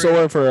was screen.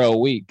 sore for a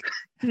week.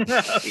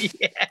 Oh,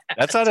 yeah.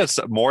 That's at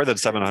a more than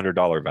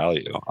 $700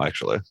 value,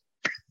 actually.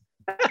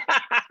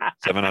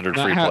 700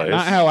 free Not plays.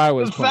 how I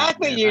was The playing.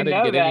 fact that man. you I didn't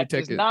know get any that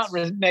does tickets. not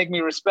make me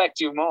respect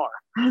you more.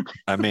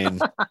 I mean,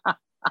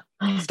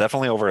 it's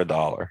definitely over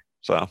 $1.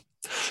 So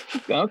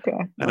Okay.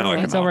 I know.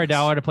 It's over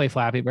 $1 to play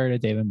Flappy Bird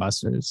at Dave and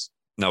Buster's.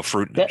 No,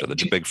 Fruit Ninja.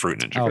 The big Fruit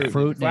Ninja. Oh, game.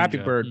 Fruit Flappy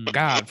Ninja. Bird. Mm.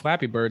 God,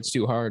 Flappy Bird's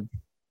too hard.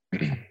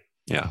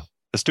 Yeah,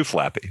 it's too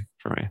flappy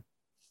for me.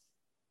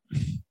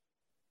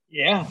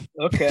 Yeah.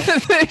 Okay.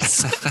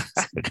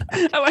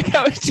 I like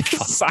how it's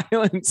just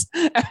silence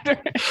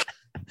after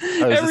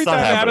every It's not time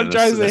Adam happening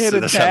tries to hit a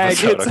this tag.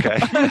 episode, It's,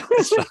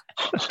 okay?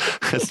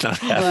 It's not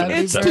happening.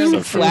 it's this too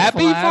episode.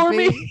 flappy for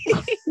me.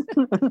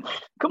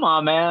 Come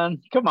on,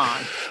 man. Come on.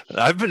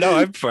 I'm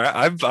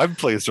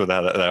pleased with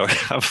that.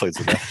 I'm pleased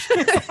with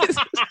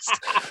that.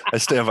 I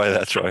stand by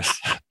that choice.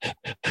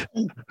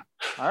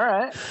 All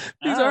right.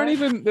 These All aren't right.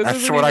 even. This That's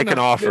isn't what I even can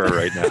a- offer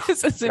right now.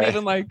 This isn't Okay.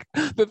 even like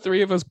the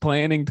three of us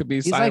planning to be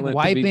He's like silent. to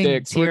wiping be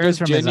dicks. We're tears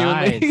just from his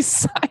genuinely eyes.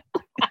 silent.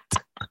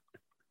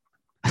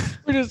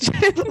 We're just.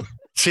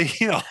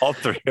 Seeing all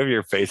three of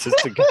your faces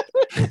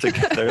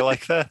together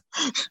like that.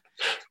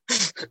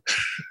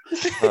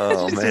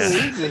 Oh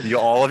man!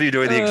 All of you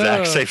doing the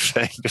exact same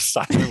thing, just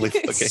silently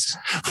looking at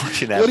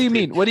What do you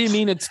me, mean? What do you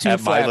mean it's too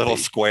at flappy? my little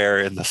square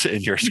in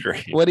your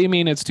screen? What do you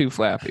mean it's too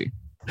flappy?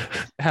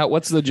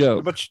 What's the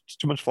joke?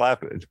 Too much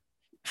flapping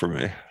for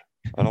me.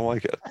 I don't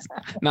like it.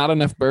 Not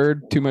enough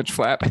bird, too much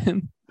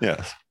flapping.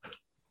 Yes.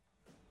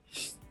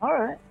 All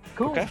right.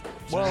 Cool. Okay.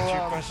 Well, Answer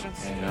your questions.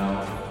 And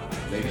now,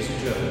 ladies and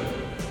gentlemen,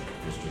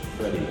 Mr.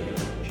 Freddie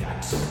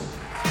Jackson.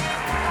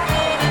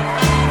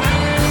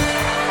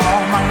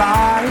 All my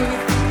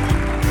life,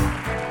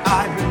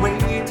 I've been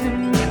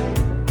waiting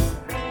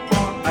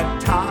for a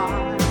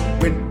time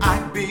when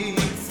I'd be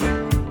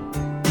free.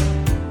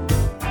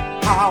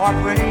 How I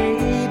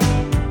prayed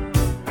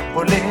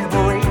for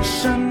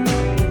liberation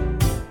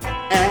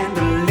and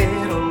a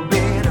little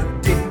bit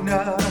of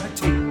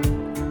dignity.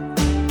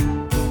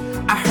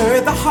 I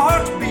heard the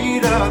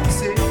heartbeat of the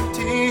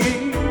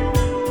city,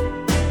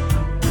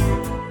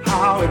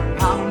 how it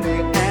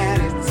pounded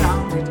and it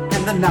sounded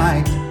in the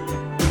night.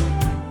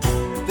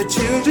 The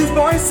children's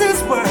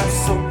voices were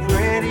so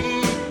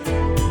pretty.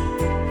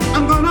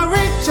 I'm gonna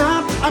reach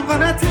out, I'm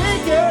gonna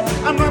take it,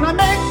 I'm gonna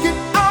make it.